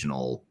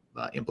organizational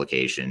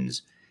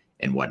implications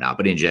and whatnot.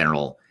 But in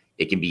general,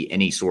 it can be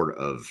any sort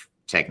of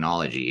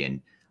technology.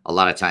 And a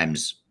lot of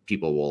times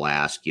people will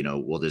ask,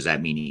 well, does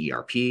that mean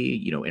ERP,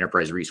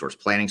 enterprise resource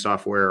planning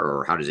software,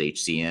 or how does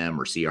HCM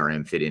or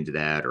CRM fit into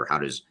that? Or how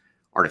does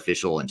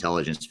artificial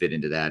intelligence fit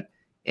into that?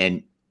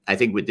 And I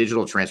think with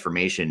digital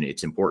transformation,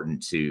 it's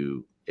important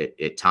to,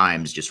 at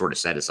times, just sort of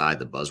set aside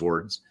the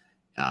buzzwords,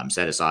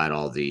 set aside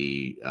all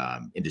the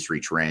industry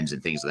trends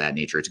and things of that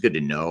nature. It's good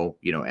to know,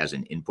 as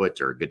an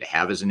input, or good to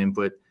have as an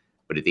input.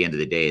 But at the end of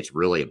the day, it's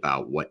really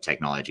about what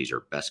technologies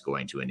are best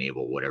going to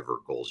enable whatever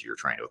goals you're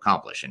trying to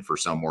accomplish. And for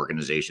some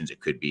organizations, it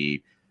could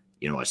be,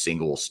 a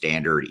single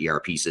standard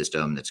ERP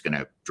system that's going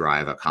to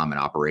drive a common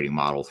operating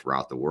model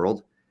throughout the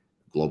world,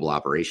 global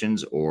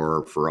operations.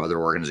 Or for other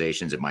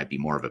organizations, it might be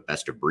more of a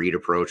best of breed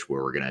approach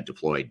where we're going to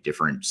deploy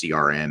different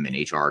CRM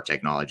and HR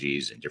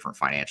technologies and different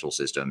financial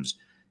systems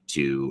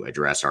to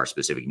address our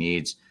specific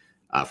needs.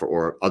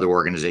 For other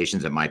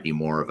organizations, it might be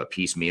more of a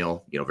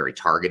piecemeal, very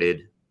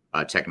targeted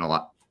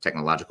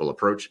technological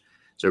approach.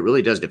 So it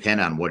really does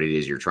depend on what it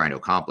is you're trying to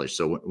accomplish.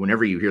 So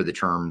whenever you hear the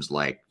terms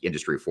like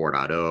Industry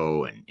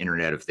 4.0 and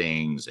Internet of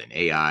Things and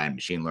AI and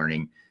machine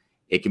learning,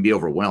 it can be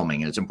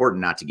overwhelming. And it's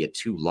important not to get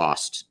too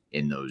lost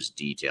in those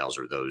details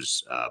or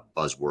those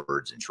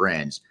buzzwords and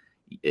trends.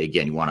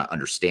 Again, you want to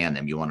understand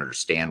them. You want to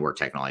understand where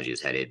technology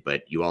is headed,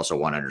 but you also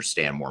want to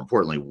understand, more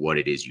importantly, what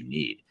it is you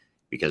need,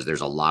 because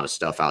there's a lot of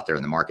stuff out there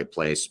in the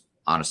marketplace.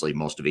 Honestly,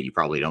 most of it you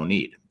probably don't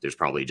need. There's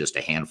probably just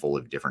a handful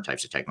of different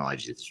types of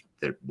technologies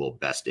that will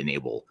best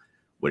enable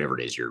whatever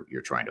it is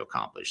you're trying to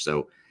accomplish.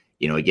 So,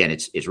 again,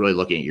 it's really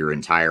looking at your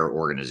entire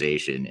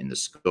organization and the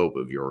scope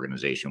of your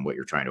organization, what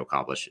you're trying to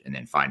accomplish, and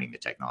then finding the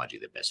technology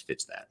that best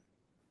fits that.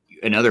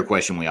 Another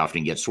question we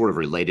often get, sort of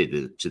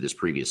related to this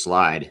previous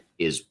slide,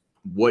 is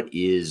what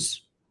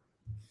is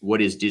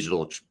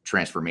digital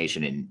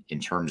transformation in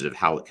terms of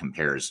how it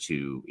compares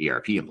to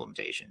ERP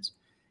implementations?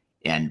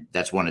 And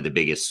that's one of the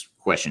biggest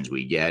questions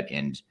we get.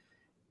 And,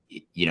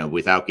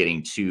 without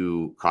getting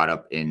too caught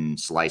up in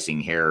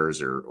slicing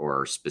hairs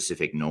or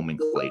specific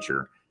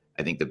nomenclature,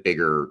 I think the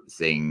bigger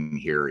thing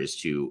here is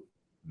to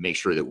make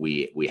sure that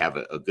we have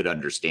a good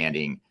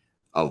understanding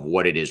of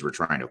what it is we're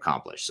trying to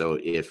accomplish. So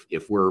if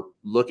we're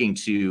looking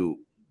to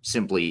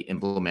simply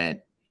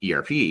implement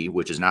ERP,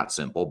 which is not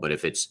simple, but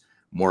if it's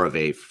more of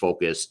a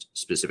focused,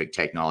 specific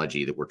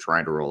technology that we're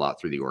trying to roll out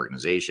through the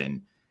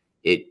organization,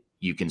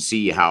 you can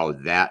see how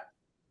that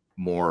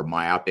more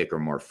myopic or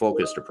more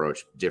focused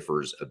approach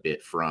differs a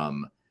bit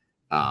from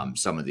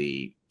some of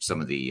the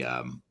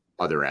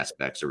other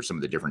aspects or some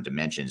of the different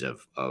dimensions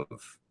of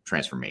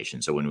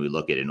transformation. So when we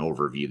look at an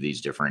overview of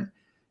these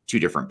two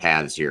different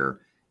paths here,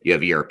 you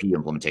have ERP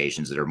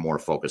implementations that are more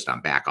focused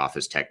on back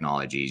office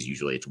technologies.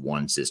 Usually it's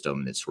one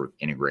system that's sort of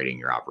integrating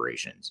your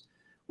operations.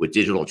 With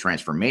digital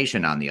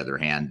transformation, on the other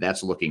hand,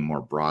 that's looking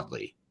more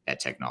broadly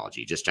at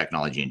technology, just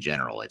technology in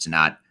general. It's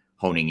not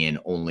honing in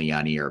only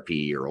on ERP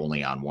or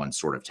only on one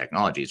sort of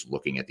technology. It's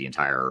looking at the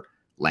entire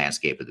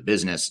landscape of the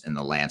business and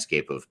the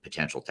landscape of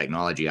potential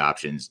technology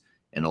options,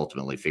 and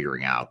ultimately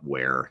figuring out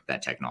where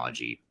that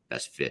technology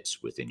best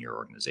fits within your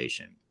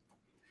organization.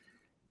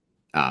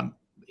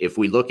 If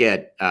we look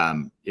at,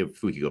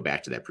 if we could go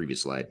back to that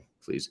previous slide,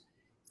 please.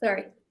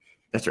 Sorry.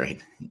 That's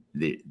right.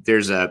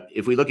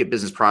 If we look at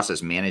business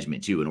process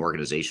management too, and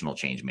organizational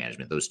change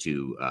management, those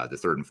two, the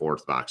third and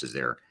fourth boxes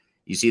there,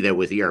 you see that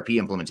with ERP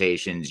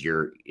implementations,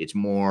 it's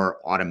more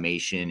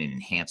automation and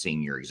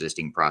enhancing your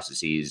existing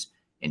processes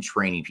and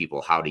training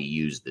people how to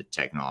use the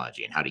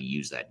technology and how to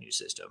use that new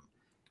system.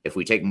 If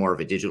we take more of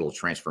a digital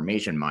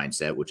transformation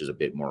mindset, which is a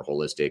bit more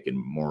holistic and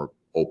more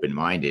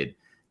open-minded,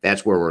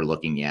 that's where we're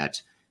looking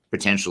at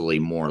potentially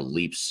more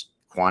leaps,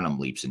 quantum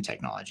leaps in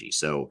technology.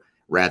 So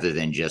rather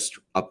than just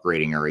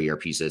upgrading our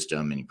ERP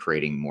system and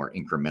creating more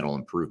incremental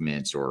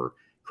improvements or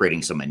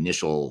creating some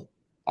initial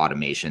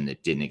automation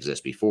that didn't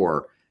exist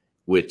before,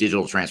 with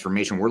digital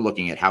transformation, we're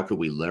looking at how could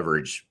we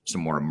leverage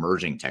some more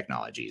emerging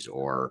technologies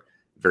or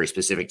very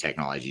specific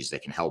technologies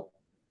that can help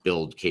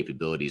build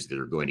capabilities that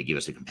are going to give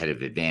us a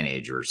competitive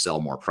advantage or sell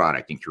more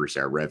product, increase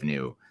our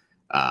revenue,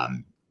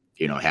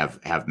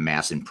 have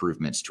mass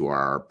improvements to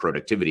our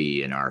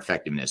productivity and our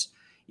effectiveness.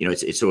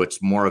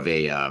 It's more of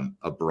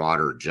a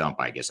broader jump,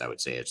 I guess I would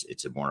say.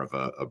 It's more of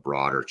a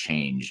broader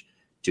change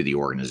to the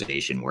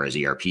organization, whereas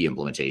ERP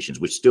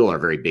implementations, which still are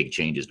very big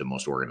changes to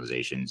most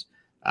organizations,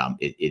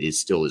 it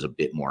still is a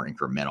bit more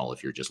incremental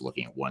if you're just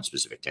looking at one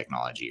specific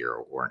technology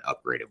or an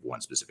upgrade of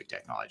one specific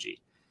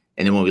technology.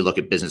 And then when we look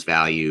at business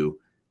value,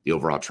 the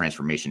overall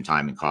transformation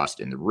time and cost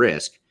and the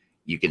risk,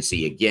 you can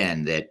see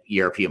again that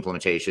ERP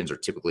implementations are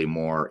typically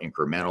more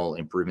incremental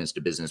improvements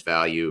to business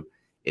value.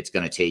 It's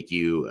going to take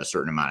you a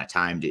certain amount of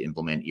time to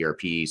implement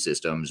ERP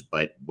systems,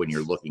 but when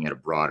you're looking at a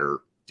broader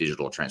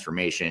digital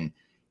transformation,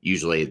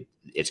 usually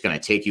it's going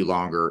to take you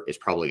longer. It's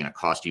probably going to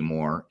cost you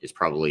more. It's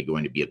probably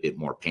going to be a bit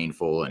more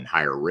painful and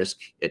higher risk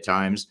at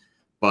times,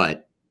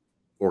 but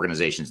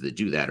organizations that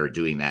do that are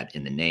doing that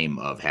in the name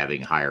of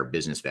having higher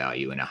business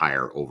value and a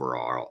higher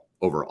overall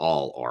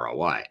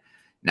ROI.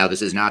 Now,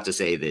 this is not to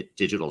say that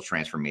digital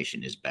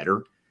transformation is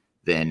better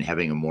than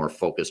having a more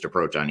focused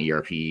approach on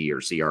ERP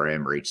or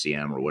CRM or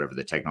HCM or whatever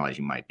the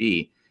technology might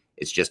be.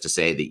 It's just to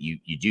say that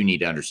you do need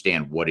to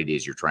understand what it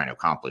is you're trying to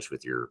accomplish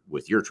with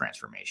your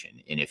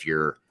transformation. And if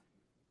you're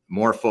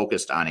more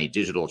focused on a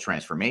digital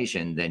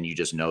transformation, then you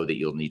just know that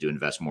you'll need to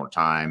invest more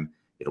time.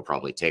 It'll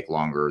probably take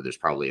longer. There's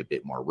probably a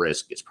bit more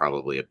risk. It's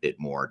probably a bit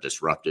more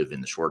disruptive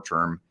in the short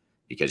term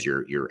because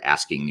you're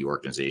asking the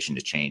organization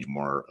to change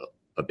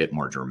a bit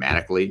more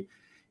dramatically.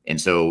 And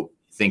so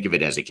think of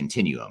it as a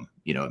continuum.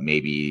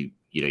 Maybe,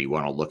 you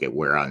want to look at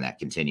where on that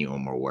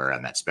continuum or where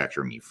on that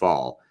spectrum you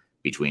fall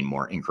between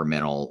more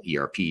incremental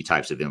ERP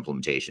types of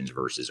implementations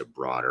versus a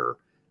broader,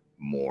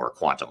 more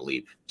quantum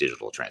leap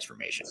digital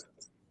transformation.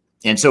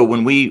 And so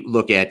when we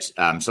look at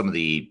some of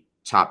the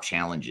top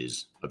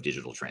challenges of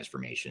digital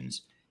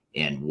transformations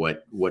and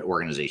what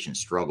organizations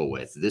struggle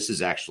with, this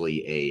is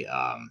actually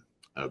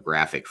a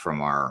graphic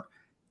from our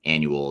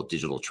annual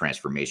digital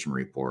transformation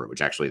report,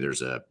 which actually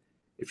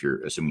if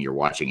you're assuming you're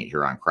watching it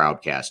here on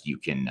Crowdcast, you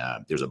can,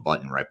 there's a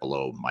button right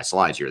below my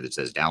slides here that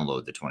says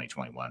download the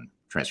 2021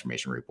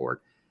 transformation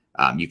report.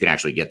 You can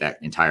actually get that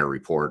entire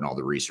report and all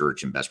the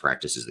research and best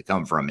practices that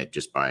come from it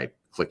just by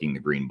clicking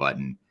the green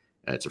button.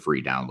 It's a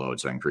free download,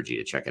 so I encourage you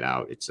to check it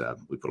out.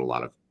 We put a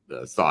lot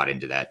of thought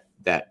into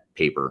that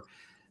paper.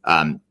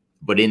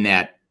 But in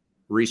that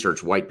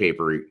research white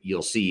paper,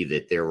 you'll see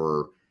that there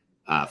were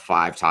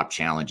 5 top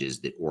challenges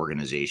that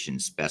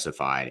organizations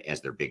specified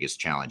as their biggest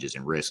challenges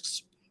and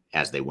risks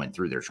as they went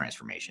through their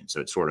transformation.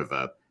 So it's sort of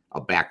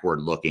a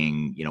backward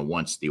looking,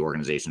 once the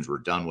organizations were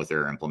done with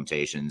their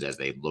implementations, as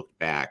they looked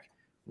back,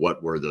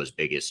 what were those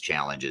biggest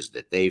challenges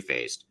that they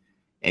faced?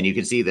 And you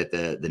can see that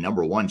the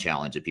number one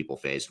challenge that people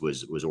faced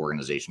was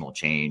organizational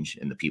change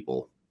in the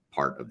people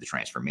part of the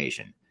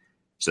transformation.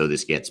 So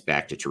this gets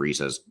back to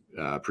Teresa's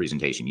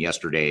presentation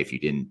yesterday. If you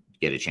didn't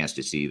get a chance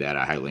to see that,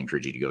 I highly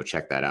encourage you to go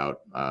check that out,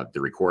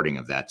 the recording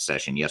of that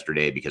session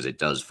yesterday, because it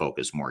does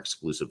focus more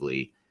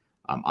exclusively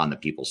on the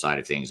people side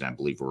of things. And I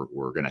believe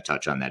we're going to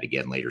touch on that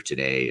again later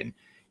today. And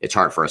it's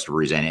hard for us to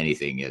present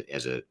anything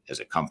as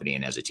a company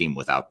and as a team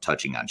without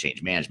touching on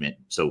change management.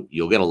 So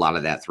you'll get a lot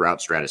of that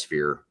throughout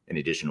Stratosphere, in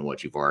addition to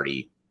what you've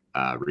already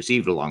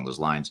received along those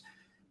lines.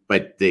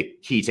 But the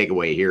key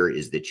takeaway here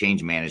is that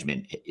change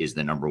management is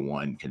the number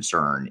one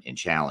concern and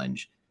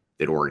challenge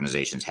that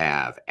organizations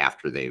have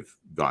after they've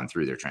gone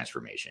through their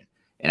transformation.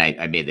 And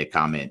I made the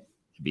comment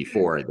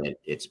before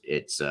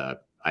that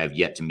I have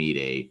yet to meet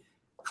a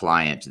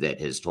client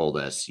that has told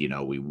us,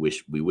 we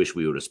wish we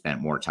would have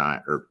spent more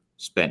time or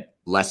spent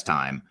less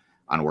time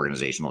on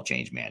organizational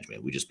change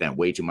management. We just spent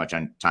way too much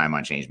time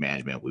on change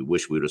management. We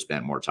wish we would have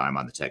spent more time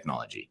on the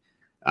technology.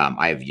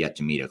 I have yet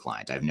to meet a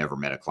client. I've never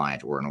met a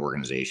client or an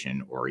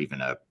organization or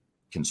even a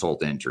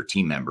consultant or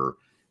team member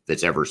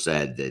that's ever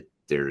said that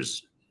there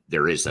is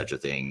such a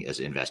thing as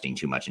investing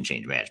too much in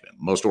change management.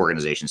 Most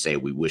organizations say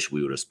we wish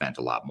we would have spent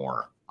a lot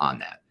more on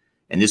that.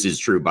 And this is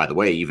true, by the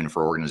way, even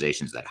for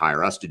organizations that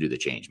hire us to do the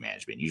change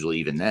management. Usually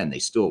even then, they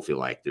still feel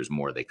like there's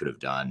more they could have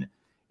done.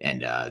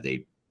 And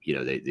they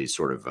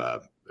sort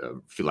of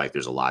feel like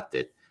there's a lot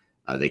that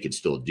they could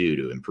still do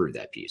to improve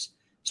that piece.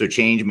 So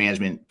change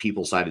management,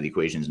 people side of the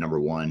equation is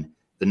number one.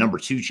 The number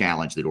two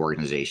challenge that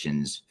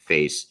organizations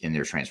face in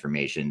their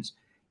transformations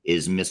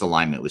is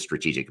misalignment with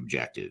strategic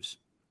objectives.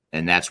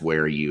 And that's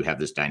where you have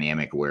this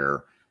dynamic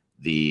where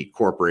the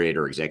corporate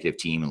or executive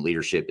team and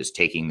leadership is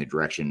taking the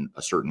direction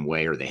a certain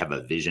way, or they have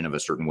a vision of a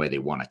certain way they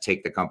want to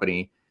take the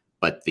company,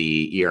 but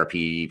the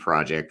ERP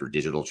project or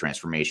digital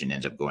transformation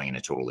ends up going in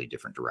a totally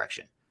different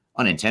direction.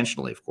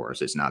 Unintentionally, of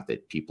course. It's not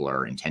that people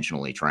are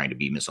intentionally trying to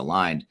be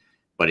misaligned,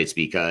 but it's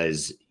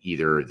because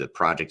either the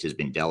project has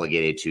been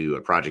delegated to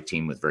a project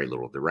team with very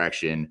little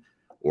direction,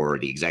 or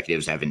the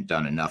executives haven't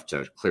done enough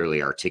to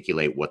clearly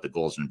articulate what the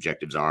goals and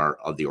objectives are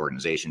of the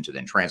organization to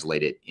then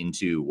translate it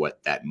into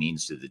what that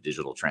means to the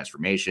digital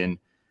transformation.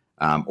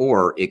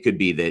 Or it could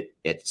be that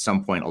at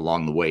some point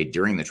along the way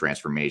during the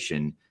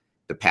transformation,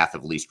 the path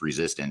of least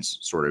resistance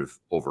sort of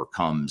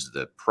overcomes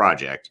the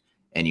project,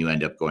 and you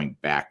end up going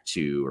back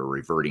to or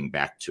reverting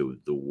back to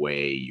the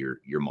way you're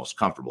most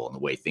comfortable and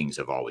the way things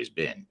have always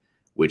been,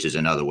 which is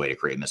another way to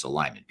create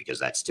misalignment, because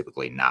that's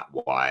typically not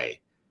why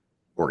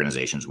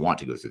organizations want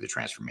to go through the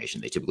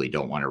transformation. They typically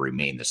don't want to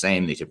remain the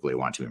same. They typically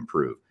want to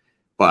improve.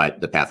 But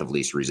the path of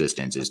least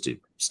resistance is to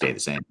stay the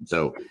same.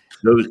 So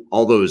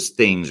all those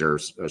things are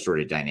sort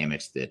of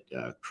dynamics that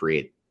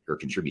create or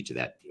contribute to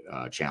that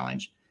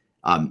challenge.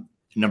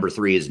 Number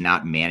three is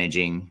not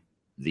managing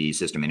the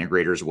system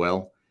integrators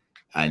well.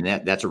 And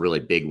that's a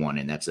really big one.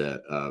 And that's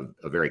a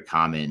very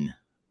common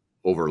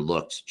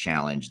overlooked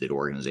challenge that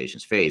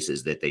organizations face,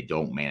 is that they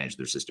don't manage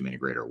their system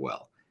integrator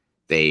well.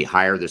 They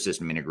hire their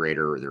system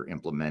integrator or their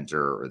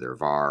implementer or their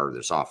VAR or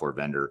their software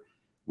vendor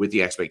with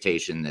the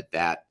expectation that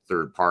that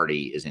third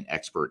party is an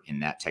expert in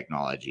that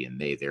technology, and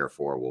they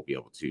therefore will be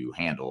able to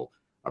handle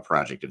a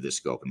project of this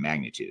scope and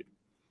magnitude.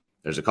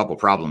 There's a couple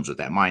problems with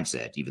that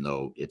mindset, even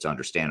though it's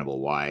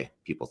understandable why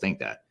people think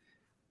that.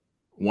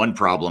 One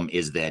problem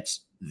is that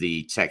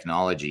the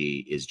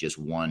technology is just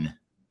one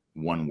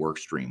work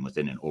stream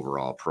within an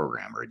overall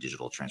program or a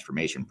digital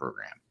transformation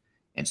program.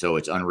 And so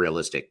it's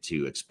unrealistic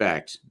to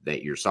expect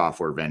that your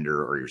software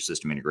vendor or your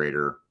system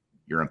integrator,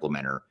 your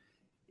implementer,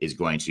 is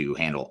going to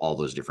handle all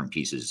those different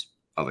pieces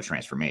of a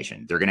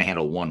transformation. They're going to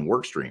handle one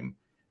work stream,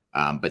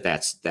 but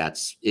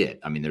that's it.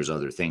 I mean, there's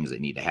other things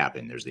that need to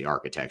happen. There's the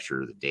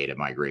architecture, the data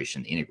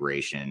migration, the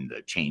integration,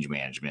 the change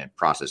management,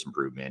 process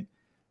improvement,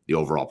 the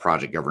overall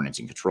project governance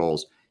and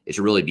controls. It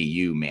should really be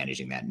you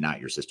managing that, not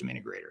your system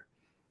integrator.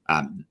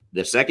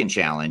 The second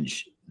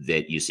challenge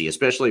that you see,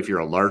 especially if you're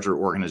a larger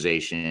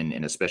organization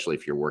and especially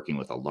if you're working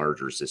with a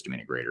larger system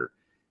integrator,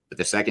 but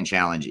the second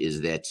challenge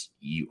is that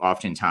you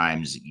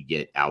oftentimes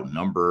get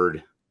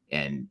outnumbered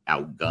and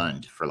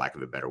outgunned, for lack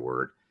of a better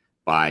word,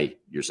 by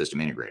your system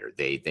integrator.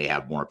 They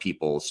have more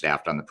people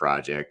staffed on the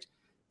project.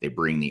 They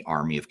bring the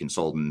army of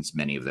consultants.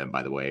 Many of them,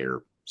 by the way,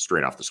 are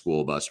straight off the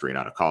school bus, straight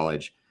out of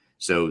college.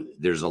 So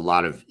there's a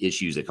lot of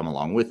issues that come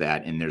along with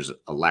that. And there's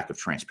a lack of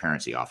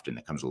transparency often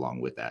that comes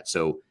along with that.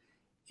 So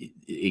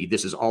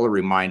this is all a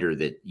reminder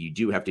that you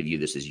do have to view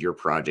this as your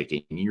project,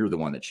 and you're the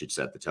one that should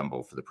set the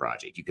tempo for the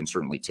project. You can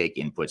certainly take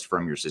inputs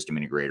from your system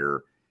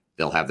integrator.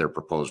 They'll have their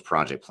proposed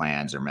project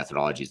plans, their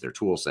methodologies, their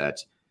tool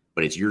sets,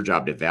 but it's your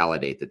job to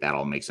validate that that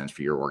all makes sense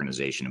for your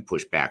organization and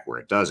push back where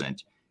it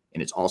doesn't.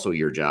 And it's also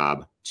your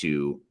job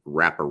to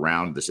wrap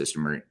around the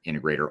system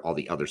integrator all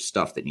the other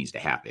stuff that needs to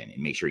happen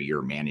and make sure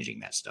you're managing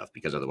that stuff,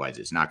 because otherwise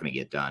it's not going to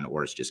get done,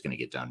 or it's just going to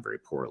get done very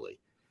poorly.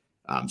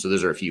 So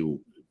those are a few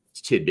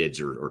tidbits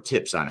or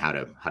tips on how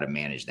to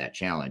manage that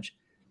challenge.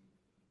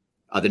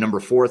 The number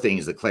four thing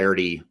is the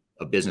clarity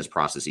of business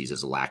processes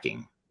is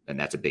lacking. And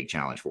that's a big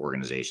challenge for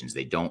organizations.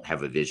 They don't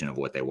have a vision of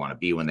what they want to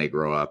be when they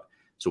grow up.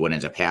 So what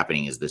ends up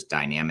happening is this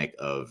dynamic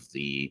of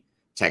the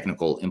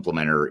technical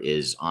implementer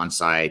is on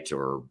site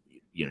or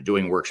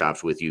doing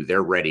workshops with you.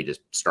 They're ready to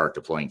start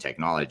deploying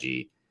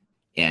technology.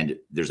 And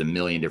there's a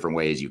million different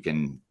ways you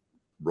can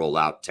roll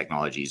out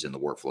technologies and the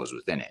workflows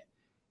within it.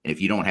 And if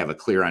you don't have a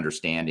clear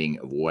understanding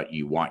of what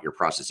you want your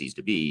processes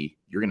to be,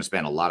 you're going to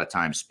spend a lot of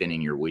time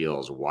spinning your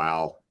wheels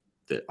while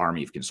the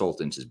army of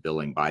consultants is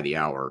billing by the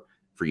hour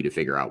for you to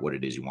figure out what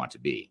it is you want to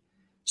be.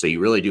 So you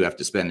really do have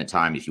to spend the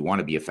time if you want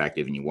to be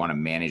effective and you want to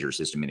manage your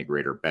system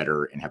integrator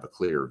better and have a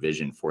clearer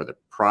vision for the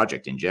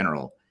project in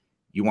general.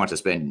 You want to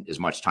spend as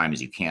much time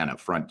as you can up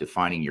front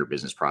defining your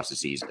business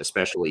processes,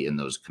 especially in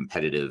those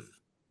competitive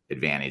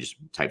advantage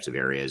types of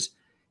areas,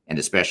 and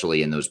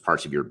especially in those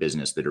parts of your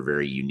business that are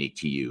very unique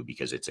to you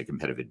because it's a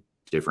competitive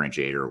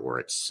differentiator or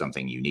it's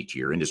something unique to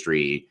your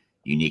industry,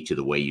 unique to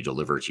the way you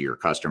deliver to your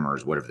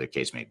customers, whatever the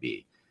case may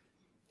be.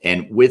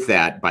 And with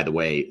that, by the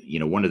way,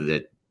 one of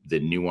the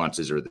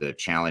nuances or the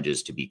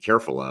challenges to be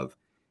careful of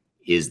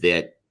is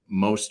that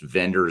most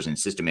vendors and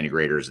system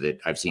integrators that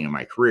I've seen in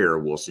my career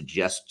will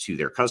suggest to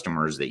their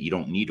customers that you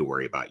don't need to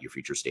worry about your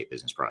future state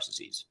business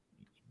processes.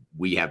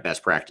 We have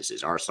best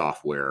practices. Our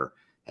software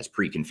has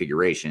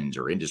pre-configurations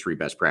or industry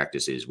best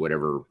practices,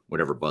 whatever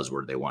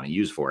buzzword they want to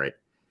use for it.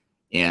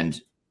 And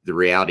the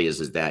reality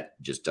is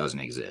that just doesn't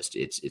exist.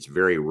 It's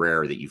very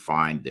rare that you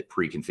find that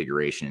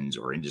pre-configurations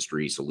or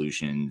industry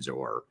solutions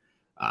or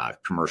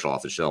commercial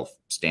off-the-shelf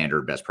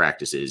standard best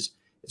practices,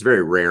 it's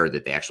very rare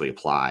that they actually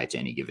apply to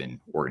any given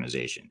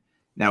organization.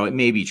 Now, it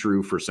may be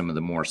true for some of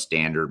the more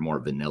standard, more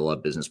vanilla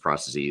business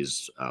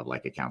processes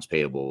like accounts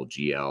payable,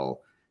 GL,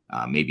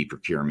 maybe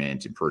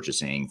procurement and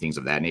purchasing, things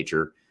of that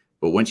nature.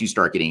 But once you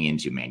start getting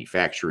into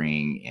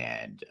manufacturing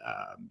and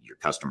your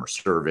customer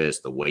service,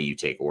 the way you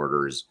take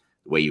orders,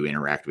 the way you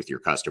interact with your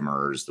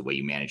customers, the way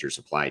you manage your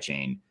supply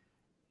chain,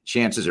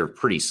 chances are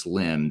pretty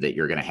slim that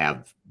you're going to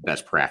have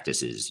best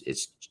practices.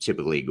 It's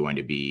typically going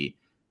to be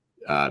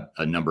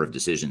a number of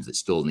decisions that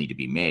still need to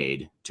be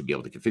made to be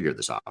able to configure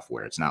the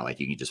software. It's not like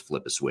you can just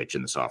flip a switch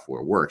and the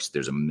software works.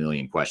 There's a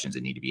million questions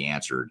that need to be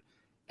answered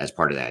as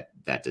part of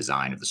that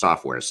design of the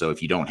software. So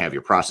if you don't have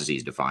your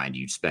processes defined,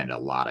 you spend a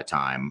lot of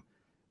time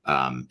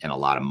and a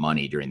lot of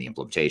money during the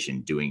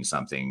implementation doing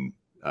something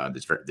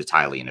that's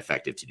highly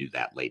ineffective to do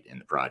that late in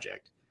the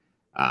project.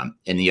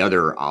 And the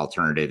other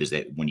alternative is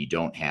that when you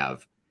don't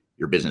have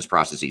your business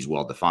processes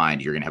well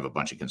defined, you're going to have a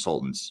bunch of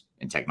consultants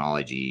and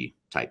technology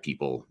type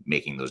people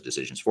making those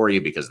decisions for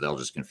you because they'll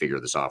just configure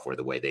the software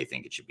the way they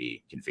think it should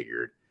be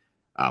configured,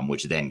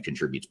 which then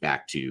contributes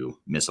back to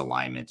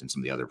misalignment and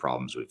some of the other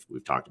problems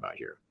we've talked about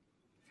here.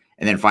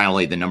 And then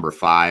finally, the number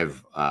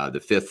 5, the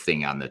fifth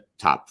thing on the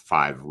top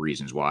 5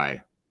 reasons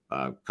why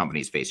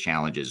companies face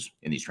challenges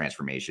in these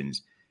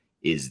transformations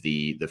is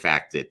the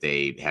fact that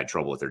they had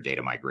trouble with their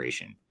data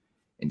migration.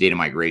 And data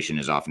migration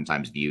is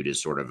oftentimes viewed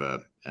as sort of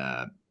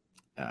a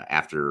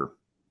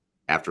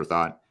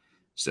afterthought.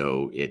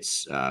 So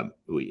it's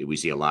we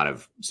see a lot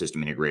of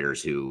system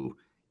integrators who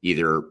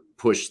either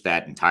push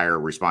that entire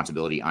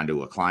responsibility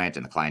onto a client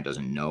and the client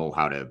doesn't know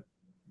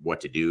what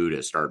to do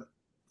to start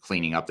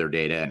cleaning up their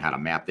data and how to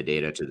map the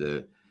data to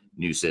the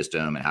new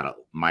system and how to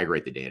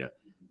migrate the data.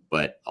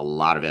 But a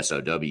lot of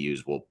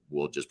SOWs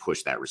will just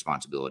push that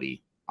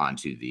responsibility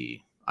onto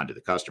the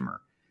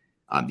customer.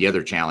 The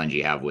other challenge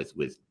you have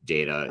with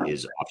data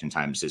is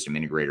oftentimes system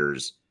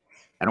integrators,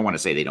 I don't want to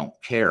say they don't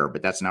care,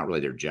 but that's not really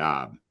their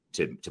job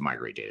to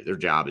migrate data. Their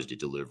job is to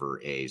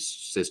deliver a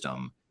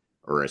system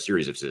or a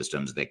series of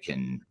systems that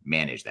can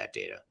manage that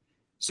data.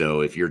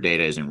 So if your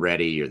data isn't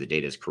ready or the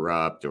data is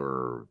corrupt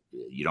or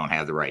you don't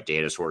have the right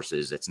data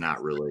sources, it's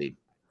not really,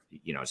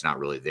 it's not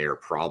really their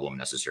problem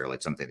necessarily.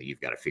 It's something that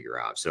you've got to figure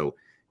out. So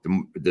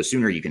the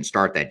sooner you can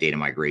start that data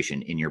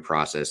migration in your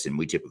process, and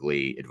we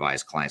typically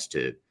advise clients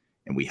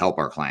and we help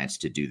our clients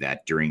to do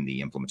that during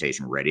the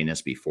implementation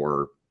readiness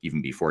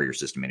even before your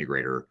system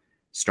integrator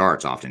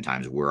starts.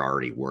 Oftentimes we're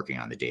already working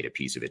on the data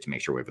piece of it to make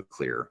sure we have a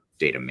clear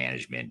data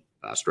management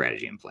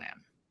strategy and plan.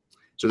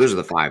 So those are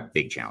the 5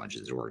 big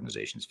challenges that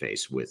organizations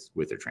face with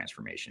their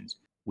transformations.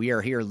 We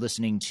are here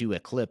listening to a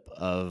clip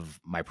of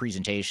my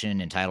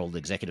presentation entitled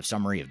Executive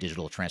Summary of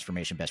Digital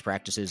Transformation Best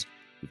Practices.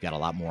 We've got a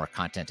lot more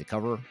content to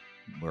cover.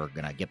 We're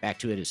going to get back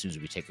to it as soon as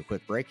we take a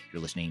quick break.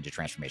 You're listening to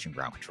Transformation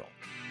Ground Control.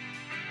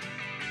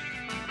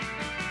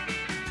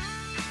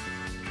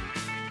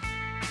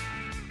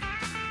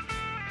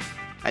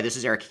 Hi, this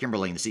is Eric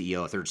Kimberling, the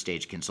CEO of Third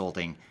Stage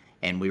Consulting,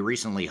 and we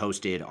recently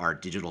hosted our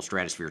Digital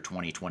Stratosphere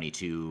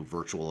 2022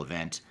 virtual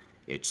event.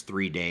 It's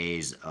 3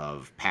 days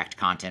of packed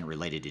content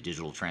related to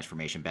digital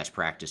transformation best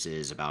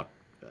practices, about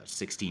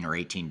 16 or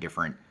 18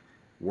 different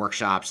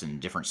workshops and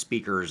different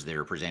speakers that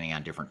are presenting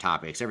on different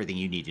topics, everything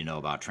you need to know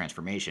about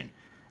transformation.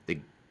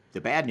 The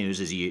bad news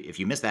is if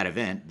you miss that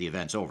event, the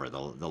event's over.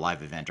 The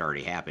live event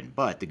already happened.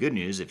 But the good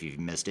news, if you've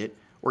missed it,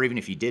 or even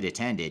if you did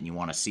attend it and you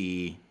want to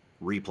see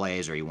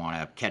replays or you want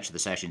to catch the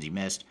sessions you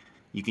missed,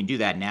 you can do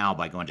that now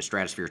by going to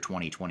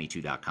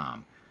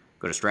stratosphere2022.com.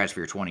 Go to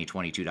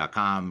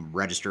stratosphere2022.com,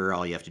 register.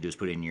 All you have to do is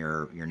put in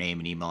your name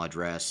and email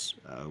address,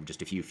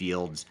 just a few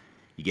fields.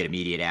 You get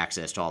immediate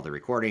access to all the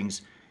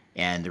recordings,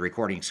 and the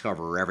recordings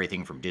cover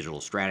everything from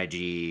digital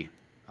strategy,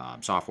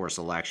 software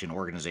selection,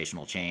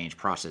 organizational change,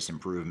 process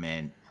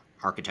improvement,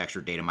 architecture,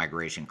 data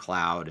migration,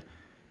 cloud,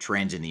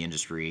 trends in the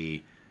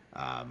industry,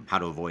 how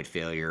to avoid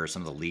failure,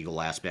 some of the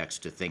legal aspects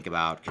to think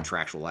about,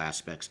 contractual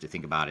aspects to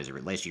think about as it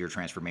relates to your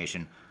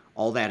transformation.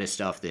 All that is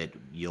stuff that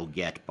you'll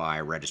get by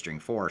registering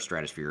for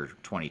Stratosphere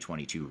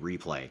 2022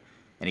 Replay.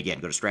 And again,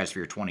 go to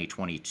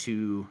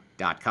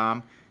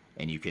stratosphere2022.com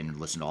and you can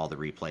listen to all the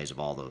replays of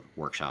all the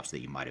workshops that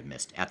you might have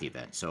missed at the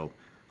event. So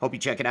hope you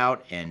check it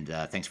out, and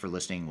thanks for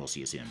listening. We'll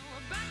see you soon.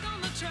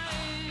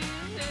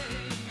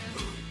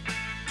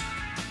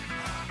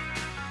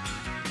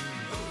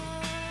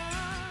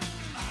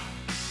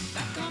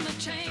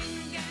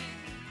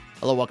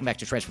 Hello, welcome back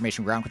to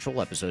Transformation Ground Control,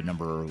 episode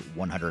number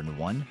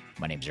 101.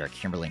 My name is Eric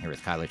Kimberling here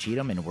with Kyler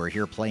Cheatham, and we're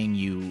here playing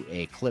you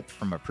a clip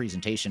from a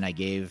presentation I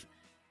gave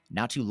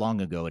not too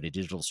long ago at a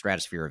Digital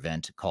Stratosphere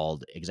event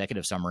called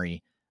Executive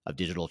Summary of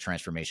Digital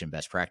Transformation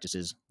Best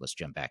Practices. Let's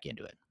jump back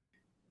into it.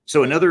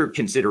 So another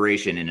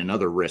consideration and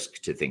another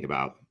risk to think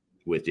about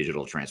with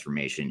digital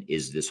transformation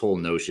is this whole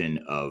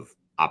notion of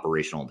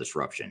operational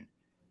disruption.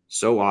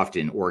 So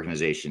often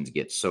organizations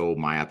get so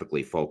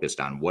myopically focused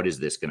on what is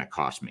this going to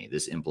cost me?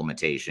 This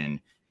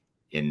implementation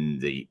in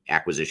the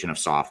acquisition of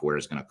software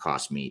is going to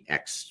cost me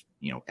X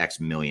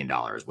million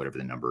dollars, whatever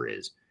the number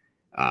is.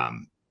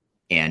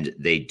 And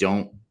they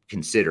don't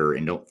consider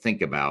and don't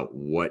think about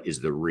what is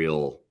the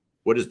real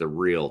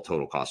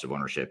total cost of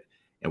ownership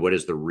and what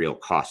is the real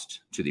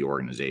cost to the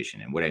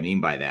organization. And what I mean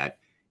by that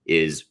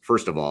is,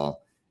 first of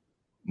all,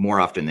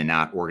 more often than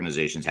not,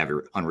 organizations have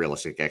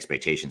unrealistic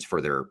expectations for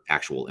their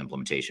actual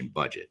implementation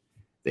budget.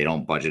 They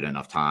don't budget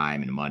enough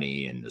time and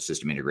money, and the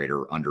system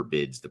integrator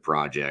underbids the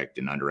project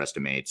and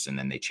underestimates, and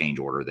then they change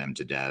order them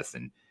to death.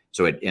 And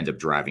so it ends up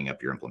driving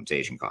up your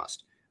implementation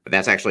cost. But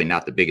that's actually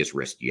not the biggest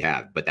risk you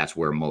have, but that's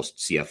where most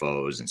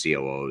CFOs and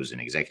COOs and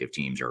executive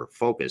teams are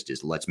focused,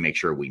 is let's make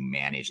sure we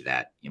manage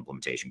that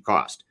implementation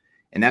cost.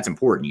 And that's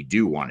important. You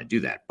do want to do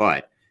that.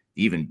 But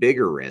the even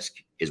bigger risk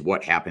is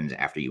what happens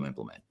after you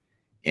implement.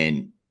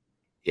 And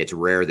it's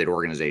rare that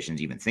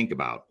organizations even think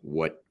about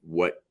what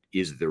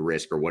is the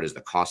risk or what is the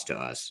cost to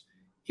us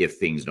if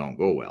things don't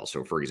go well.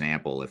 So for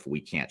example, if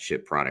we can't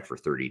ship product for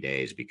 30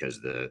 days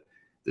because the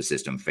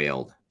system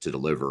failed to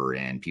deliver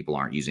and people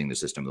aren't using the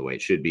system the way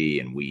it should be,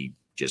 and we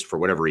just, for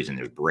whatever reason,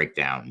 there's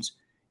breakdowns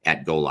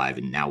at go live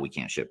and now we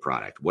can't ship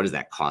product, what does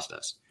that cost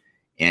us?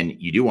 And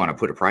you do want to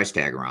put a price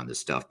tag around this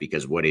stuff,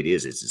 because what it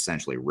is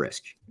essentially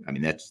risk. I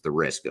mean, that's the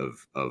risk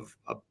of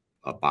a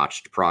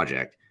botched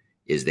project,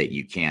 is that if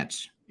you can't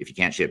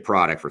ship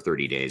product for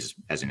 30 days,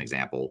 as an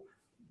example,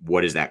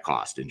 what does that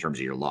cost in terms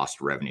of your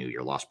lost revenue,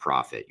 your lost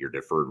profit, your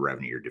deferred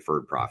revenue, your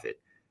deferred profit,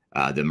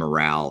 the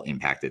morale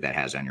impact that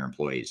has on your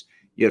employees?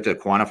 You have to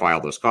quantify all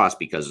those costs,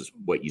 because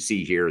what you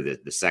see here,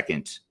 the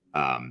second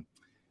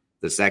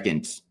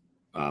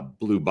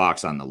blue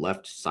box on the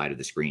left side of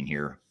the screen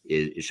here,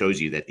 it shows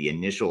you that the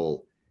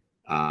initial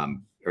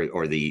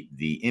or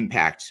the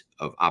impact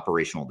of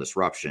operational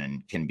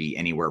disruption can be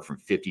anywhere from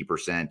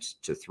 50%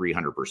 to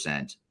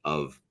 300%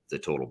 of the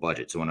total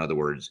budget. So in other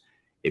words,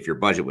 if your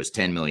budget was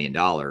 $10 million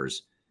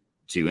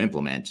to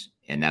implement,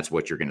 and that's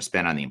what you're going to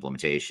spend on the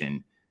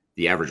implementation,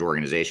 the average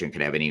organization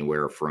could have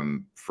anywhere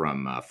from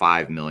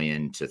 5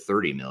 million to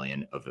 30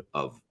 million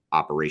of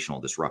operational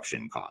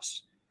disruption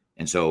costs.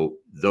 And so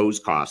those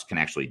costs can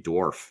actually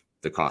dwarf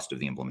the cost of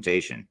the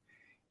implementation.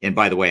 And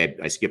by the way,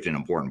 I skipped an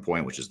important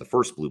point, which is the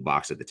first blue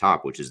box at the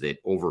top, which is that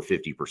over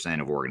 50%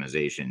 of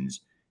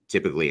organizations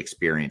typically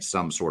experience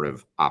some sort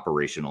of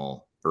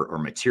operational or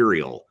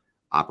material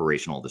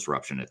operational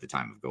disruption at the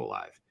time of go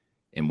live.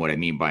 And what I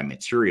mean by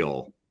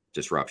material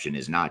disruption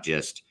is not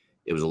just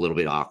it was a little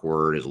bit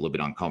awkward, it was a little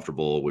bit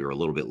uncomfortable, we were a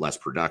little bit less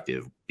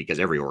productive, because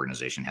every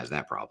organization has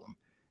that problem.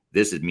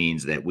 This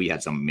means that we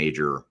had some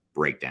major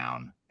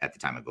breakdown at the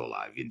time of go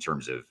live in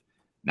terms of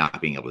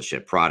not being able to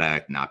ship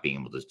product, not being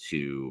able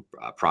to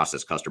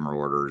process customer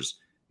orders,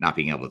 not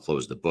being able to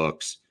close the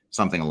books,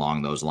 something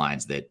along those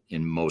lines that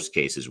in most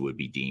cases would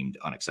be deemed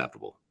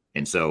unacceptable.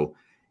 And so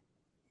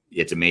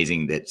it's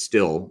amazing that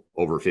still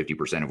over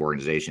 50% of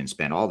organizations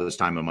spend all this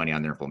time and money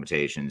on their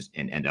implementations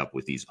and end up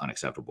with these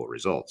unacceptable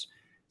results.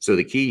 So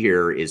the key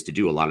here is to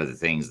do a lot of the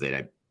things that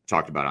I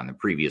talked about on the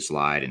previous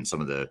slide, and some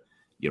of the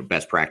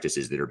best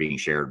practices that are being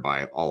shared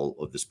by all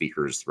of the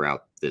speakers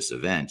throughout this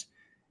event.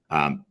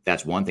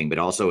 That's one thing, but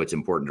also it's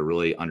important to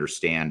really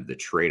understand the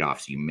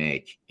trade-offs you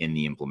make in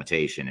the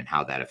implementation and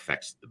how that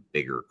affects the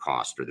bigger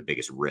cost or the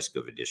biggest risk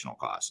of additional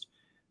cost.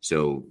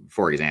 So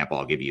for example,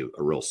 I'll give you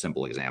a real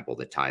simple example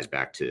that ties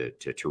back to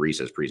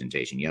Teresa's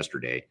presentation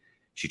yesterday.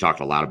 She talked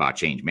a lot about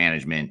change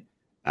management.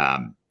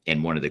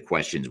 And one of the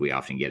questions we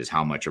often get is,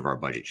 how much of our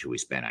budget should we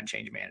spend on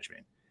change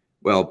management?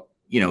 Well,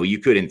 you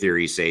could in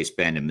theory say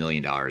spend $1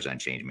 million on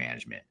change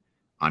management.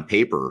 On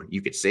paper,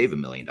 you could save $1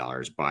 million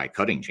by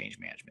cutting change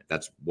management.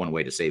 That's one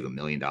way to save $1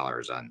 million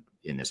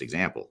in this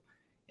example.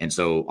 And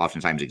so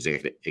oftentimes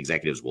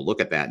executives will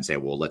look at that and say,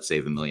 well, let's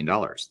save $1 million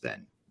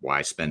then.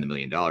 Why spend $1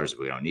 million if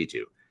we don't need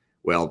to?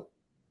 Well,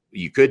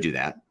 you could do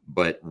that,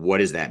 but what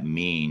does that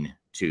mean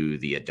to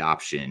the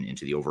adoption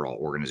into the overall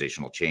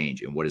organizational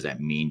change? And what does that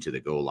mean to the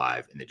go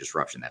live and the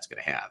disruption that's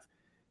going to have?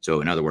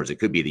 So in other words, it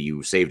could be that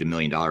you saved $1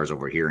 million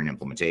over here in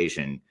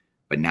implementation,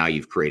 but now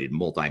you've created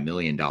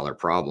multi-million-dollar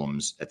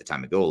problems at the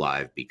time of go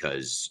live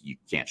because you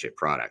can't ship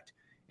product.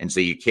 And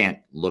so you can't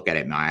look at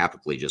it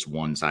myopically, just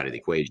one side of the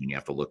equation. You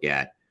have to look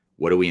at,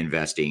 what are we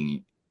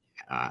investing?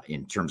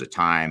 in terms of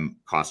time,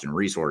 cost, and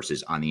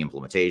resources on the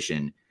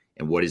implementation,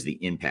 and what is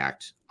the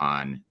impact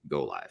on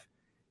go live.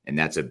 And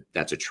that's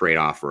a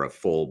trade-off or a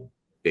full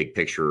big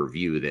picture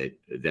view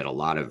that a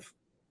lot of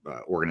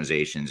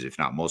organizations, if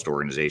not most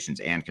organizations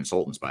and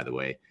consultants, by the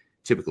way,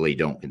 typically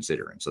don't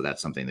consider. And so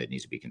that's something that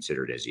needs to be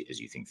considered as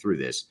you think through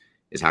this,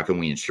 is how can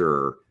we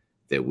ensure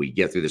that we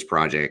get through this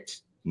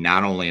project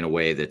not only in a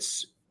way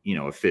that's,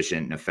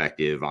 efficient and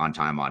effective, on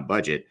time, on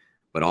budget,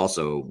 but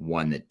also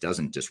one that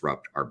doesn't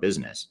disrupt our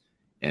business,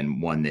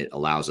 and one that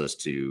allows us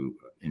to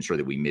ensure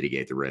that we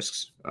mitigate the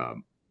risks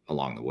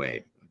along the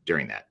way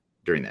during that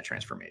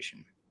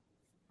transformation.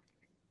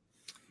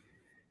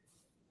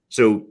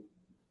 So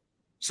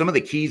some of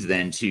the keys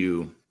then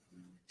to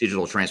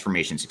digital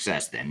transformation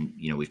success, then,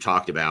 we've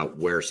talked about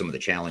where some of the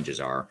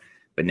challenges are,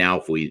 but now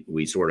if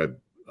we sort of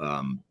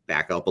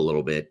back up a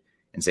little bit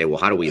and say, well,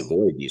 how do we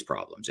avoid these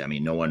problems? I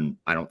mean,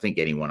 I don't think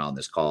anyone on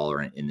this call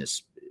or in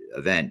this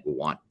event will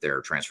want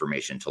their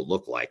transformation to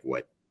look like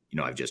what,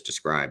 I've just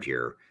described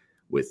here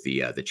with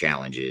the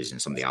challenges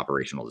and some of the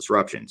operational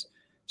disruptions.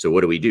 So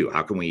what do we do?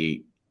 How can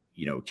we,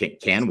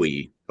 can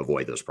we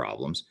avoid those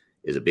problems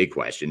is a big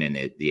question.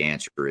 And the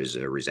answer is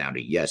a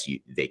resounding yes,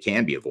 they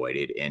can be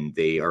avoided, and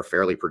they are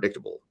fairly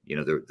predictable.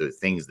 The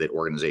things that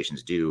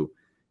organizations do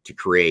to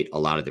create a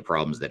lot of the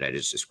problems that I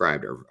just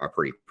described are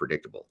pretty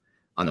predictable.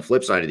 On the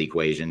flip side of the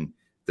equation,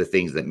 the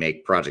things that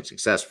make projects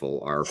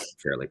successful are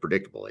fairly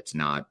predictable. It's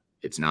not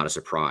a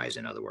surprise.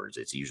 In other words,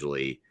 it's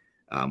usually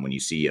when you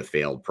see a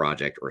failed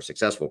project or a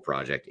successful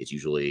project, it's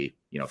usually,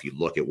 if you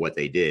look at what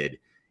they did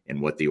and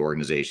what the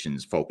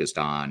organization's focused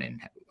on and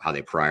how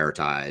they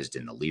prioritized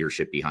and the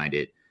leadership behind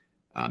it,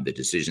 the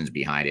decisions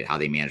behind it, how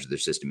they manage their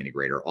system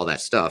integrator, all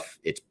that stuff,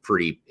 it's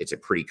a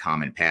pretty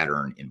common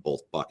pattern in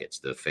both buckets,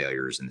 the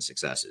failures and the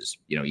successes.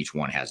 Each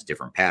one has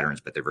different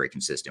patterns, but they're very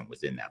consistent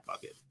within that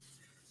bucket.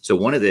 So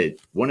one of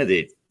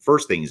the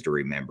first things to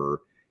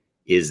remember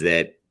is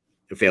that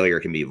a failure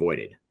can be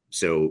avoided.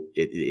 So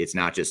it's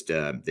not just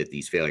that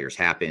these failures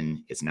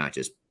happen. It's not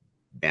just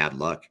bad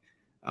luck.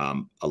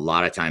 A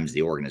lot of times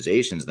the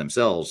organizations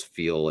themselves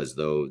feel as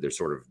though they're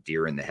sort of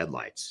deer in the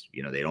headlights.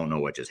 They don't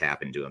know what just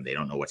happened to them. They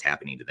don't know what's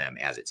happening to them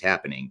as it's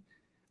happening.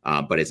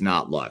 But it's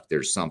not luck.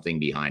 There's something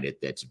behind it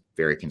that's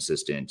very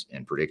consistent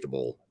and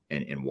predictable,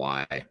 and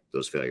why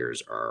those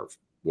projects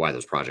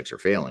are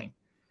failing.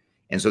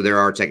 And so there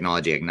are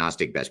technology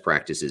agnostic best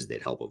practices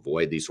that help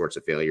avoid these sorts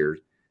of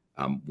failures.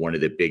 One of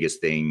the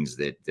biggest things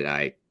that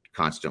I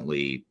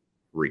constantly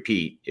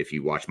repeat, if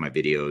you watch my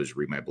videos,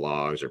 read my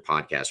blogs or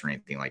podcasts or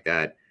anything like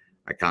that,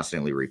 I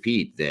constantly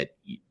repeat that,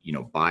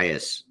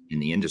 bias in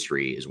the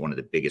industry is one of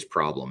the biggest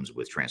problems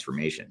with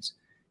transformations.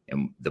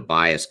 And the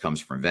bias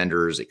comes from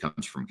vendors. It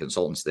comes from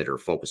consultants that are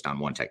focused on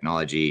one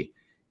technology.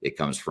 It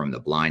comes from the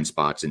blind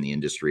spots in the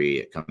industry.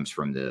 It comes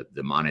from the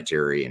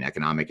monetary and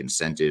economic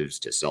incentives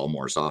to sell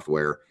more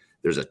software.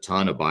 There's a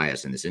ton of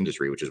bias in this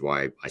industry, which is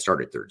why I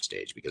started Third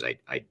Stage, because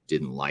I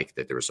didn't like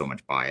that there was so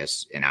much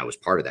bias, and I was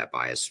part of that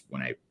bias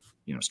when I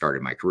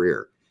started my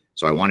career.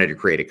 So I wanted to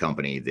create a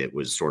company that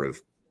was sort of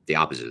the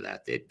opposite of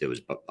that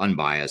was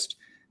unbiased,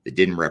 that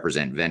didn't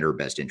represent vendor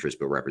best interest,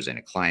 but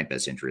represented client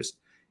best interest.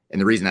 And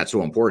the reason that's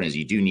so important is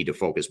you do need to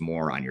focus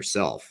more on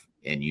yourself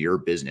and your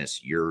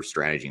business, your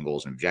strategy and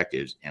goals and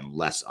objectives, and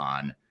less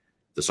on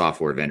the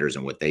software vendors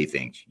and what they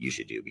think you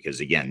should do. Because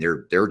again,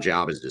 their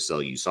job is to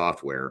sell you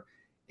software,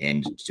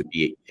 and to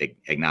be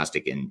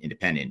agnostic and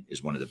independent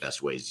is one of the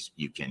best ways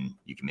you can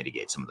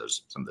mitigate some of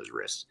those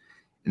risks.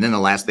 And then the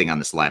last thing on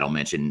the slide I'll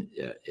mention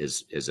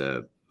is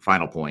a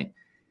final point,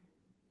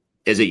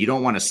 is that you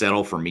don't want to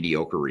settle for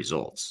mediocre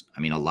results. I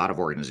mean, a lot of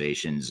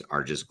organizations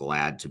are just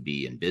glad to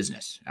be in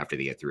business after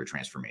they get through a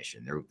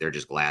transformation. They're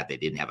just glad they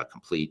didn't have a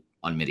complete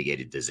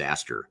unmitigated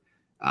disaster.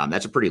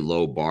 That's a pretty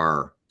low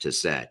bar to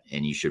set,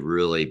 and you should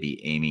really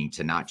be aiming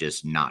to not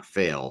just not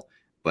fail,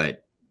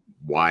 but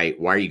why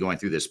are you going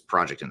through this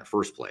project in the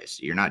first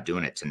place? You're not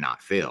doing it to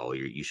not fail.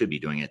 You should be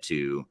doing it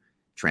to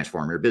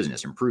transform your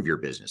business, improve your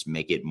business,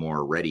 make it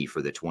more ready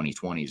for the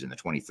 2020s and the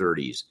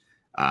 2030s.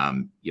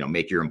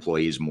 Make your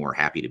employees more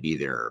happy to be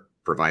there,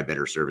 provide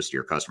better service to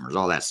your customers,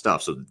 all that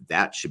stuff. So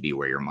that should be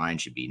where your mind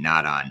should be,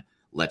 not on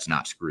let's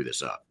not screw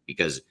this up.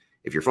 Because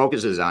if your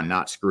focus is on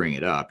not screwing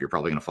it up, you're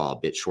probably going to fall a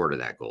bit short of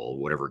that goal.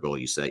 Whatever goal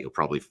you set, you'll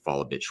probably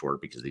fall a bit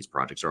short, because these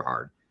projects are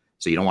hard.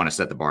 So you don't want to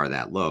set the bar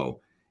that low.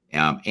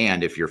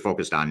 And if you're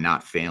focused on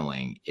not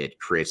failing, it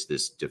creates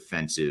this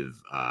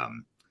defensive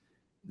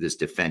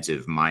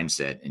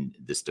mindset and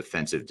this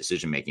defensive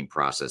decision-making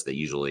process that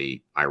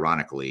usually,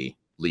 ironically,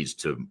 leads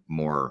to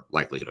more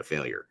likelihood of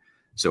failure.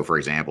 So for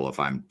example, if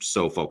I'm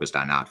so focused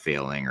on not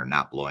failing or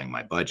not blowing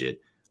my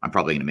budget, I'm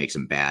probably going to make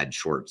some bad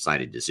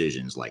short-sighted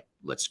decisions, like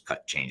let's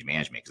cut change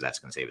management because that's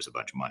going to save us a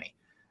bunch of money.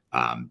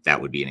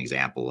 That would be an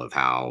example of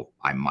how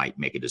I might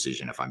make a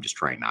decision if I'm just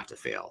trying not to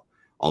fail.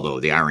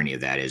 Although the irony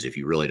of that is, if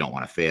you really don't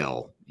want to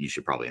fail, you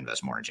should probably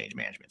invest more in change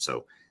management.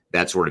 So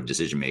that sort of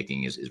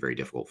decision-making is very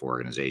difficult for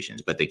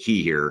organizations. But the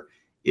key here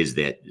is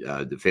that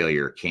the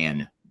failure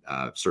can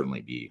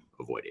certainly be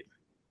avoided.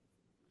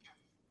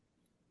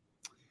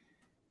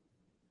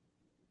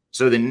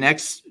 So the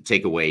next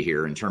takeaway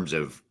here in terms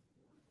of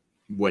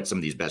what some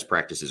of these best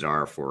practices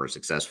are for a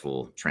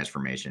successful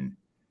transformation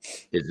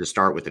is to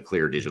start with a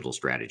clear digital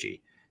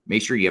strategy.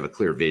 Make sure you have a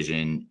clear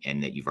vision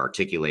and that you've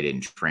articulated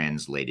and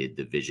translated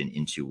the vision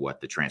into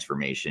what the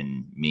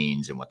transformation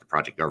means and what the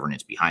project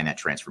governance behind that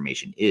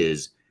transformation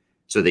is,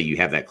 so that you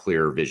have that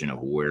clear vision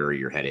of where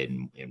you're headed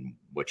and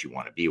what you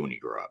want to be when you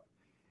grow up.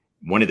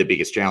 One of the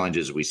biggest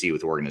challenges we see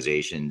with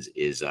organizations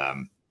is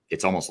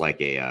it's almost like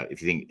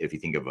if you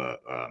think of a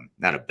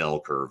not a bell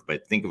curve,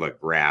 but think of a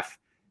graph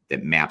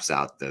that maps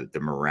out the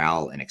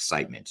morale and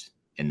excitement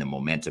and the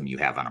momentum you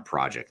have on a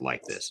project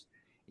like this.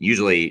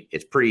 Usually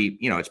it's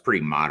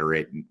pretty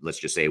moderate. Let's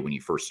just say when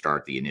you first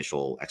start the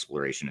initial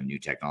exploration of new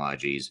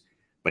technologies,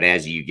 but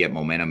as you get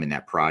momentum in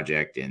that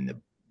project and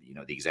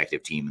the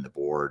executive team and the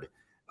board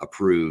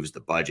approves the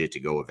budget to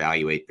go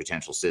evaluate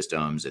potential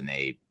systems and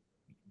they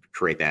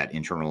create that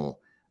internal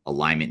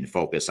alignment and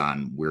focus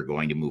on we're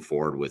going to move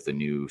forward with a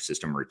new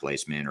system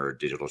replacement or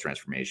digital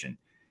transformation.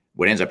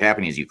 What ends up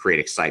happening is you create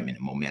excitement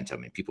and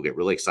momentum and people get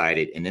really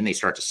excited, and then they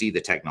start to see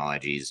the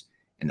technologies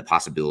and the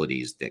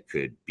possibilities that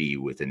could be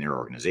within their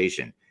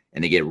organization.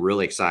 And they get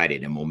really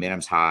excited and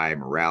momentum's high,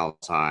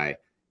 morale's high,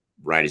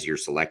 right as you're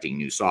selecting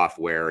new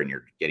software and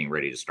you're getting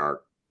ready to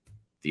start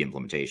the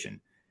implementation.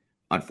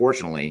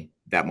 Unfortunately,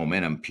 that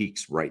momentum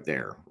peaks right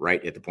there,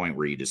 right at the point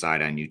where you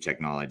decide on new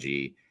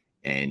technology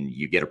and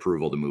you get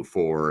approval to move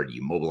forward,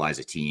 you mobilize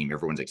a team,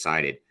 everyone's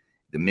excited.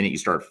 The minute you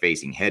start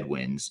facing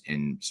headwinds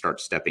and start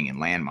stepping in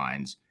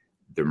landmines,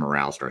 the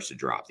morale starts to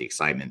drop. The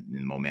excitement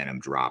and momentum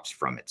drops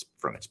from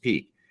its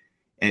peak.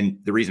 And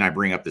the reason I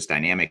bring up this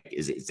dynamic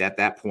is it's at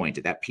that point,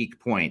 at that peak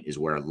point, is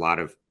where a lot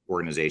of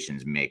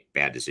organizations make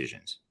bad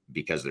decisions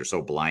because they're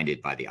so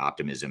blinded by the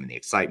optimism and the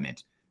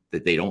excitement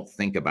that they don't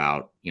think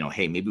about,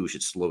 hey, maybe we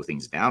should slow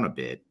things down a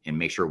bit and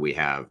make sure we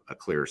have a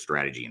clear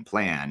strategy and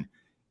plan.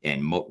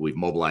 And we've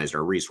mobilized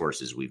our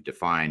resources. We've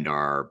defined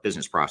our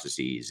business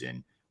processes,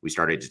 and we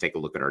started to take a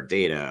look at our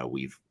data.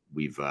 We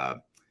have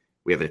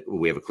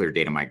a clear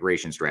data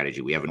migration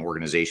strategy. We have an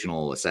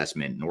organizational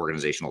assessment, an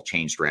organizational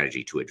change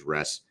strategy to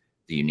address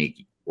the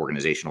unique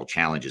organizational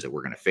challenges that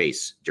we're going to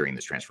face during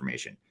this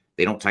transformation.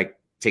 They don't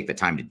take the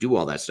time to do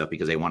all that stuff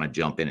because they want to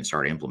jump in and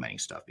start implementing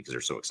stuff because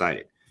they're so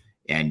excited.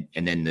 And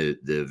then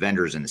the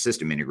vendors and the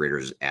system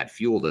integrators add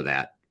fuel to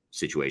that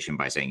situation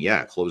by saying,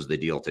 yeah, close the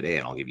deal today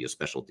and I'll give you a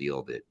special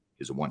deal that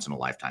is a once in a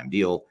lifetime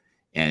deal.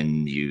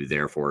 And you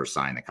therefore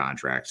sign the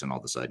contracts, and all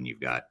of a sudden you've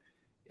got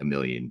a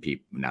million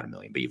people, not a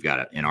million, but you've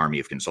got an army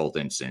of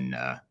consultants and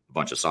a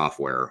bunch of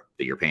software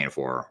that you're paying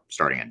for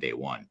starting on day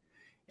one.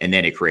 And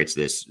then it creates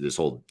this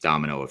whole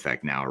domino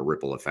effect now, a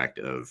ripple effect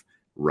of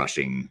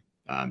rushing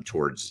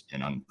towards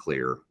an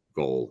unclear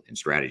goal and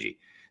strategy.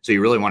 So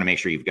you really want to make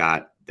sure you've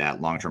got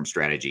that long-term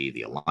strategy,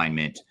 the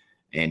alignment,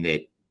 and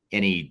that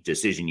any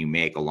decision you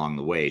make along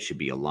the way should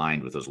be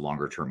aligned with those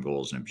longer-term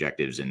goals and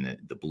objectives and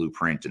the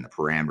blueprint and the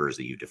parameters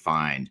that you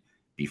defined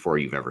before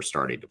you've ever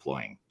started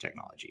deploying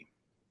technology.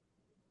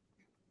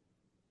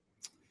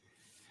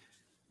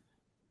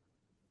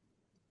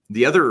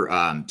 The other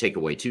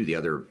takeaway too, the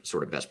other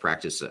sort of best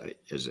practice,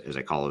 as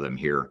I call them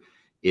here,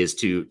 is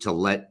to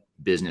let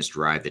business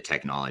drive the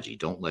technology.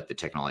 Don't let the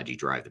technology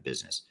drive the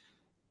business.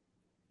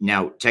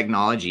 Now,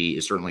 technology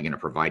is certainly going to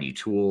provide you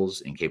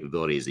tools and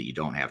capabilities that you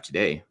don't have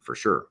today, for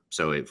sure.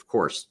 So, of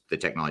course, the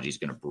technology is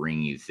going to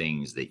bring you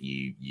things that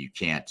you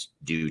can't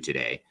do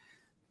today,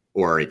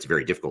 or it's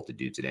very difficult to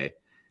do today.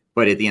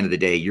 But at the end of the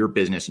day, your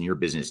business and your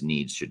business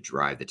needs should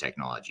drive the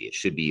technology. It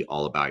should be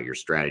all about your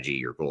strategy,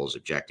 your goals,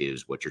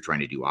 objectives, what you're trying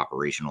to do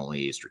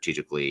operationally,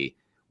 strategically,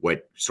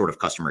 what sort of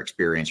customer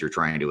experience you're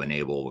trying to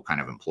enable, what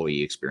kind of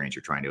employee experience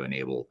you're trying to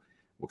enable,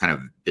 what kind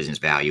of business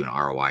value and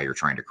ROI you're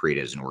trying to create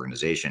as an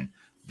organization.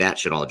 That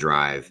should all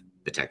drive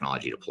the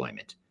technology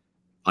deployment.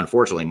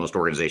 Unfortunately, most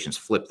organizations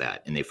flip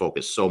that and they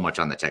focus so much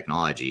on the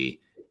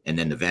technology. And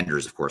then the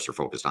vendors, of course, are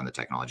focused on the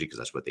technology because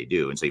that's what they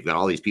do. And so you've got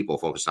all these people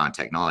focused on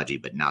technology,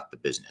 but not the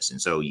business.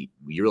 And so you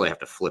really have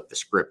to flip the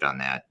script on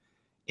that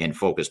and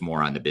focus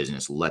more on the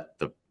business. Let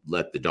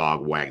the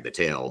dog wag the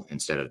tail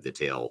instead of the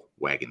tail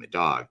wagging the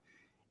dog.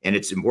 And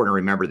it's important to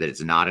remember that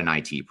it's not an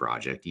IT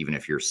project, even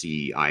if your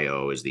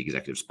CIO is the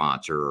executive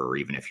sponsor, or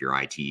even if your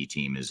IT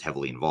team is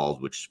heavily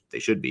involved, which they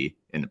should be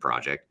in the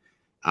project.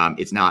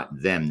 It's not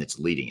them that's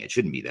leading it. It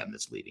shouldn't be them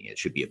that's leading it. It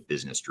should be a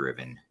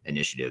business-driven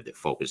initiative that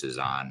focuses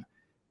on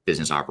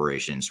business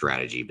operations,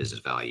 strategy, business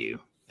value,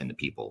 and the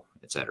people,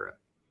 et cetera.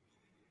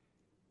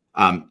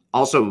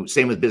 Also,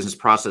 same with business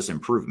process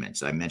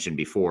improvements. I mentioned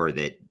before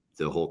that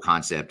the whole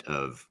concept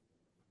of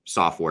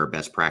software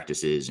best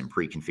practices and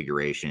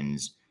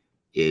pre-configurations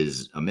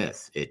is a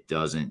myth.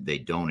 They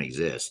don't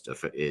exist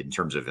in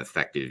terms of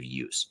effective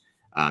use.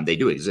 They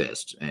do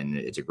exist, and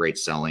it's a great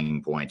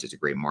selling point. It's a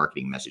great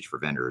marketing message for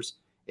vendors,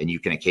 and you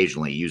can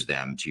occasionally use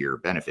them to your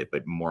benefit,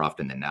 but more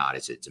often than not,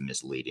 it's a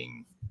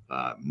misleading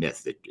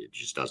myth that it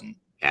just doesn't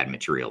add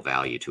material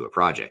value to a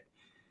project.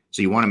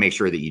 So you want to make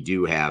sure that you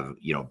do have,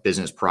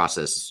 business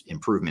process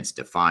improvements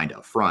defined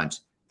up front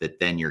that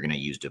then you're going to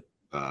use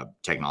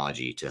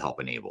technology to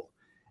help enable.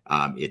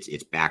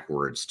 It's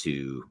backwards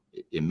to,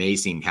 it may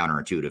seem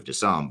counterintuitive to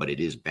some, but it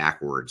is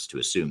backwards to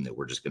assume that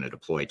we're just going to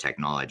deploy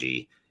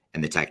technology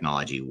and the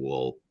technology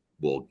will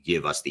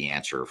give us the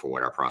answer for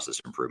what our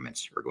process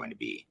improvements are going to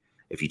be.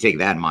 If you take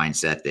that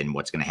mindset, then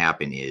what's going to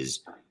happen is,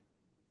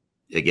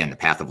 again, the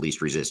path of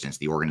least resistance.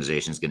 The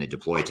organization is going to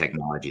deploy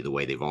technology the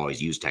way they've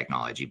always used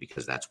technology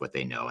because that's what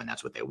they know and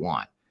that's what they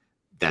want.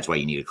 That's why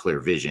you need a clear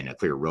vision, a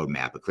clear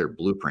roadmap, a clear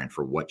blueprint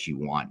for what you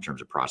want in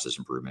terms of process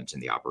improvements in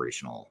the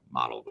operational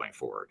model going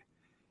forward.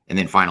 And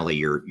then finally,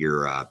 your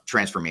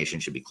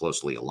transformation should be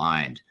closely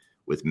aligned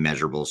with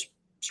measurable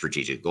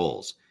strategic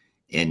goals.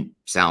 And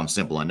sounds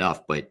simple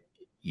enough, but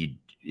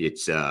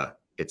it's a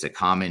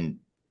common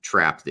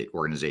trap that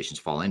organizations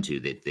fall into,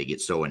 that they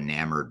get so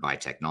enamored by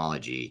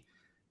technology,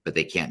 but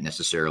they can't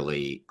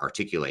necessarily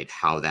articulate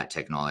how that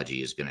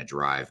technology is going to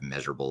drive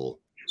measurable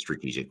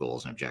strategic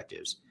goals and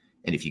objectives.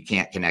 And if you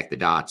can't connect the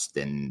dots,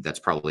 then that's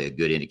probably a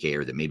good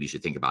indicator that maybe you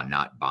should think about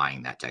not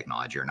buying that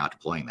technology or not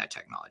deploying that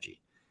technology.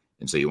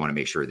 And so you want to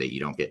make sure that you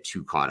don't get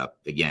too caught up,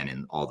 again,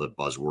 in all the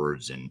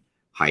buzzwords and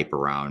hype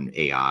around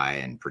AI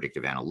and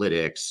predictive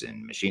analytics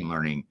and machine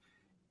learning.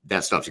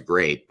 That stuff's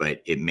great,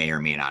 but it may or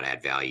may not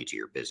add value to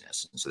your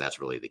business. And so that's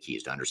really the key,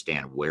 is to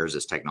understand, where's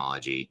this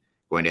technology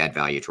going to add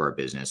value to our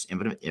business?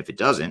 And if it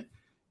doesn't,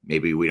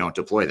 maybe we don't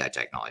deploy that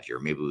technology, or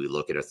maybe we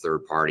look at a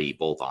third party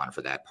bolt-on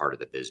for that part of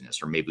the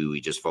business, or maybe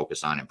we just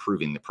focus on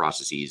improving the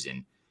processes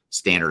and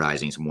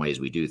standardizing some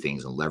ways we do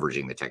things and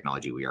leveraging the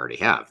technology we already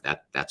have.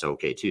 That's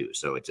okay too.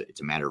 So it's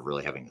a matter of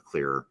really having a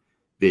clear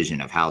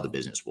vision of how the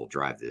business will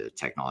drive the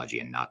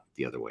technology and not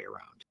the other way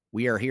around.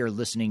 We are here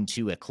listening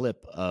to a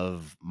clip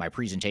of my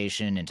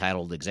presentation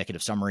entitled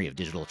Executive Summary of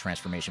Digital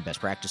Transformation Best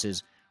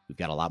Practices. We've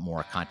got a lot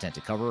more content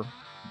to cover.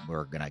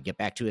 We're going to get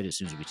back to it as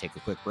soon as we take a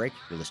quick break.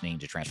 You're listening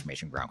to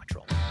Transformation Ground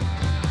Control.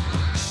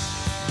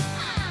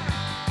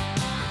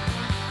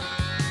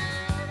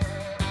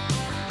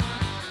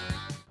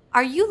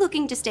 Are you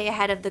looking to stay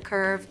ahead of the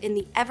curve in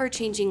the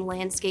ever-changing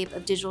landscape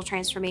of digital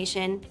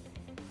transformation?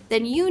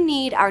 Then you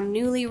need our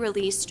newly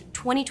released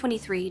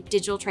 2023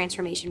 Digital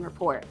Transformation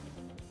Report.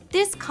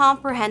 This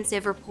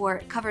comprehensive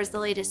report covers the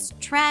latest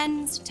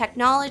trends,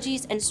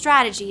 technologies, and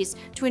strategies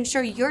to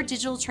ensure your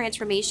digital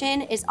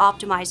transformation is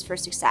optimized for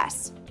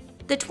success.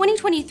 The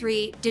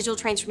 2023 Digital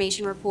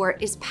Transformation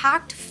Report is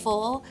packed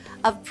full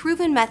of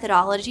proven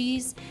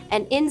methodologies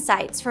and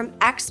insights from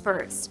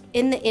experts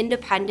in the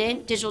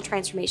independent digital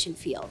transformation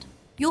field.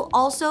 You'll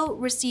also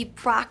receive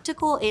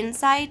practical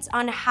insights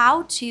on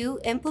how to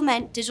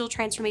implement digital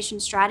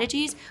transformation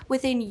strategies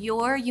within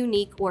your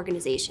unique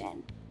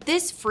organization.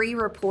 This free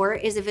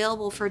report is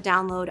available for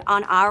download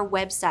on our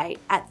website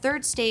at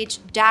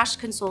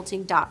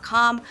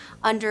thirdstage-consulting.com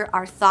under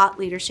our Thought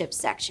Leadership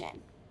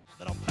section.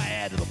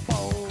 Bad to the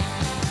bone,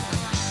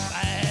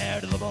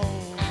 bad to the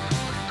bone,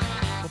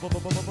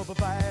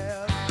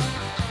 bad.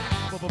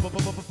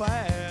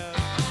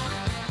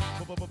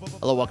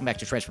 Hello, welcome back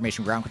to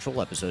Transformation Ground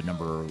Control, episode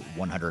number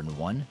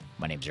 101.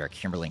 My name is Eric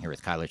Kimberling, here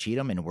with Kyler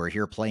Cheatham, and we're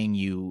here playing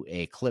you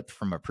a clip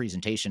from a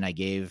presentation I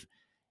gave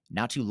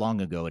not too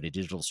long ago at a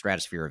Digital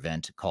Stratosphere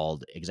event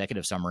called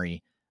Executive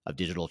Summary of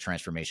Digital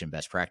Transformation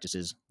Best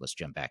Practices. Let's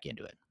jump back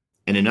into it.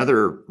 And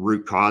another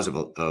root cause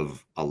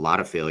of a lot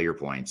of failure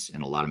points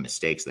and a lot of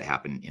mistakes that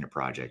happen in a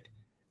project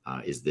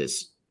is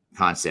this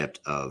concept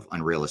of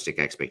unrealistic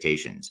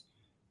expectations.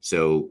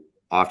 So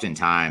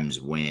oftentimes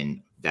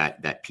when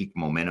that peak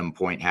momentum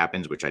point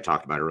happens, which I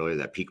talked about earlier,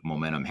 that peak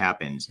momentum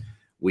happens,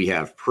 we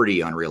have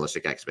pretty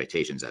unrealistic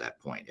expectations at that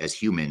point. As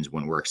humans,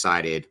 when we're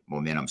excited,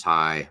 momentum's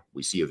high,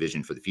 we see a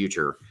vision for the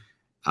future,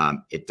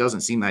 it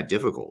doesn't seem that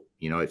difficult.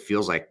 It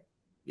feels like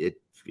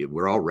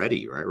we're all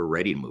ready, right? We're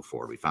ready to move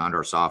forward. We found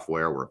our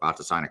software. We're about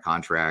to sign a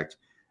contract.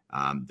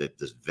 That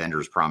the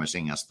vendor's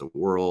promising us the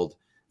world.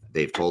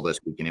 They've told us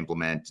we can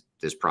implement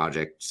this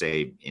project,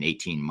 say, in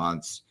 18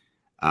 months.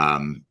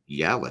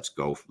 Let's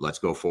go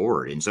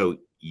forward. And so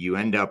you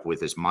end up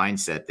with this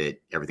mindset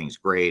that everything's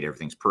great,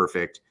 everything's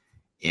perfect.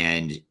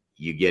 And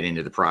you get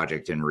into the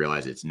project and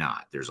realize it's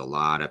not. There's a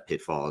lot of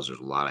pitfalls.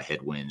 There's a lot of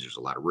headwinds. There's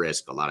a lot of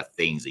risk, a lot of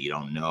things that you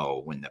don't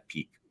know when the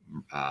peak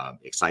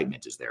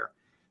excitement is there.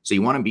 So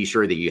you want to be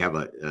sure that you have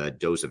a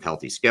dose of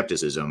healthy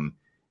skepticism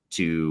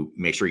to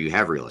make sure you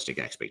have realistic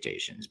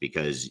expectations,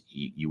 because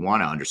you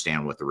want to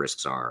understand what the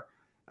risks are.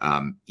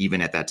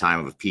 Even at that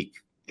time of peak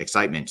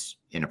excitement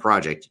in a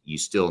project, you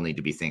still need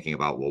to be thinking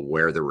about, well,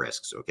 where are the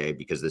risks? Okay,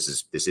 because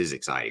this is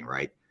exciting,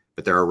 right?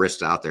 But there are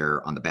risks out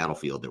there on the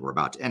battlefield that we're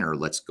about to enter.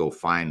 Let's go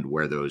find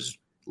where those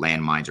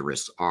landmines or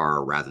risks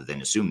are, rather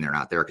than assume they're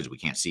not there because we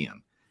can't see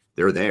them.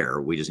 They're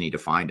there. We just need to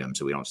find them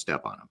so we don't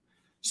step on them.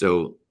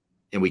 So,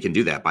 and we can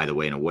do that, by the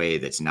way, in a way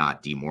that's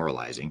not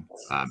demoralizing.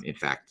 In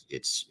fact,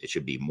 it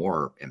should be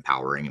more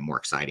empowering and more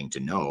exciting to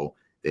know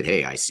that,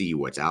 hey, I see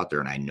what's out there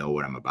and I know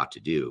what I'm about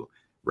to do,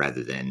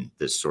 rather than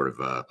this sort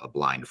of a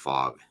blind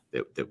fog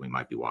that we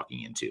might be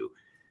walking into.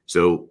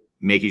 So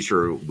making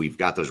sure we've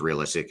got those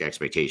realistic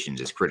expectations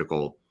is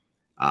critical.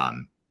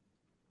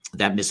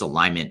 That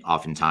misalignment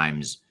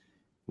oftentimes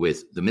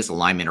with the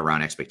misalignment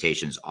around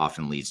expectations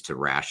often leads to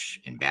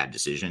rash and bad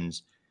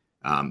decisions.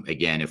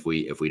 Again, if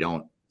we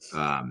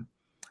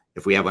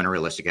have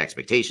unrealistic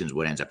expectations,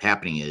 what ends up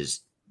happening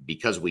is,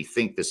 because we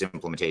think this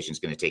implementation is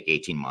going to take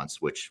 18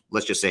 months, which,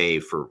 let's just say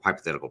for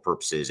hypothetical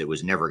purposes, it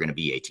was never going to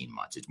be 18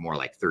 months. It's more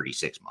like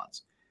 36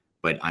 months.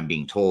 But I'm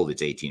being told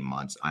it's 18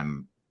 months.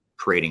 I'm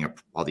creating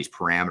all these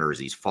parameters,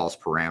 these false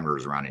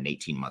parameters around an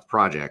 18-month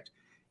project.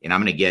 And I'm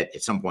going to get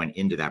at some point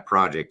into that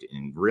project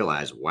and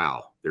realize,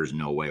 wow, there's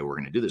no way we're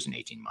going to do this in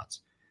 18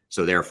 months.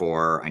 So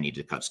therefore, I need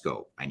to cut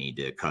scope. I need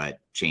to cut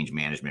change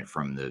management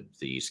from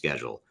the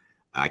schedule.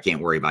 I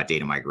can't worry about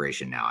data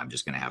migration now. I'm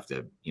just going to have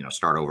to,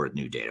 start over with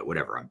new data,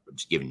 whatever. I'm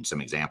just giving some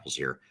examples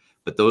here.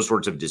 But those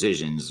sorts of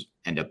decisions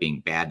end up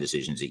being bad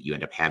decisions that you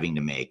end up having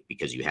to make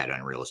because you had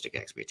unrealistic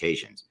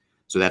expectations.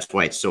 So that's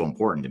why it's so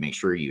important to make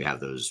sure you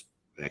have those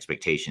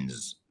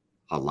expectations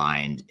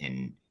aligned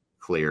and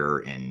clear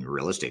and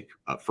realistic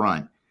up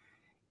front.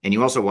 And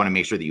you also want to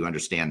make sure that you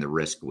understand the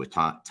risk with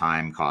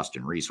time, cost,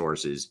 and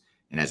resources.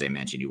 And as I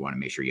mentioned, you want to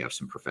make sure you have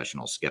some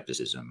professional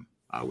skepticism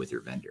with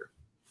your vendor.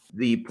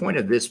 The point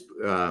of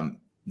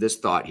this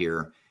thought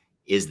here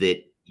is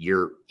that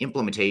your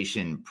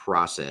implementation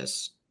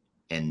process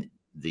and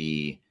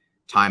the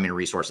time and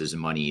resources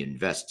and money you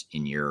invest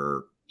in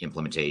your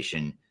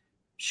implementation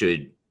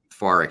should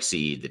far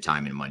exceed the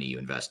time and money you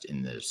invest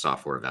in the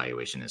software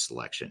evaluation and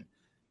selection.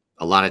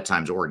 A lot of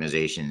times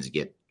organizations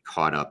get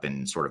caught up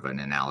in sort of an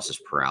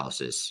analysis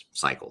paralysis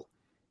cycle.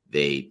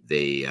 They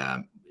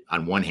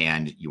on one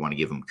hand, you want to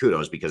give them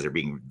kudos because they're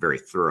being very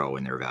thorough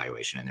in their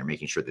evaluation and they're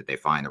making sure that they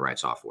find the right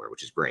software,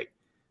 which is great.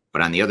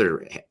 But on the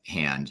other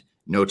hand,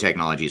 no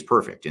technology is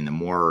perfect. And the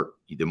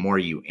more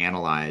you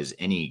analyze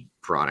any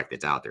product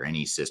that's out there,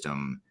 any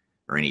system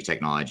or any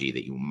technology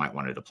that you might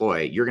want to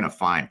deploy, you're going to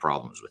find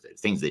problems with it,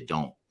 things that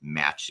don't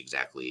match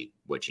exactly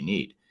what you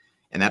need.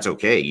 And that's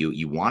okay.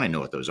 You want to know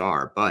what those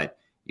are, but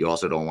you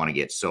also don't want to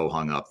get so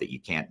hung up that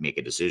you can't make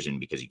a decision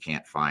because you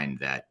can't find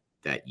that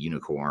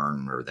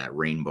unicorn or that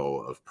rainbow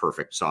of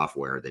perfect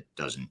software that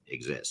doesn't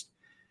exist.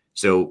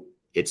 So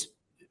it's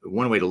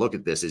one way to look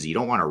at this is you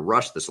don't want to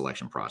rush the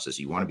selection process.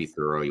 You want to be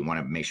thorough. You want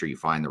to make sure you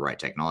find the right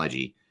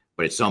technology,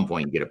 but at some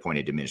point you get a point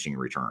of diminishing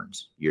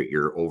returns.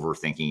 You're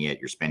overthinking it.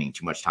 You're spending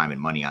too much time and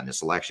money on the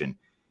selection.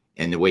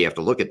 And the way you have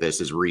to look at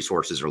this is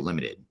resources are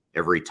limited.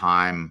 Every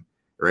time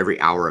or every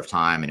hour of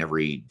time and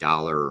every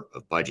dollar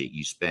of budget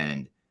you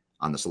spend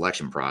on the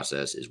selection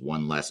process is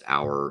one less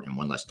hour and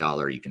one less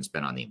dollar you can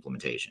spend on the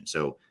implementation.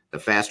 So the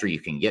faster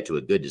you can get to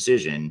a good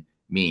decision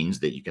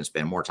means that you can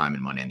spend more time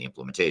and money on the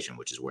implementation,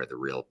 which is where the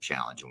real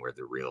challenge and where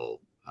the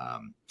real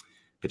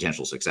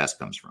potential success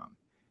comes from.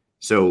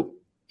 So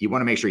you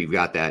want to make sure you've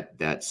got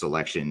that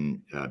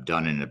selection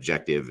done in an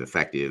objective,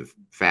 effective,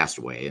 fast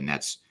way. And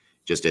that's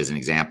just as an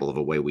example of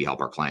a way we help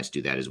our clients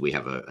do that is we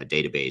have a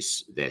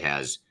database that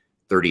has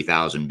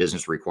 30,000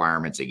 business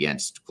requirements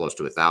against close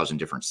to 1,000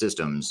 different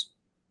systems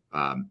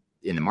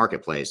in the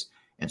marketplace.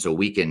 And so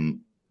we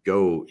can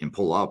go and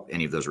pull up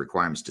any of those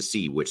requirements to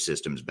see which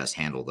systems best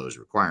handle those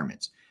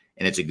requirements.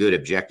 And it's a good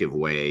objective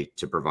way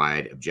to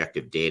provide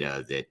objective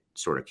data that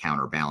sort of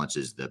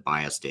counterbalances the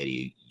bias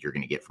data you're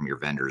going to get from your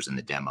vendors and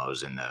the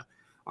demos and the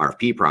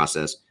RFP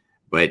process.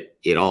 But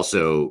it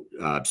also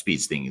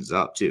speeds things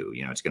up too.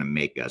 It's going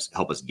to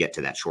help us get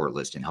to that short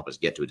list and help us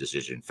get to a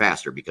decision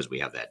faster because we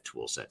have that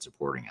tool set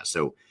supporting us.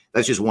 So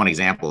that's just one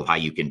example of how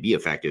you can be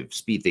effective,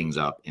 speed things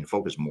up, and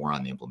focus more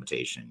on the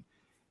implementation.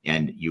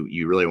 And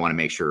you really want to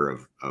make sure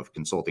of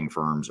consulting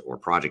firms or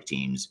project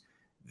teams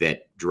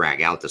that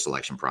drag out the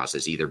selection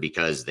process, either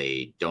because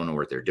they don't know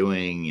what they're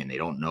doing and they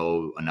don't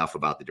know enough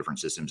about the different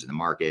systems in the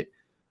market,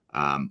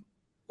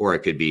 or it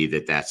could be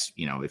that's,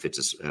 if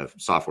it's a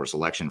software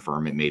selection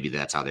firm, it maybe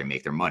that's how they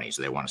make their money.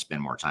 So they want to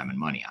spend more time and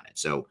money on it.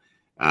 So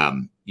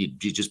you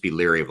just be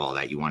leery of all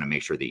that. You want to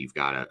make sure that you've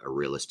got a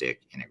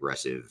realistic and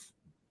aggressive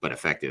but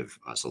effective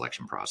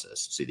selection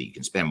process so that you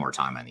can spend more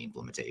time on the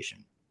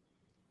implementation.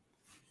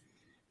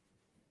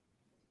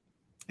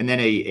 And then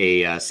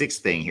a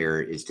sixth thing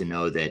here is to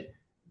know that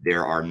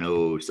there are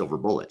no silver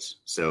bullets.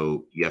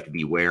 So you have to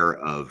be aware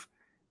of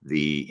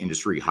the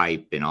industry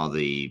hype and all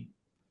the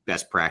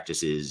best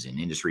practices and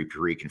industry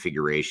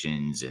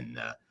pre-configurations and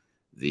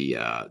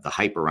the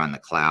hype around the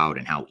cloud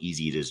and how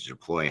easy it is to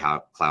deploy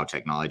cloud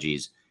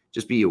technologies.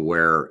 Just be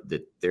aware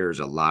that there's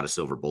a lot of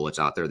silver bullets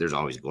out there. There's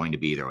always going to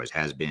be, there always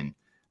has been.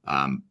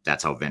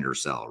 That's how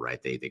vendors sell,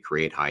 right? They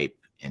create hype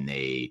and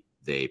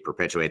they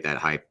perpetuate that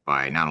hype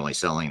by not only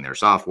selling their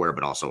software,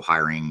 but also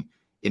hiring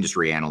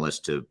industry analysts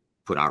to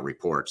put out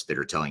reports that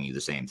are telling you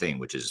the same thing,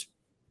 which is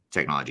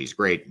technology is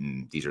great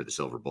and these are the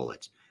silver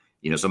bullets.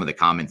 Some of the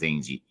common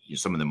things,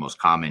 some of the most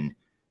common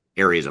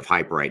areas of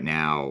hype right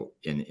now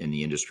in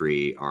the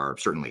industry are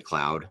certainly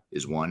cloud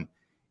is one.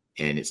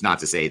 And it's not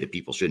to say that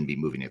people shouldn't be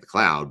moving to the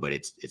cloud, but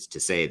it's to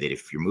say that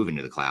if you're moving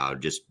to the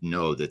cloud, just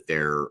know that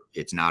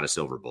it's not a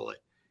silver bullet.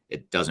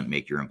 It doesn't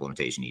make your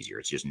implementation easier.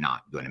 It's just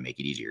not going to make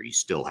it easier. You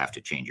still have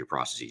to change your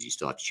processes. You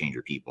still have to change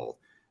your people.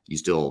 You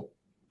still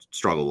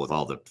struggle with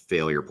all the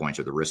failure points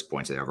or the risk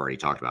points that I've already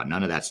talked about.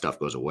 None of that stuff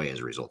goes away as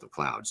a result of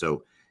cloud.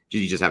 So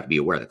you just have to be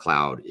aware the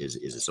cloud is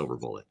a silver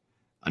bullet.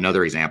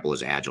 Another example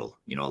is Agile.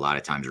 A lot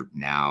of times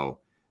now,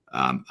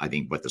 I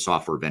think what the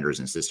software vendors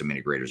and system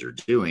integrators are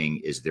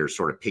doing is they're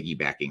sort of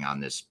piggybacking on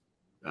this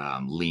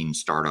lean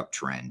startup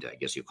trend, I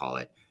guess you call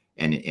it,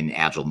 and in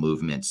Agile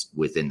movements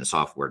within the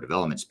software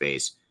development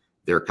space.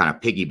 They're kind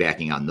of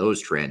piggybacking on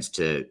those trends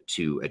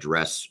to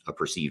address a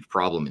perceived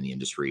problem in the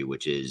industry,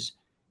 which is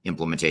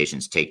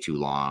implementations take too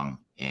long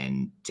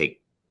and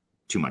take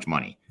too much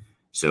money.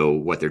 So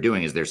what they're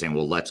doing is they're saying,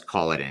 well, let's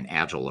call it an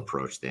Agile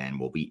approach. Then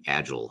we'll be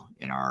Agile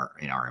in our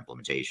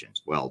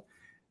implementations. Well,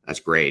 that's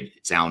great.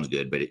 It sounds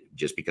good, but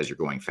just because you're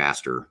going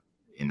faster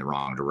in the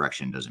wrong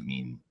direction doesn't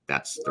mean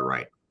that's the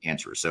right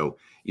answer. So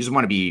you just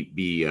want to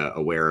be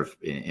aware of,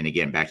 and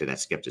again, back to that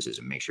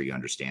skepticism, make sure you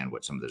understand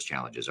what some of those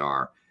challenges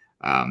are.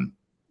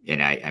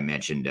 And I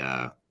mentioned,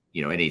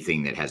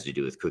 anything that has to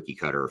do with cookie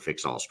cutter or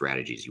fix all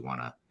strategies, you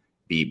want to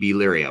be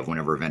leery of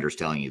whenever a vendor's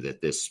telling you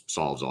that this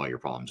solves all your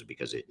problems,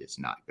 because it's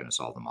not going to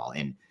solve them all.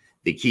 And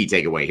the key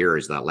takeaway here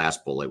is that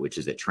last bullet, which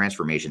is that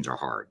transformations are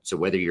hard. So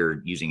whether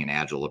you're using an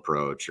Agile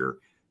approach or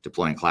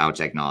deploying cloud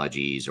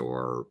technologies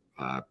or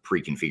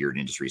pre-configured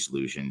industry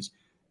solutions,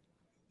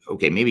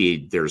 okay,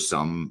 maybe there's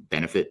some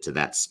benefit to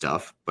that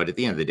stuff, but at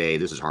the end of the day,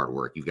 this is hard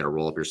work. You've got to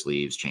roll up your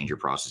sleeves, change your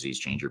processes,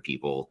 change your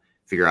people,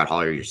 figure out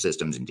how your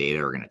systems and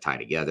data are going to tie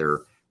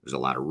together. There's a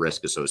lot of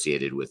risk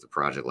associated with a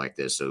project like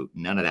this. So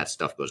none of that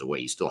stuff goes away.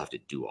 You still have to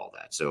do all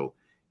that. So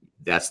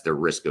that's the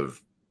risk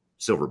of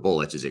silver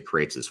bullets, is it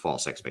creates this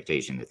false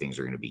expectation that things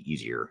are going to be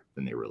easier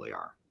than they really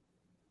are.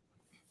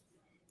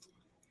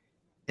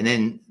 And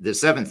then the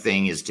seventh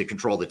thing is to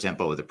control the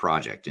tempo of the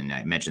project. And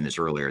I mentioned this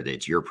earlier, that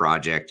it's your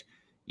project.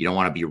 You don't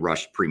want to be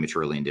rushed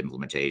prematurely into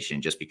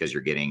implementation just because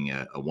you're getting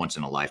a once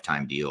in a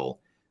lifetime deal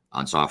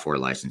on software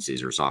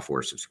licenses or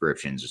software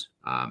subscriptions,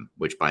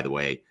 which, by the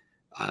way,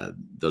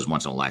 those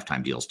once in a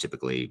lifetime deals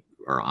typically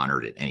are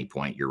honored at any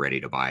point you're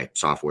ready to buy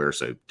software.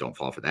 So don't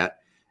fall for that.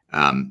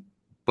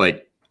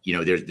 But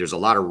there's a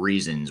lot of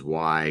reasons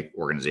why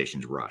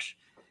organizations rush,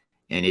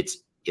 and it's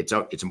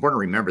important to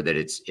remember that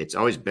it's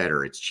always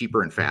better. It's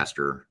cheaper and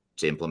faster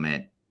to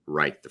implement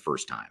right the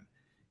first time.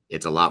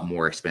 It's a lot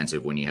more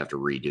expensive when you have to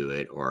redo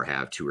it or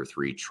have 2 or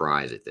 3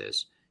 tries at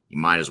this. You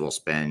might as well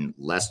spend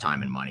less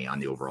time and money on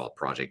the overall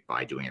project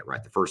by doing it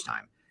right the first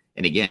time.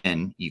 And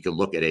again, you can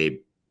look at a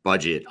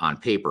budget on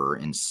paper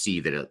and see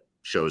that it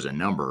shows a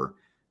number,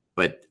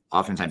 but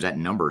oftentimes that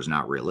number is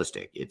not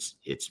realistic. It's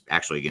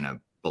actually going to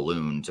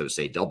balloon to,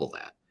 say, double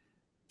that.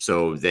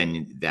 So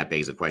then that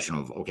begs the question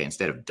of, okay,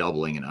 instead of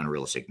doubling an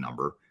unrealistic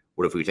number,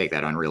 what if we take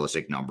that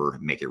unrealistic number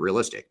and make it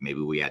realistic?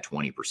 Maybe we add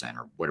 20%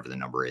 or whatever the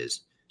number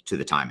is to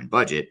the time and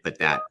budget, but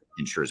that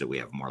ensures that we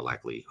have more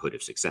likelihood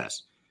of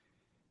success.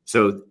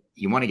 So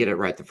you want to get it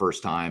right the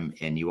first time,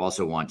 and you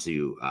also want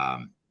to,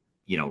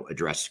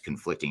 address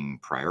conflicting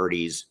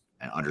priorities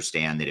and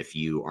understand that if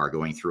you are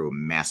going through a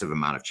massive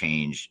amount of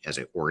change as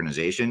an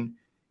organization,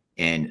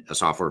 and a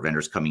software vendor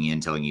is coming in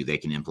telling you they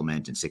can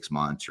implement in 6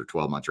 months or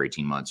 12 months or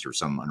 18 months or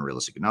some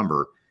unrealistic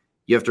number,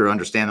 you have to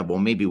understand that, well,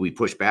 maybe we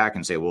push back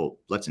and say, well,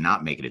 let's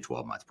not make it a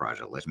 12-month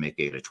project. Let's make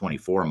it a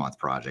 24-month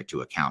project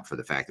to account for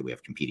the fact that we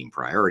have competing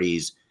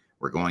priorities.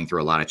 We're going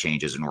through a lot of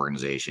changes as an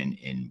organization,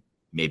 and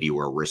maybe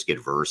we're risk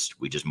adverse.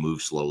 We just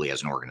move slowly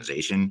as an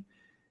organization.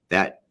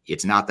 That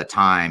it's not the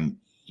time,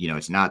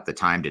 it's not the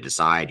time to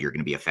decide you're going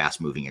to be a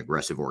fast-moving,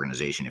 aggressive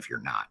organization if you're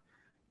not.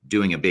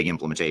 Doing a big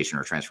implementation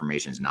or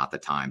transformation is not the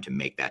time to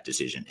make that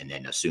decision and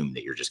then assume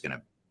that you're just going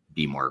to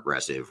be more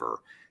aggressive or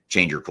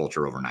change your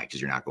culture overnight, because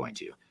you're not going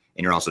to.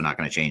 And you're also not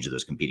going to change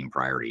those competing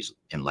priorities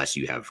unless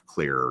you have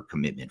clear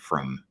commitment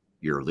from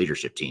your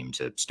leadership team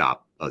to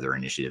stop other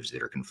initiatives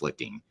that are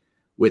conflicting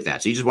with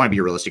that. So you just want to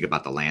be realistic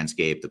about the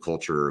landscape, the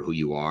culture, who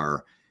you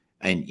are,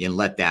 and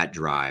let that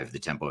drive the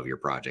tempo of your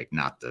project,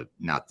 not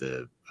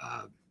the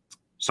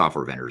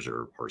software vendors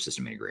or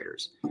system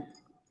integrators.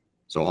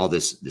 So all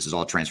this is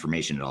all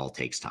transformation. It all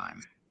takes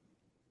time.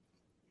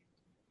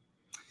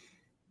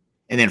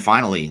 And then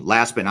finally,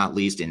 last but not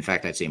least, in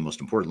fact, I'd say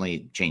most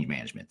importantly, change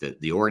management.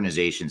 The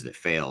organizations that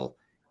fail,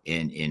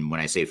 and when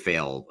I say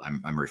fail,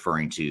 I'm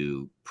referring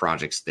to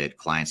projects that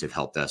clients have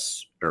helped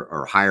us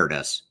or hired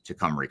us to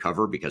come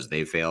recover because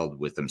they failed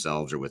with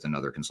themselves or with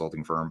another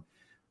consulting firm,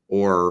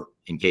 or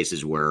in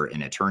cases where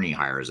an attorney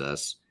hires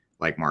us,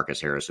 like Marcus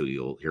Harris, who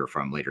you'll hear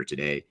from later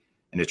today.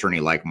 An attorney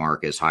like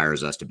Marcus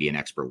hires us to be an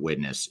expert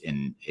witness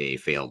in a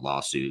failed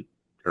lawsuit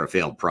or a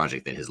failed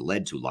project that has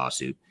led to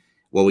lawsuit.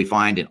 What we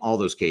find in all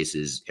those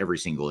cases, every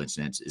single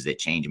instance, is that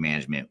change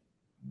management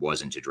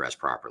wasn't addressed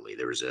properly.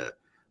 There was a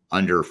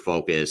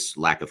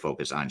lack of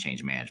focus on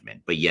change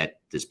management, but yet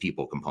this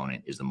people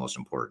component is the most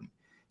important.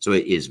 So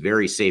it is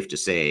very safe to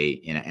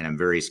say, and I'm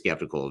very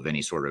skeptical of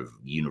any sort of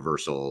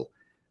universal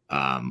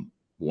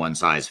one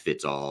size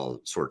fits all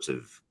sorts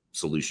of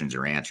solutions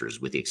or answers,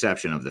 with the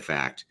exception of the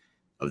fact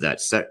of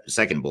that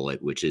second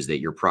bullet, which is that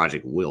your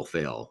project will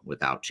fail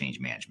without change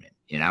management.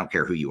 And I don't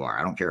care who you are.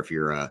 I don't care if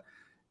you're a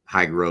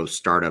high growth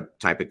startup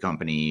type of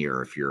company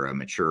or if you're a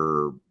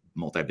mature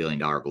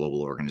multi-billion-dollar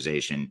global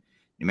organization,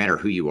 no matter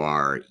who you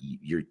are,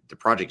 the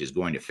project is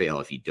going to fail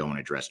if you don't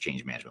address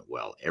change management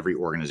well. Every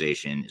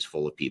organization is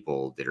full of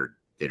people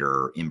that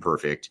are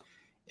imperfect.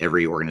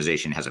 Every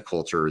organization has a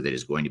culture that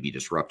is going to be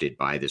disrupted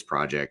by this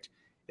project.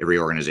 Every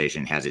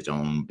organization has its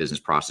own business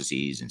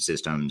processes and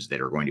systems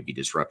that are going to be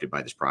disrupted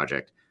by this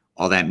project.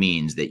 All that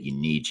means that you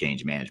need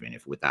change management.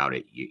 If without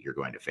it, you're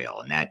going to fail.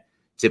 And that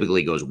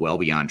typically goes well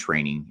beyond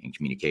training and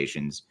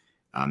communications.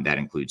 That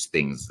includes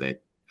things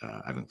that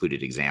I've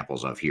included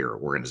examples of here: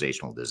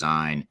 organizational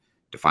design,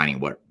 defining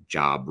what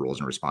job roles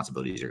and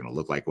responsibilities are going to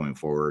look like going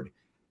forward,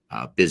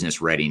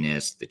 business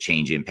readiness, the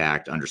change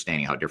impact,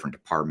 understanding how different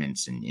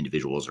departments and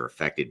individuals are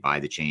affected by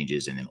the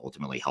changes, and then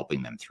ultimately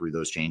helping them through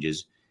those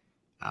changes.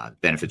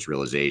 Benefits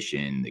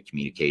realization, the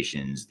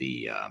communications,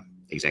 the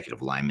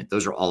executive alignment.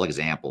 Those are all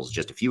examples,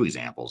 just a few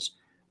examples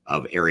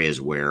of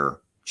areas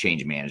where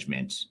change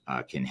management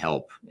can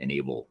help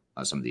enable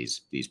some of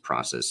these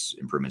process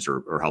improvements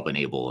or help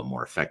enable a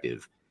more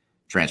effective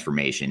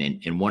transformation.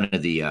 And one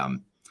of the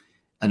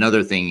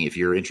another thing, if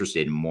you're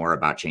interested in more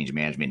about change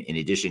management, in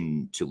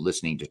addition to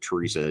listening to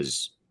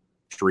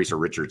Teresa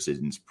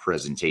Richardson's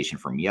presentation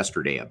from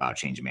yesterday about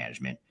change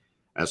management,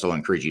 I also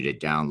encourage you to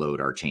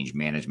download our change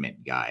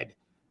management guide,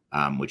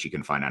 which you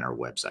can find on our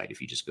website.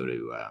 If you just go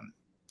to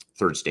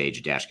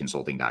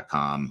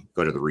thirdstage-consulting.com,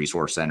 go to the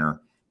resource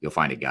center, you'll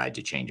find a guide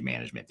to change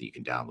management that you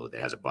can download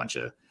that has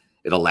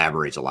it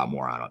elaborates a lot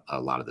more on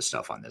a lot of the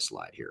stuff on this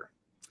slide here.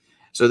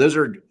 So those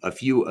are a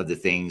few of the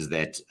things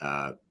that,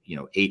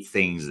 8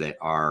 things that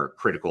are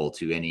critical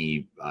to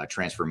any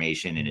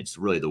transformation. And it's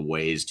really the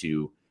ways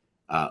to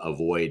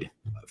avoid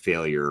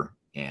failure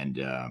and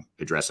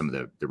address some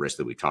of the risks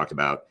that we talked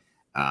about.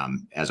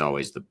 As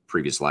always, the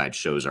previous slide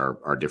shows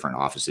our different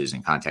offices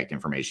and contact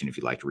information if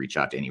you'd like to reach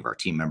out to any of our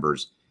team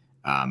members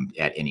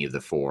at any of the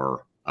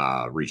 4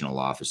 regional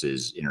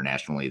offices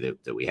internationally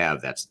that we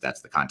have. That's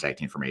the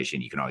contact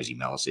information. You can always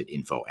email us at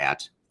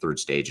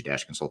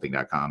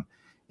info@thirdstage-consulting.com.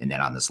 And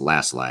then on this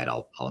last slide,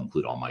 I'll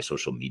include all my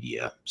social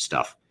media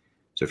stuff.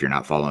 So if you're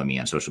not following me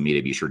on social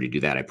media, be sure to do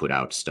that. I put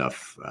out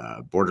stuff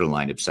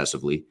borderline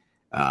obsessively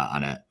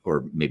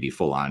or maybe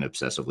full on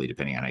obsessively,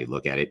 depending on how you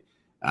look at it.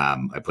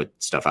 I put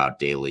stuff out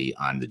daily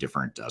on the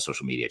different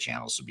social media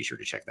channels, so be sure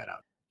to check that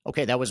out.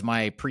 Okay, that was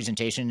my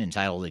presentation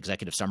entitled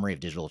Executive Summary of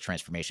Digital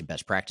Transformation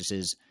Best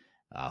Practices.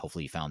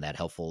 Hopefully you found that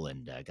helpful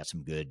and got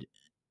some good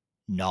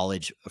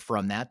knowledge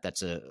from that.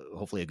 That's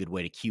hopefully a good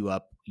way to queue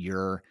up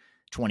your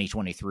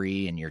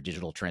 2023 and your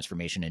digital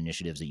transformation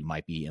initiatives that you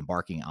might be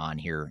embarking on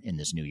here in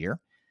this new year.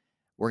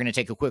 We're going to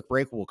take a quick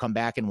break. We'll come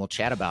back and we'll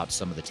chat about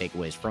some of the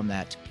takeaways from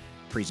that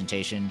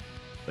presentation.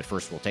 But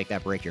first, we'll take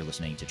that break. You're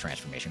listening to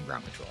Transformation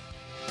Ground Control.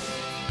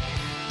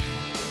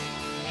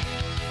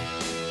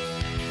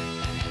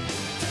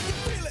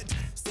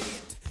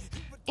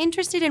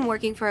 Interested in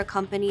working for a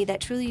company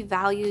that truly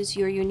values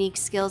your unique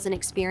skills and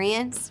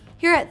experience?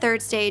 Here at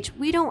Third Stage,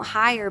 we don't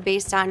hire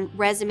based on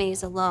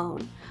resumes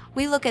alone.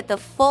 We look at the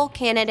full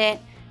candidate,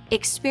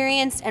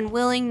 experience, and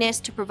willingness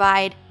to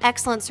provide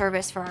excellent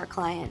service for our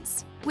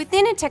clients.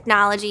 Within a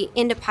technology,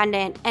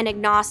 independent, and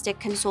agnostic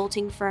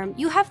consulting firm,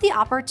 you have the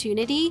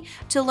opportunity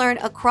to learn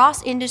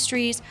across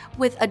industries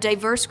with a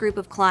diverse group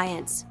of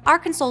clients. Our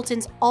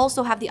consultants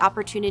also have the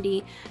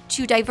opportunity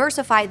to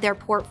diversify their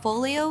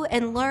portfolio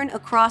and learn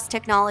across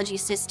technology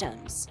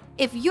systems.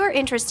 If you're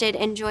interested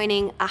in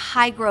joining a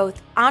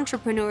high-growth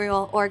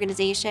entrepreneurial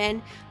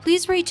organization,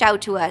 please reach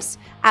out to us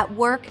at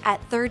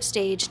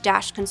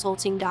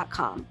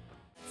work@thirdstage-consulting.com.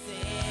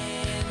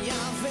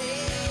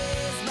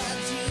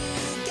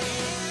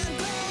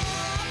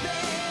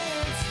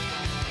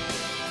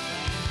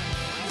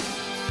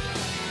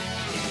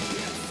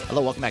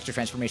 Hello, welcome back to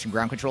Transformation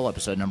Ground Control,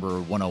 episode number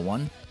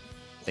 101.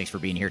 Thanks for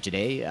being here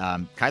today.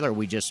 Kyler,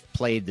 we just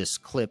played this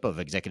clip of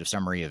Executive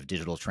Summary of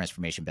Digital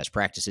Transformation Best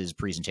Practices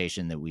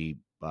presentation that we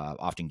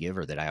often give,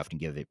 or that I often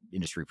give at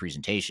industry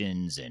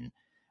presentations, and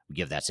we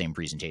give that same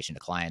presentation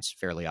to clients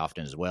fairly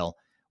often as well.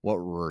 What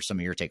were some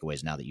of your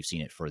takeaways now that you've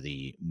seen it for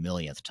the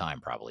millionth time,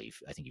 probably?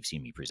 I think you've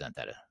seen me present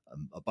that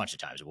a bunch of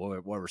times.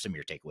 What were some of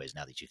your takeaways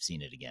now that you've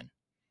seen it again?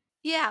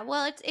 Yeah,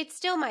 well, it's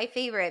still my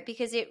favorite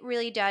because it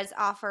really does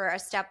offer a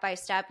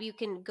step-by-step. You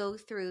can go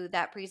through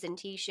that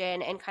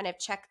presentation and kind of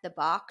check the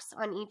box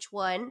on each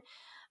one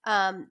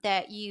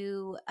that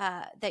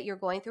you're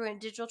going through in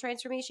digital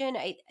transformation.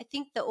 I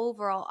think the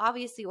overall,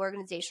 obviously,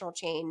 organizational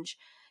change,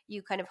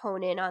 you kind of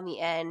hone in on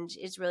the end,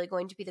 is really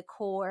going to be the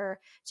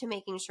core to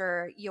making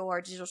sure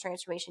your digital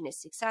transformation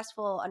is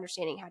successful,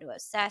 understanding how to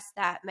assess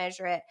that,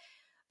 measure it.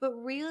 But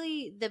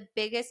really, the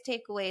biggest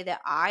takeaway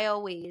that I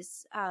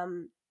always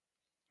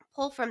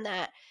pull from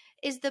that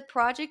is the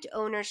project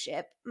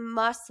ownership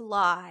must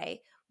lie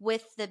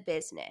with the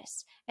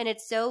business. And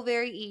it's so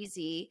very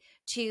easy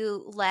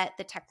to let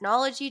the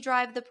technology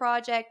drive the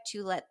project,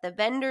 to let the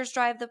vendors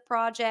drive the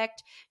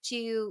project,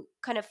 to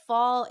kind of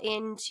fall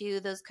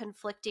into those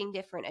conflicting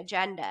different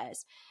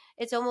agendas.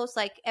 it's almost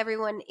like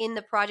everyone in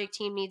the project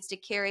team needs to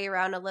carry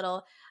around a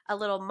little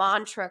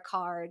mantra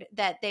card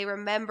that they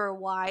remember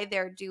why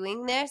they're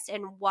doing this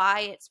and why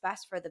it's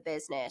best for the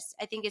business.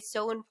 I think it's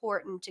so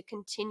important to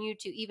continue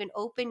to even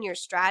open your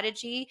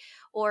strategy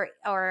or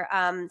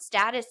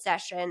status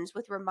sessions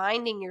with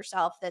reminding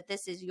yourself that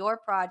this is your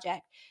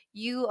project,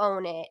 you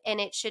own it, and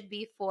it should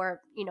be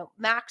for,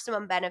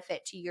 maximum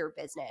benefit to your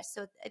business.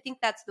 So I think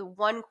that's the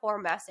one core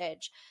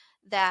message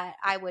that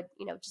I would,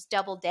 just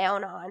double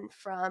down on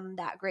from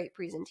that great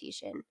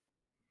presentation.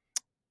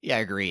 Yeah, I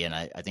agree. And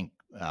I think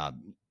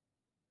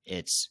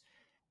it's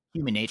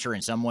human nature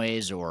in some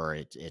ways, or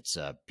it's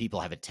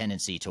people have a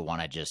tendency to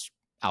want to just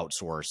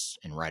outsource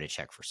and write a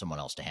check for someone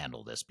else to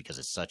handle this because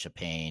it's such a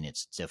pain.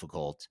 It's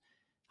difficult,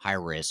 high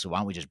risk. So why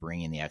don't we just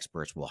bring in the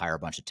experts? We'll hire a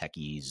bunch of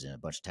techies and a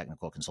bunch of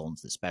technical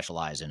consultants that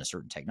specialize in a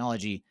certain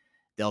technology.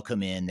 They'll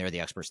come in. They're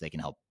the experts. They can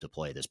help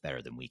deploy this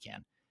better than we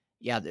can.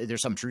 Yeah,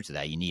 there's some truth to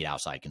that. You need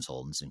outside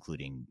consultants,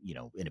 including,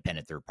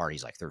 independent third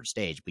parties like Third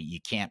Stage, but you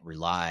can't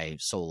rely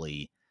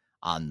solely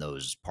on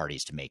those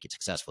parties to make it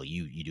successful.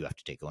 You do have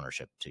to take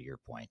ownership, to your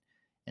point.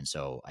 And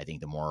so I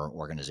think the more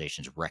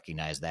organizations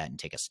recognize that and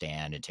take a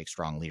stand and take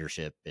strong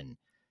leadership and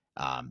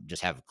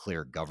just have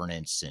clear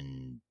governance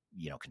and,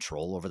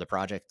 control over the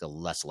project, the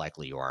less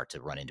likely you are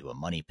to run into a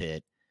money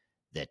pit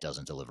that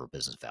doesn't deliver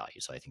business value.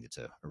 So I think it's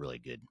a really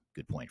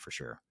good point for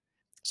sure.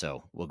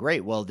 So, well,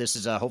 great. Well, this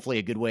is hopefully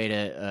a good way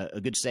to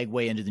a good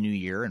segue into the new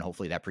year. And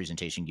hopefully that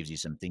presentation gives you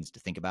some things to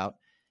think about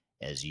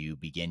as you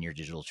begin your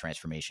digital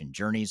transformation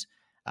journeys.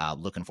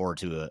 Looking forward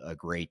to a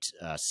great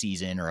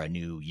season or a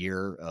new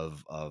year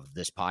of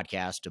this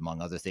podcast,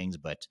 among other things.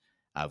 But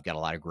I've got a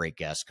lot of great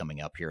guests coming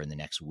up here in the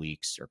next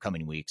weeks or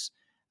coming weeks.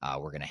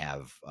 We're going to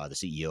have the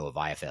CEO of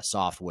IFS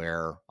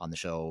Software on the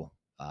show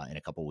in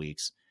a couple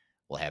weeks.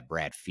 We'll have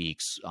Brad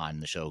Feeks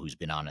on the show, who's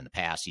been on in the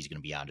past. He's going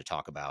to be on to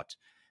talk about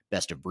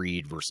best of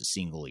breed versus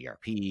single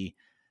ERP.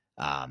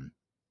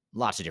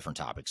 Lots of different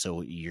topics.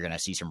 So you're going to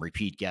see some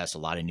repeat guests, a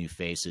lot of new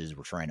faces.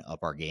 We're trying to up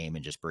our game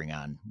and just bring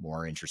on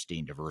more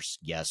interesting, diverse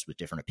guests with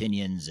different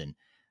opinions and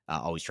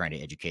always trying to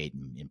educate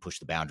and push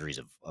the boundaries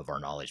of our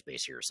knowledge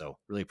base here. So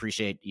really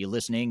appreciate you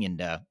listening,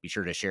 and be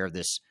sure to share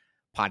this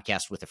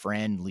podcast with a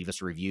friend. Leave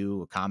us a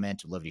review, a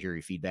comment. We'd love to hear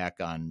your feedback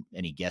on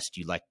any guests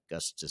you'd like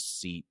us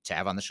to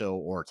have on the show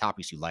or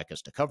topics you'd like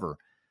us to cover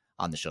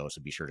on the show.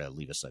 So be sure to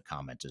leave us a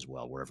comment as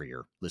well, wherever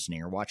you're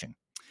listening or watching.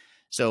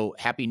 So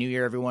happy New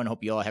Year, everyone.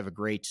 Hope you all have a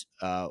great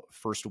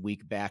first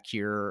week back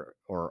here,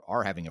 or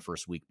are having a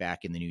first week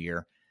back in the new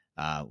year.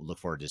 We'll look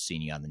forward to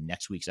seeing you on the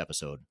next week's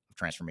episode of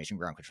Transformation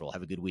Ground Control.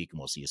 Have a good week, and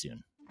we'll see you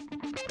soon.